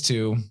voice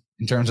to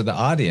in terms of the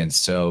audience.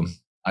 So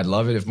I'd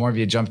love it if more of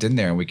you jumped in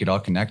there and we could all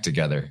connect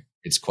together.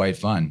 It's quite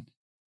fun.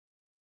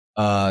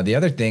 The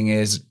other thing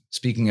is,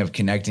 speaking of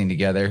connecting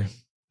together,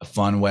 a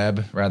fun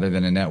web rather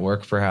than a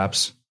network,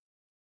 perhaps,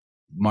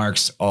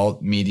 Mark's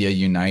Alt Media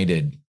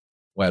United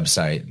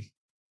website.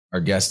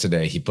 Our guest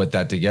today, he put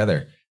that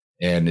together,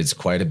 and it's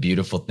quite a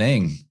beautiful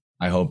thing.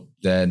 I hope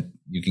that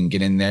you can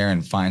get in there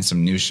and find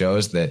some new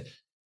shows that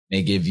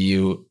may give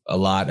you a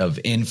lot of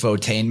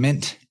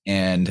infotainment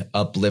and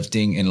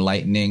uplifting,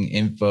 enlightening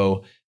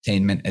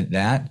infotainment at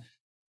that.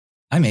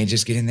 I may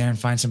just get in there and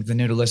find something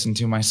new to listen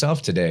to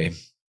myself today.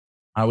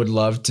 I would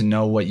love to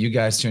know what you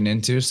guys tune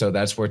into. So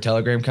that's where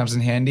Telegram comes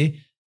in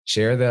handy.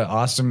 Share the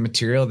awesome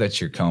material that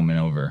you're combing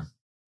over.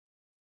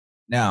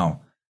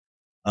 Now,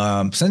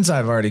 since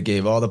I've already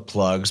gave all the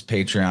plugs,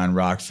 Patreon,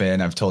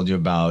 Rockfin, I've told you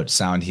about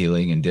sound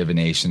healing and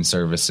divination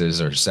services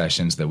or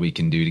sessions that we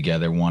can do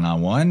together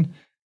one-on-one.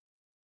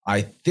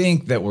 I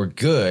think that we're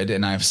good,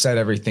 and I've said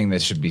everything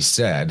that should be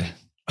said.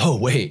 Oh,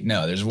 wait,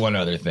 no, there's one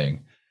other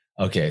thing.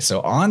 Okay,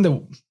 so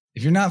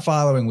if you're not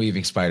following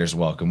Weaving Spiders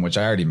Welcome, which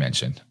I already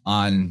mentioned,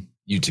 on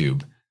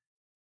YouTube,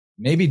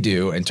 maybe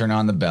do and turn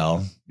on the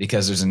bell,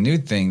 because there's a new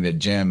thing that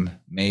Jim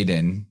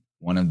Maiden,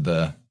 one of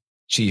the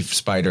chief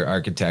spider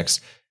architects,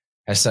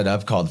 has set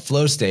up called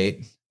Flow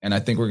State. And I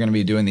think we're going to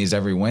be doing these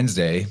every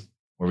Wednesday,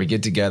 where we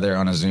get together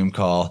on a Zoom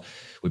call.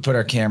 We put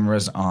our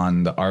cameras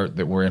on the art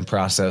that we're in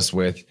process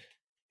with,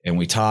 and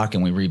we talk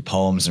and we read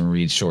poems and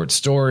read short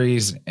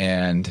stories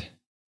and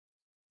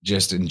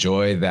just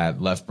enjoy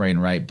that left brain,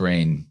 right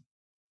brain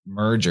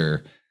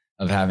merger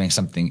of having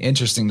something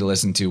interesting to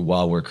listen to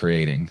while we're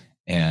creating,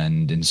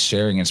 and in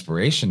sharing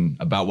inspiration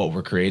about what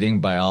we're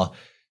creating by all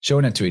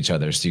showing it to each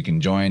other. So you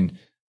can join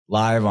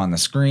live on the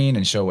screen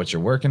and show what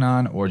you're working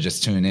on, or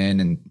just tune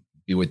in and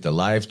be with the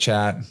live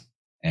chat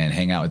and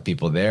hang out with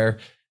people there.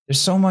 There's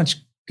so much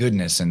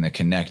goodness in the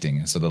connecting.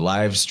 And so the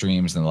live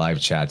streams and the live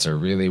chats are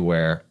really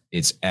where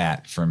it's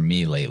at for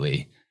me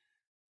lately.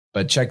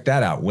 But check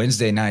that out.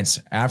 Wednesday nights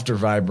after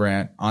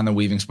Vibrant on the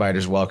Weaving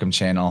Spiders Welcome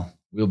channel,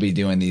 we'll be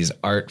doing these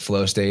art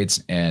flow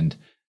states. And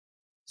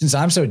since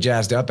I'm so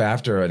jazzed up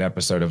after an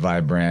episode of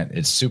Vibrant,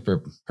 it's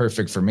super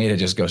perfect for me to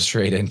just go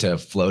straight into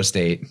flow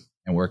state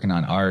and working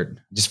on art.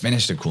 Just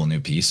finished a cool new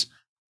piece.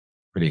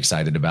 Pretty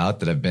excited about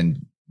that I've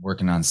been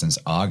working on since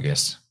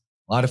August.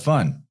 A lot of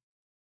fun.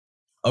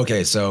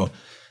 Okay, so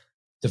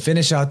to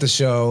finish out the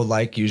show,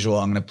 like usual,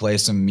 I'm going to play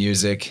some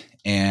music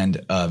and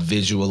a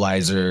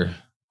visualizer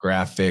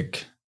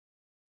graphic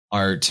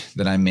art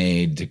that I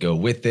made to go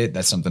with it.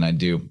 That's something I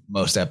do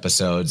most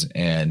episodes,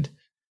 and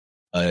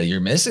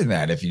you're missing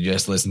that if you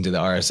just listen to the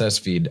RSS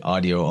feed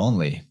audio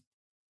only.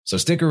 So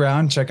stick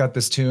around, check out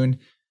this tune.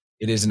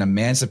 It is an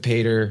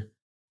Emancipator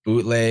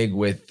bootleg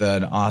with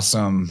an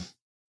awesome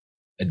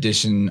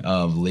addition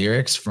of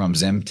lyrics from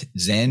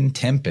Zen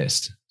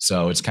Tempest.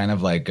 So it's kind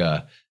of like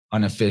a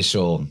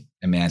unofficial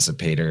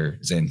Emancipator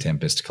Zen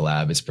Tempest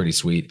collab. It's pretty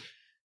sweet.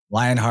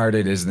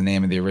 Lionhearted is the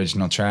name of the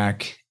original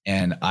track,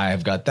 and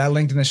I've got that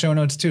linked in the show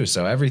notes too.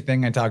 So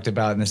everything I talked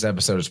about in this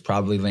episode is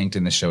probably linked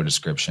in the show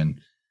description.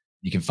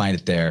 You can find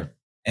it there,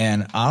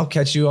 and I'll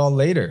catch you all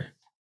later.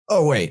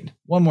 Oh, wait,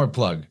 one more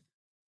plug.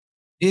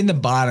 In the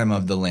bottom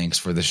of the links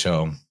for the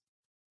show,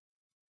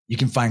 you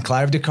can find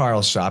Clive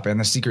DeCarle's shop and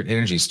the Secret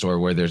Energy Store,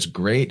 where there's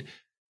great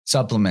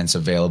supplements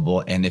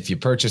available. And if you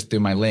purchase through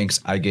my links,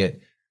 I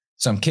get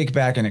some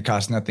kickback, and it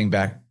costs nothing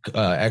back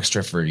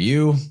extra for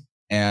you.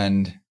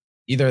 And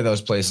either of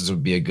those places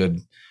would be a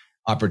good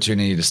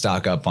opportunity to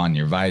stock up on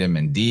your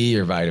vitamin D,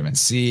 your vitamin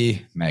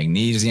C,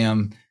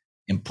 magnesium,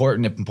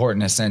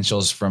 important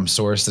essentials from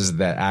sources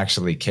that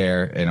actually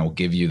care, and it will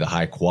give you the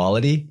high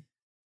quality.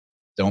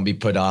 Don't be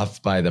put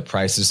off by the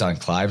prices on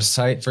Clive's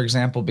site, for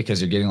example, because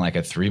you're getting like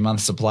a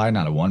 3-month supply,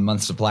 not a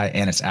 1-month supply,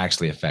 and it's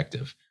actually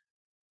effective.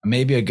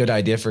 Maybe a good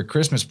idea for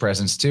Christmas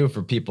presents too,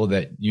 for people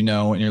that you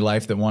know in your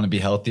life that want to be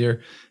healthier,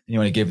 and you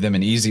want to give them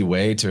an easy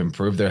way to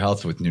improve their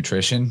health with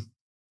nutrition.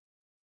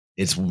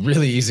 It's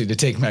really easy to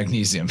take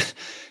magnesium.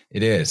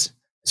 It is,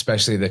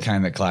 especially the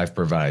kind that Clive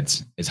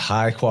provides. It's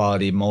high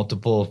quality,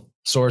 multiple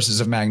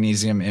sources of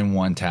magnesium in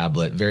one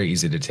tablet. Very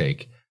easy to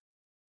take.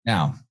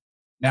 Now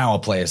I'll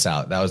play us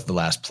out. That was the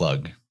last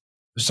plug.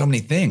 There's so many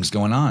things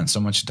going on, so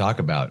much to talk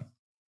about.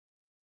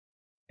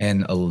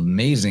 And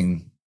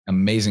amazing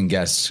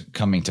guests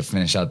coming to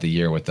finish out the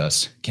year with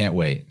us. Can't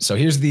wait. So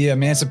here's the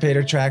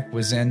Emancipator track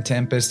with Zen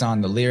Tempest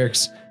on the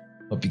lyrics.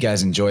 Hope you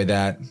guys enjoy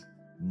that.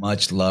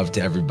 Much love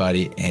to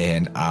everybody,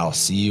 and I'll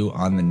see you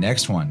on the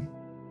next one.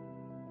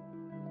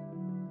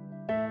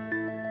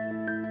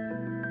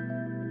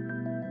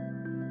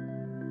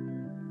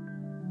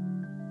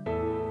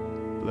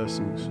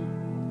 Blessings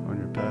on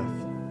your path.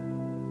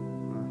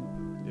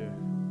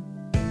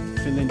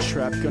 Feeling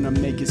trapped, gonna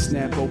make it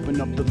snap.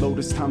 Open up the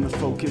lotus, time to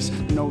focus.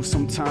 No,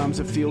 sometimes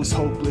it feels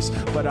hopeless,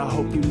 but I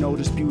hope you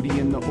notice beauty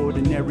in the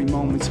ordinary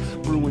moments.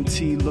 Brewing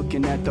tea,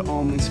 looking at the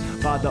omens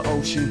by the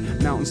ocean.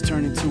 Mountains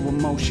turn into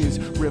emotions,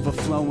 river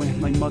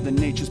flowing like Mother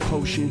Nature's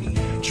potion.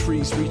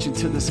 Trees reaching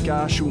to the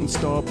sky, shooting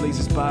star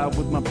blazes by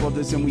with my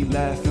brothers, and we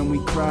laugh and we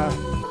cry.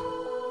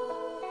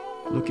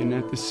 Looking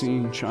at the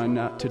scene, trying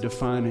not to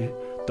define it.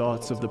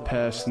 Thoughts of the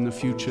past and the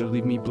future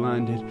leave me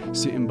blinded.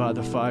 Sitting by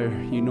the fire,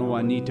 you know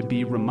I need to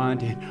be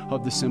reminded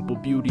of the simple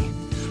beauty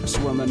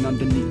swirling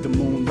underneath the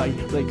moonlight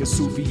like a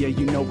souvier.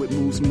 You know it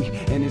moves me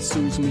and it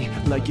soothes me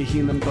like a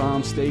healing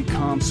balm. Stay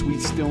calm, sweet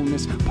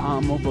stillness,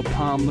 palm over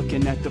palm,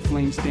 looking at the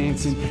flames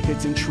dancing.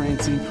 It's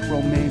entrancing,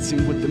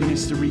 romancing with the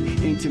mystery.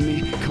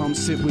 Intimate, come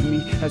sit with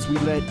me as we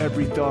let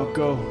every thought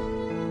go.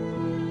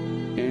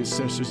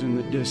 Ancestors in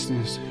the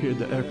distance, hear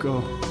the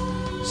echo.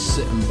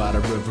 Sitting by the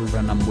river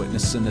and I'm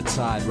witnessing the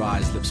tide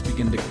rise. Lips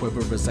begin to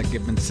quiver as I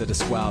give into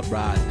this wild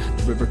ride.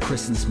 The river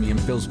christens me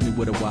and fills me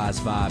with a wise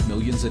vibe.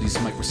 Millions of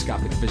these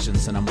microscopic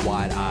visions and I'm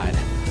wide-eyed.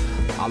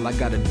 All I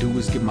gotta do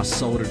is give my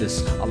soul to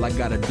this. All I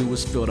gotta do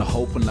is feel the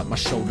hope and let my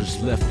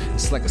shoulders lift.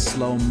 It's like a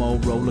slow-mo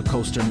roller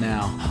coaster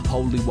now.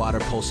 Holy water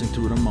pulsing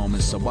through the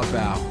moment, so I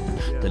bow.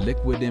 The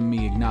liquid in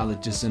me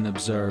acknowledges and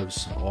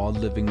observes all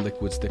living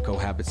liquids that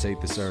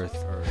cohabitate this earth.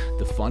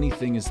 The funny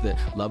thing is that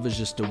love is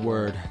just a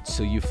word,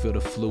 till you feel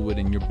the fluid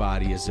in your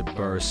body as it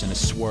bursts. And a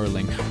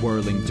swirling,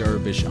 whirling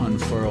dervish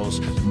unfurls.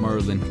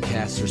 Merlin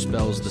casts her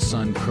spells, the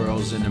sun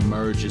curls and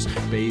emerges,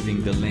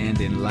 bathing the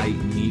land in light.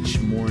 And each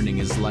morning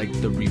is like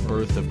the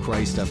rebirth of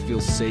Christ. I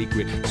feel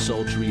sacred,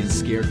 sultry and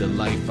scared to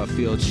life. I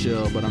feel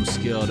chill, but I'm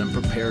skilled and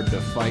prepared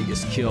to fight.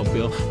 It's Kill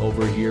Bill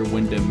over here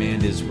when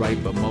demand is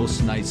right, but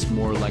most nights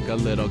more like a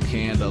little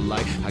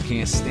candlelight. I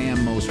can't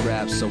stand most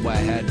raps, so I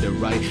had to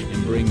write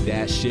and bring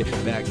that shit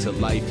back to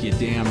life. You're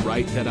damn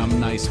right that I'm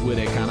nice with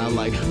it, kinda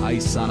like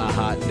ice on a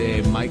hot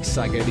day. Mics,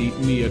 I could eat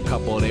me a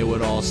couple, they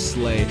would all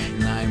slay.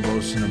 And I ain't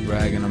boasting or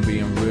bragging, I'm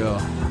being real.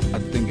 I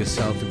think it's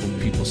healthy when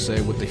people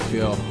say what they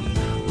feel.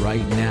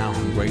 Right now,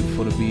 I'm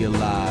grateful to be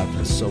alive,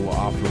 and so I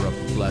offer up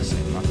a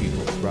blessing. My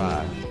people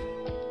thrive.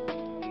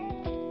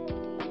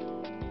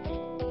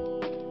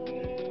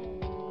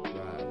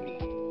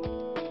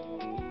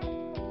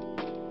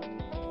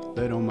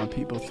 Let all my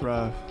people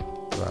thrive.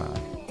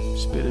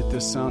 Spiritu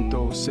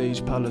Santo,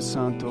 Sage Palo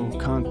Santo,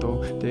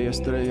 Canto de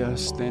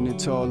Estrellas, standing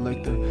tall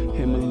like the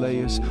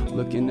Himalayas,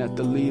 looking at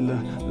the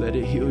Lila, let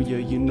it heal ya,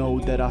 you know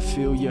that I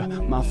feel ya,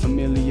 my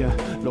familia,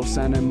 los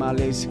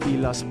animales y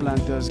las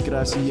plantas,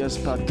 gracias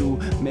pa tu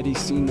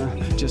medicina,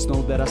 just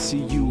know that I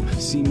see you,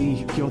 see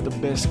me, you're the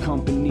best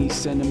company,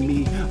 sending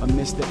me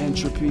amidst the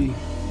entropy.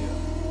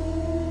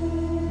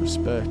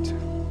 Respect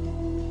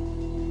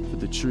for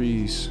the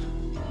trees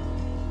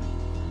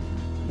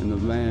and the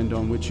land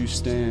on which you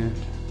stand.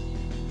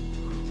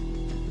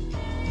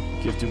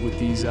 Gifted with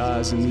these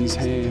eyes and these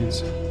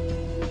hands.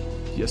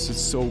 Yes,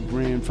 it's so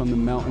grand from the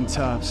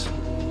mountaintops,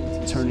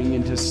 turning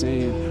into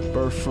sand,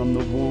 birth from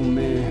the womb,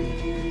 man.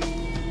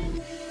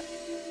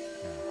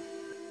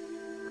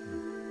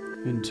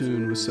 In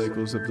tune with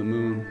cycles of the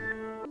moon.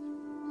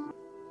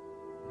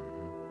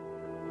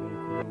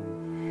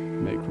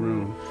 Make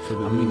room for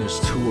the moon. There's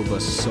two of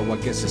us, so I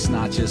guess it's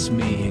not just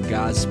me. And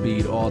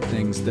Godspeed, all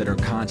things that are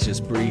conscious,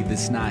 breathe.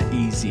 It's not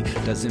easy,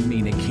 doesn't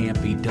mean it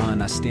can't be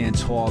done. I stand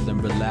tall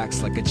and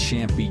relax like a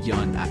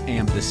champion. I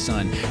am the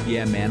sun,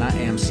 yeah man, I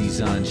am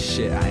season.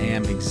 Shit, I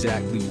am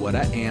exactly what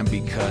I am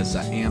because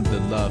I am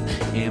the love,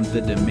 am the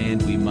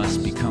demand. We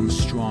must become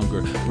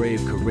stronger,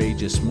 brave,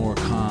 courageous, more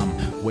calm.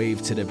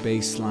 Wave to the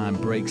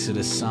baseline, breaks to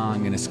the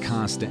song, and it's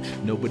constant.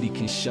 Nobody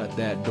can shut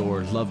that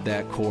door, love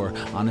that core.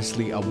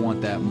 Honestly, I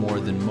want that more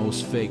than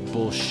most fake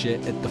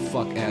bullshit at the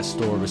fuck ass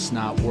store. It's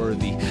not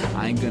worthy,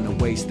 I ain't gonna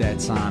waste that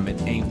time,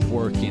 it ain't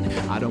working.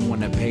 I don't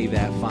wanna pay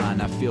that fine,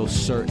 I feel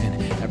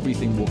certain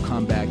everything will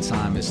come back.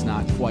 Time is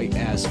not quite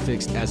as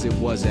fixed as it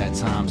was at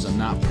times. I'm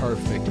not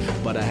perfect,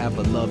 but I have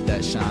a love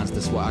that shines.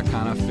 That's why I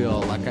kinda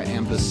feel like I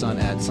am the sun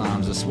at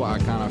times. That's why I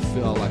kinda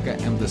feel like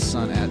I am the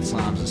sun at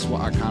times. That's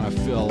why I kinda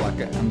feel like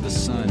I am the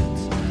sun.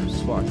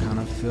 That's why I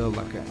kinda feel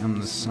like I am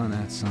the sun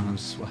at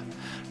times. That's why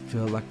I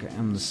feel like I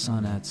am the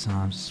sun at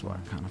times. That's why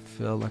I kinda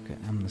feel like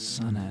I am the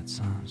sun at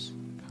times.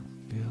 Kinda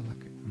feel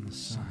like I am the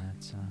sun at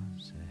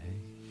times. Hey.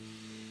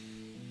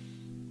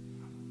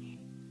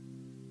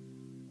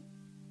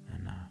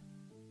 And I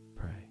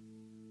pray.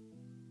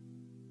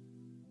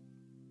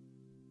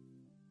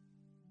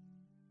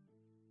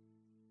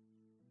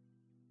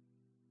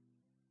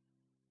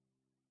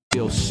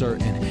 Feel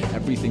certain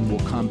everything will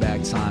come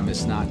back. Time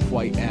is not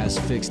quite as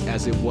fixed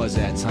as it was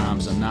at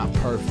times. I'm not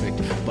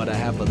perfect, but I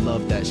have a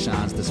love that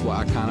shines. That's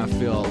why I kinda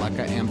feel like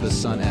I am the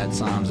sun at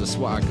times. That's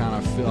why I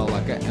kinda feel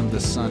like I am the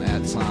sun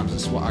at times.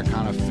 That's why I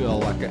kinda feel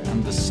like I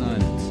am the sun.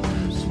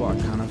 That's why I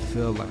kinda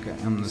feel like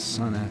I am the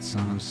sun at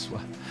times. That's why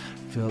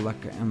I feel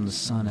like I am the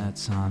sun at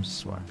times.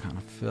 That's why I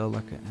kinda feel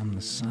like I am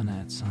the sun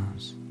at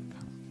times.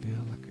 Kinda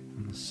feel like I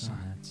am the sun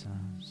at times.